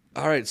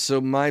 All right, so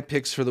my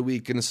picks for the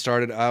week going to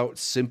start it out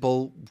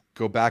simple.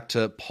 Go back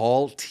to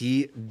Paul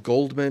T.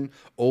 Goldman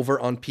over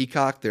on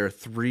Peacock. There are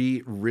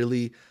 3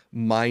 really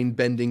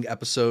mind-bending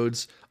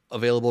episodes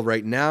available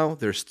right now.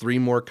 There's 3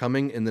 more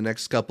coming in the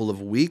next couple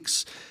of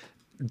weeks.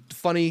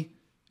 Funny,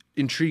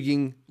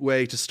 intriguing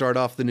way to start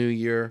off the new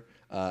year.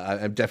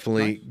 I'm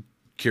definitely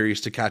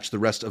curious to catch the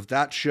rest of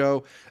that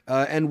show.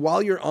 And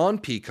while you're on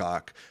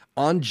Peacock,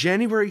 on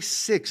January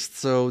 6th,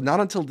 so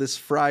not until this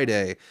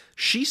Friday,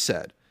 She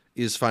Said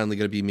is finally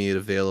going to be made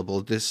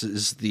available. This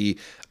is the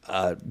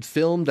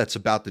film that's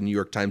about the New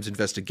York Times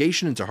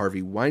investigation into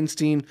Harvey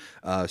Weinstein,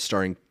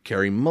 starring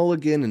Carey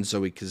Mulligan and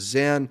Zoe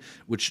Kazan,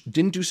 which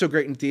didn't do so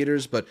great in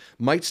theaters, but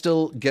might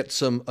still get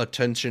some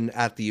attention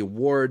at the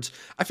awards.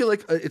 I feel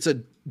like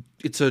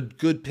it's a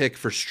good pick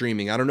for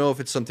streaming. I don't know if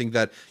it's something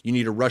that you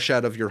need to rush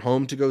out of your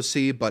home to go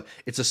see, but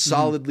it's a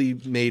solidly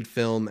made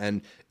film,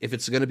 and if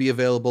it's going to be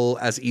available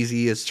as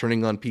easy as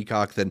turning on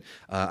Peacock, then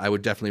I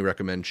would definitely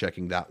recommend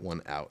checking that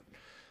one out.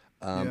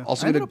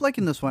 Also, I ended up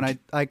liking this one.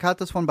 I caught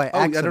this one by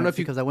accident. I don't know if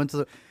because I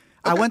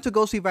went to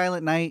go see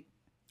Violent Night.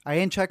 I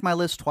didn't check my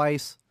list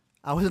twice.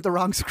 I was at the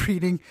wrong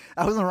screening.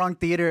 I was in the wrong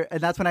theater,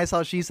 and that's when I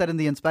saw She Said in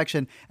the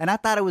inspection, and I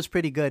thought it was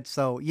pretty good.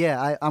 So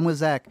yeah, I'm with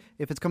Zach.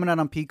 If it's coming out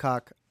on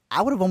Peacock,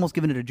 I would have almost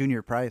given it a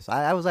junior price.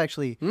 I was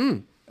actually,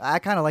 I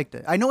kind of liked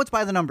it. I know it's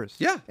by the numbers,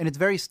 and it's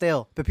very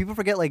stale, but people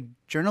forget like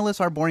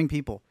journalists are boring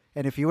people,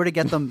 and if you were to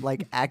get them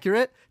like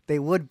accurate, they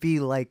would be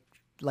like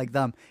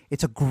them.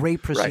 It's a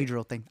great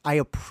procedural thing. I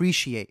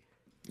appreciate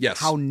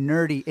how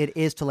nerdy it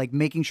is to like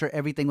making sure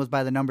everything was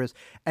by the numbers,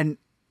 and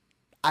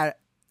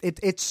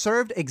it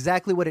served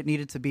exactly what it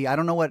needed to be. I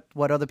don't know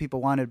what other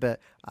people wanted,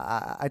 but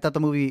I thought the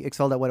movie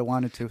excelled at what it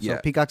wanted to. So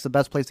Peacock's the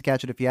best place to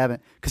catch it if you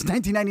haven't, because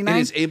 $19.99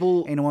 is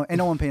able. Ain't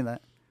no one paying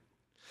that.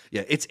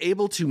 Yeah, it's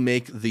able to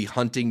make the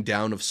hunting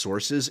down of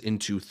sources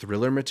into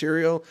thriller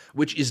material,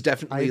 which is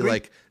definitely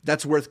like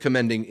that's worth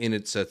commending in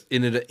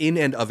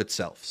and of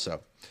itself.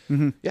 So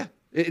yeah.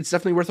 It's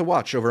definitely worth a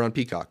watch over on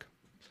Peacock.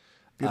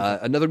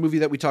 Another movie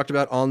that we talked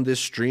about on this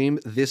stream,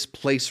 This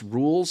Place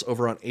Rules,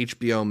 over on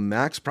HBO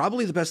Max.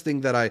 Probably the best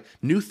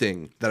new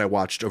thing that I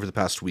watched over the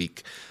past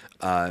week.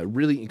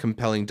 Really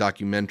compelling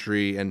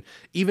documentary. And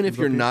even if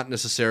you're not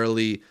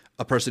necessarily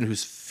a person who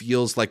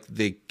feels like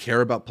they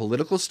care about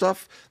political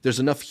stuff, there's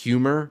enough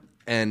humor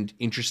and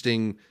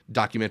interesting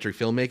documentary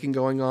filmmaking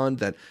going on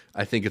that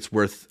I think it's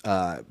worth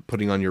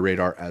putting on your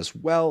radar as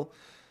well.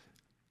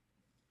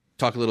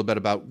 Talk a little bit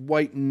about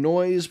White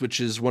Noise, which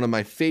is one of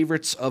my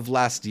favorites of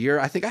last year.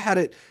 I think I had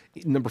it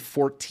number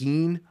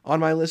 14 on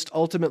my list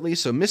ultimately,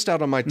 so missed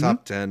out on my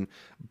top 10.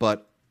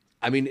 But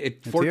I mean,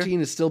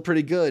 14 is still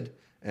pretty good,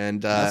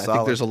 and I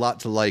think there's a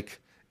lot to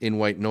like in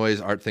White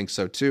Noise. Art thinks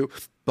so too.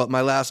 But my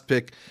last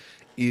pick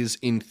is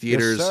in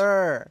theaters, yes,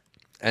 sir.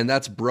 And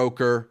that's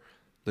Broker,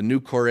 the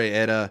new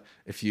Koreeda.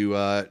 If you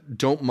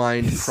don't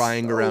mind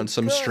crying around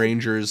some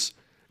strangers,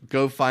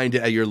 go find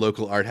it at your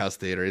local art house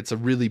theater. It's a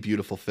really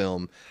beautiful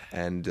film,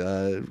 and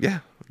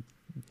a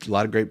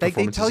lot of great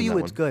performances. They tell you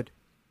it's good,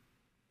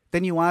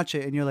 then you watch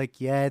it and you're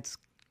like, yeah, it's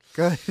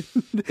good.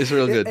 It's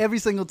real good every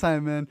single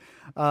time, man.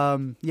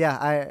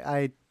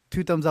 I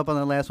 2 thumbs up on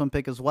the last one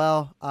pick as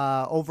well.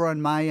 Over on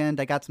my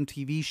end, I got some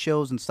TV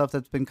shows and stuff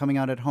that's been coming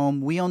out at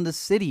home. We Own the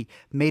City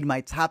made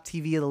my top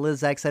TV of the list.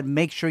 Zach said,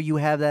 make sure you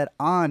have that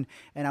on.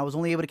 And I was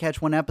only able to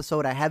catch 1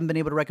 episode. I haven't been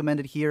able to recommend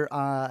it here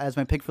as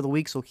my pick for the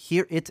week. So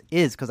here it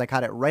is, because I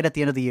caught it right at the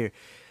end of the year.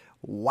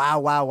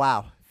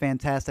 Wow.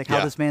 Fantastic.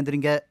 How this man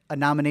didn't get a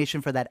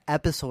nomination for that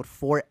episode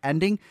 4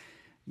 ending.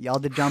 Y'all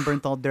did Jon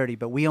Bernthal dirty,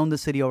 but We Own the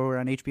City over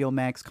on HBO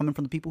Max, coming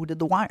from the people who did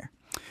The Wire.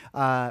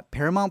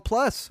 Paramount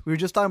Plus. We were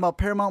just talking about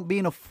Paramount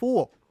being a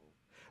fool.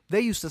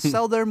 They used to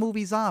sell their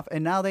movies off,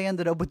 and now they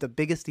ended up with the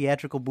biggest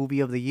theatrical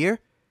movie of the year.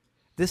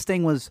 This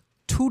thing was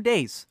 2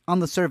 days on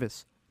the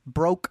service.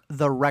 Broke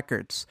the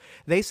records.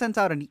 They sent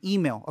out an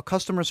email, a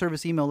customer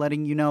service email,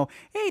 letting you know,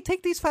 hey,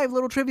 take these 5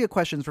 little trivia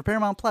questions for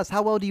Paramount Plus.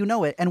 How well do you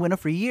know it? And win a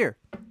free year.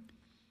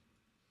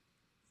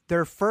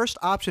 Their first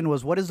option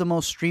was, what is the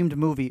most streamed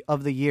movie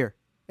of the year?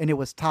 And it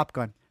was Top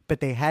Gun, but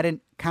they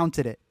hadn't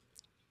counted it.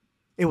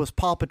 It was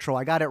Paw Patrol.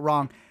 I got it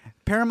wrong.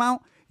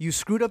 Paramount, you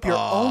screwed up your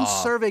own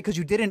survey because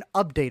you didn't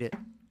update it.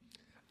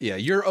 Yeah,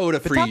 you're owed a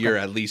free year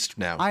at least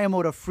now. I am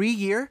owed a free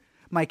year.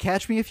 My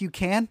Catch Me If You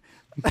Can.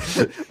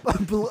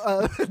 Digital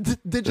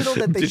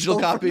that they digital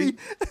copy.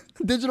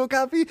 Digital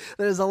copy.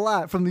 There's a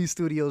lot from these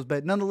studios,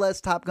 but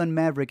nonetheless, Top Gun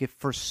Maverick, if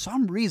for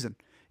some reason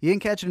you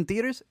didn't catch it in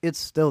theaters, it's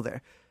still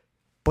there.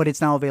 But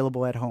it's now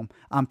available at home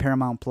on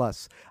Paramount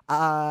Plus.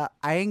 I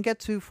didn't get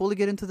to fully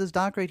get into this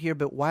doc right here,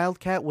 but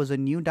Wildcat was a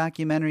new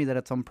documentary that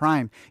it's on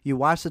Prime. You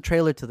watch the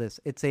trailer to this.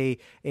 It's a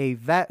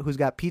vet who's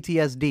got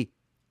PTSD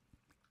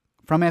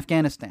from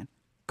Afghanistan,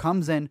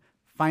 comes in,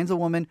 finds a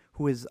woman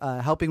who is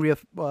helping at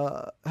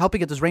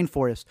this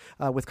rainforest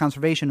with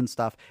conservation and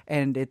stuff.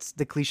 And it's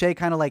the cliche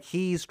kind of like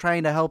he's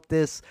trying to help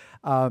this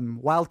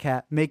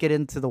Wildcat make it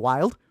into the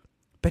wild.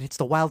 But it's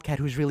the Wildcat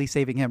who's really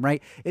saving him, right?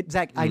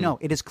 Zach, I know,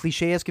 it is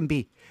cliche as can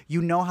be.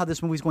 You know how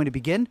this movie's going to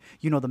begin,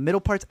 you know the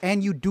middle parts,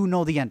 and you do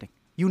know the ending.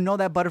 You know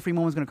that Butterfree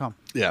moment's going to come.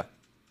 Yeah.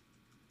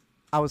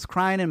 I was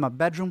crying in my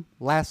bedroom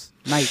last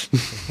night. It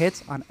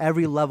hits on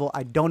every level.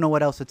 I don't know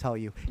what else to tell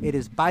you. It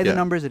is by the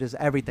numbers. It is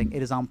everything.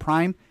 It is on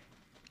Prime,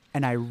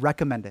 and I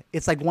recommend it.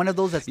 It's like one of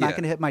those that's not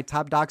going to hit my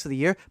top docs of the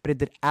year, but it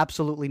did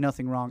absolutely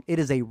nothing wrong. It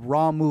is a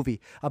raw movie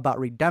about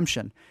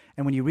redemption.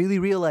 And when you really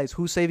realize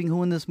who's saving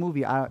who in this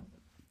movie,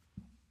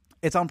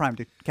 it's on Prime,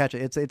 dude. Catch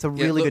it. It's a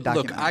really good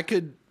documentary.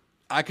 Look,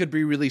 I could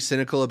be really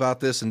cynical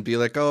about this and be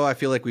like, oh, I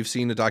feel like we've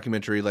seen a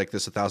documentary like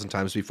this 1,000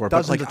 times before.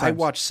 But like, I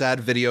watch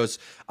sad videos.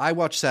 I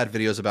watch sad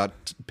videos about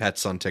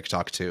pets on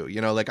TikTok too.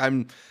 You know, like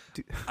I'm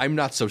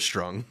not so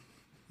strong.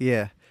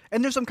 Yeah,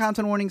 and there's some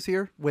content warnings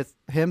here with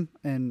him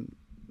and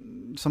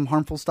some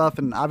harmful stuff,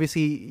 and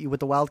obviously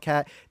with the wild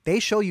cat, they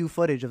show you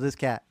footage of this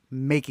cat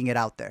making it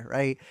out there,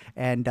 right?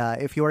 And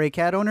if you're a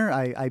cat owner,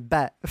 I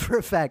bet for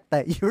a fact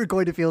that you're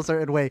going to feel a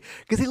certain way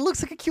because he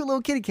looks like a cute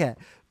little kitty cat.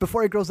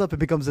 Before he grows up, it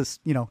becomes this,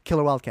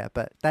 killer wildcat.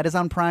 But that is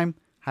on Prime.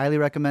 Highly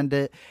recommend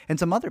it. And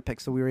some other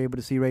picks that we were able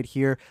to see right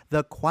here.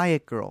 The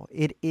Quiet Girl.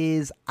 It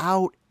is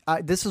out.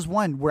 This is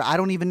one where I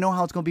don't even know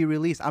how it's going to be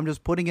released. I'm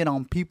just putting it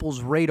on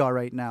people's radar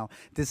right now.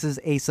 This is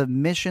a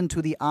submission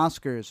to the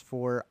Oscars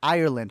for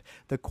Ireland.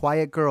 The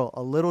Quiet Girl,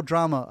 a little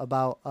drama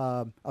about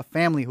a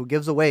family who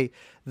gives away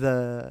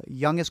the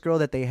youngest girl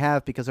that they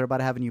have because they're about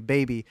to have a new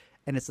baby.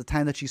 And it's the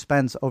time that she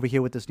spends over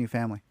here with this new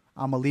family.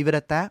 I'm going to leave it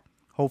at that.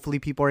 Hopefully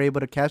people are able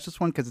to catch this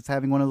one because it's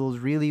having one of those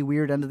really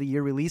weird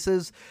end-of-the-year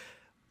releases.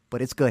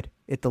 But it's good.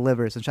 It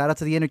delivers. And shout out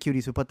to the Inner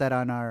Cuties who put that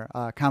on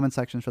our comment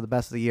sections for the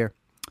best of the year.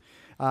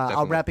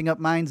 I'll wrapping up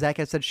mine. Zach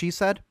had said, she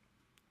said,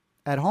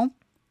 at home,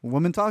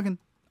 women talking,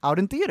 out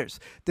in theaters.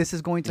 This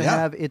is going to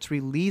have its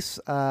release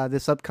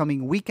this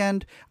upcoming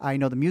weekend. I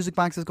know the Music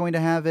Box is going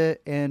to have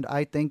it, and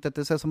I think that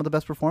this has some of the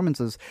best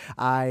performances.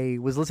 I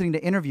was listening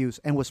to interviews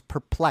and was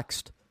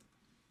perplexed.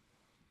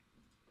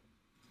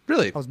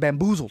 Really? I was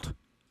bamboozled.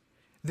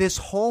 This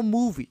whole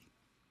movie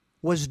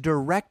was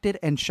directed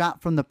and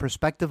shot from the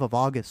perspective of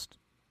August.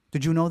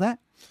 Did you know that?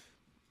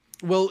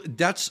 Well,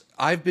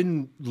 I've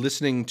been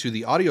listening to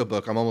the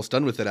audiobook. I'm almost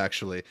done with it,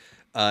 actually.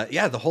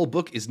 The whole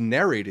book is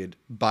narrated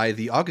by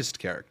the August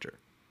character,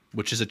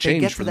 which is a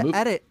change for the movie. They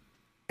get to the edit,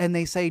 and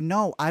they say,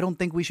 no, I don't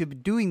think we should be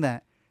doing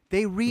that.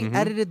 They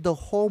re-edited the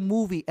whole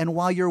movie, and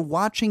while you're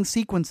watching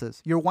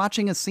sequences, you're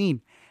watching a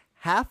scene,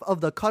 half of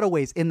the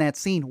cutaways in that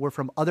scene were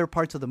from other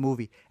parts of the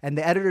movie, and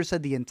the editor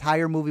said the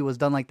entire movie was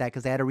done like that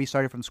because they had to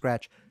restart it from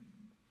scratch.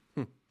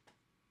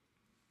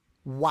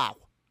 Wow.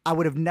 I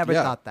would have never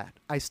thought that.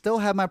 I still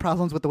have my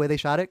problems with the way they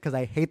shot it because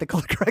I hate the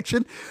color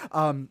correction.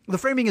 The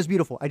framing is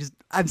beautiful.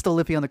 I'm still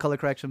iffy on the color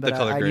correction, but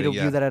I need to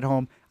view that at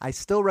home. I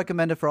still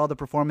recommend it for all the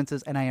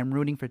performances, and I am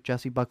rooting for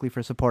Jessie Buckley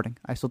for supporting.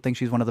 I still think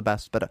she's one of the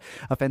best, but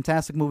a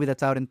fantastic movie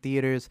that's out in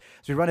theaters.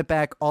 So we run it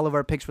back, all of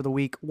our picks for the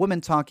week.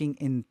 Women talking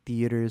in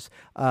theaters.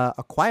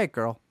 A Quiet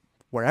Girl,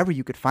 wherever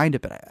you could find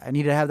it, but I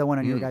need to have that one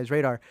on your guys'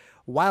 radar.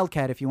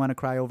 Wildcat, if you want to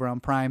cry over on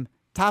Prime.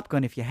 Top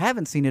Gun, if you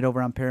haven't seen it,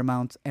 over on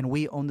Paramount, and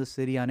We Own the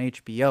City on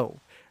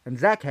HBO. And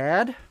Zach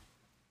had?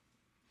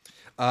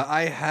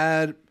 I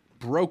had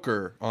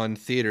Broker on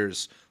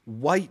theaters,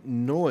 White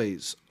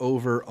Noise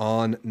over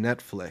on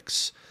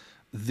Netflix,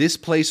 This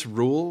Place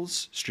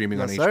Rules, streaming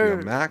on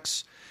HBO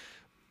Max,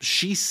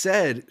 She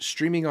Said,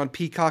 streaming on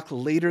Peacock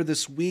later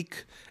this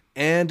week,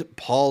 and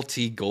Paul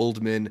T.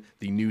 Goldman,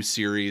 the new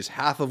series,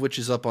 half of which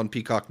is up on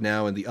Peacock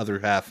now, and the other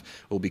half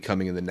will be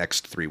coming in the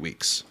next 3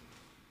 weeks.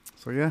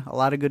 So, yeah, a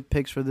lot of good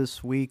picks for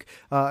this week.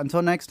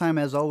 Until next time,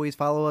 as always,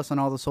 follow us on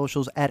all the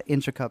socials at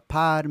Intracut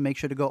Pod. Make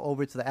sure to go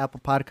over to the Apple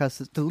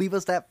Podcasts to leave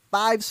us that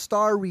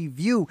 5-star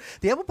review.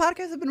 The Apple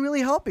Podcasts have been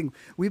really helping.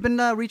 We've been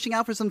reaching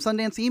out for some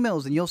Sundance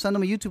emails, and you'll send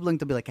them a YouTube link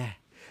to be like,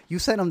 you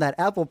sent them that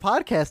Apple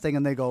Podcast thing,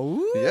 and they go,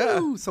 ooh.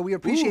 Yeah. So we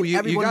appreciate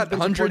everyone. You got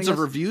hundreds of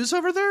reviews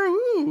over there?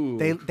 Ooh.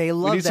 They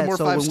love that. Some more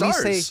 5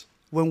 stars.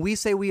 When we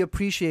say we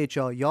appreciate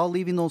y'all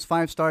leaving those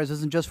 5 stars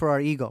isn't just for our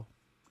ego.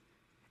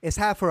 It's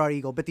half for our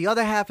ego, but the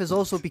other half is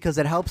also because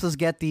it helps us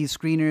get these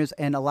screeners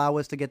and allow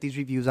us to get these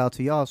reviews out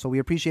to y'all. So we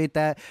appreciate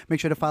that.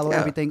 Make sure to follow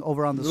everything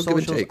over on the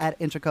socials at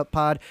Intracut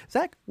Pod.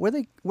 Zach,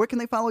 where can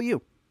they follow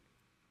you?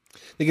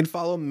 They can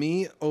follow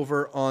me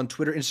over on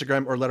Twitter,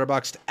 Instagram, or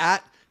Letterboxd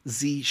at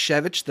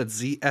Zshevich.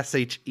 That's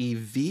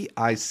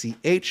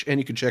ZSHEVICH. And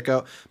you can check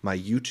out my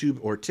YouTube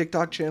or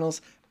TikTok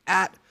channels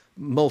at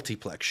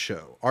Multiplex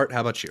Show. Art,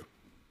 how about you?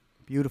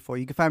 Beautiful.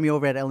 You can find me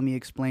over at LME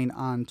Explain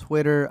on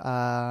Twitter,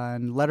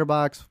 on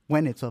Letterboxd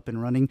when it's up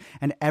and running,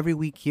 and every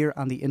week here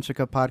on the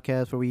Intracut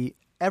Podcast, where we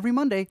every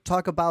Monday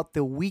talk about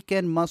the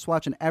weekend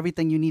must-watch and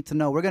everything you need to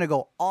know. We're going to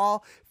go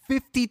all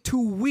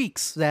 52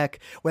 weeks, Zach,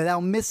 without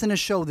missing a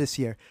show this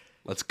year.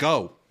 Let's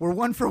go. We're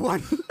 1 for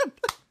 1.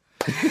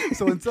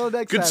 So until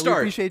next time, we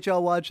appreciate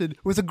y'all watching.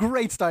 It was a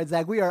great start,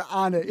 Zach. We are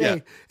on it. Yeah.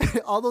 Hey,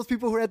 all those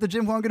people who are at the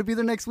gym who aren't going to be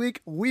there next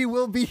week, we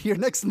will be here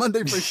next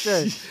Monday for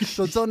sure.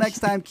 So until next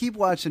time, keep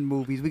watching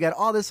movies. We got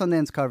all this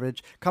Sundance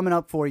coverage coming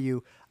up for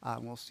you.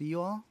 We'll see you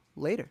all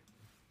later.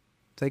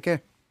 Take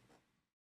care.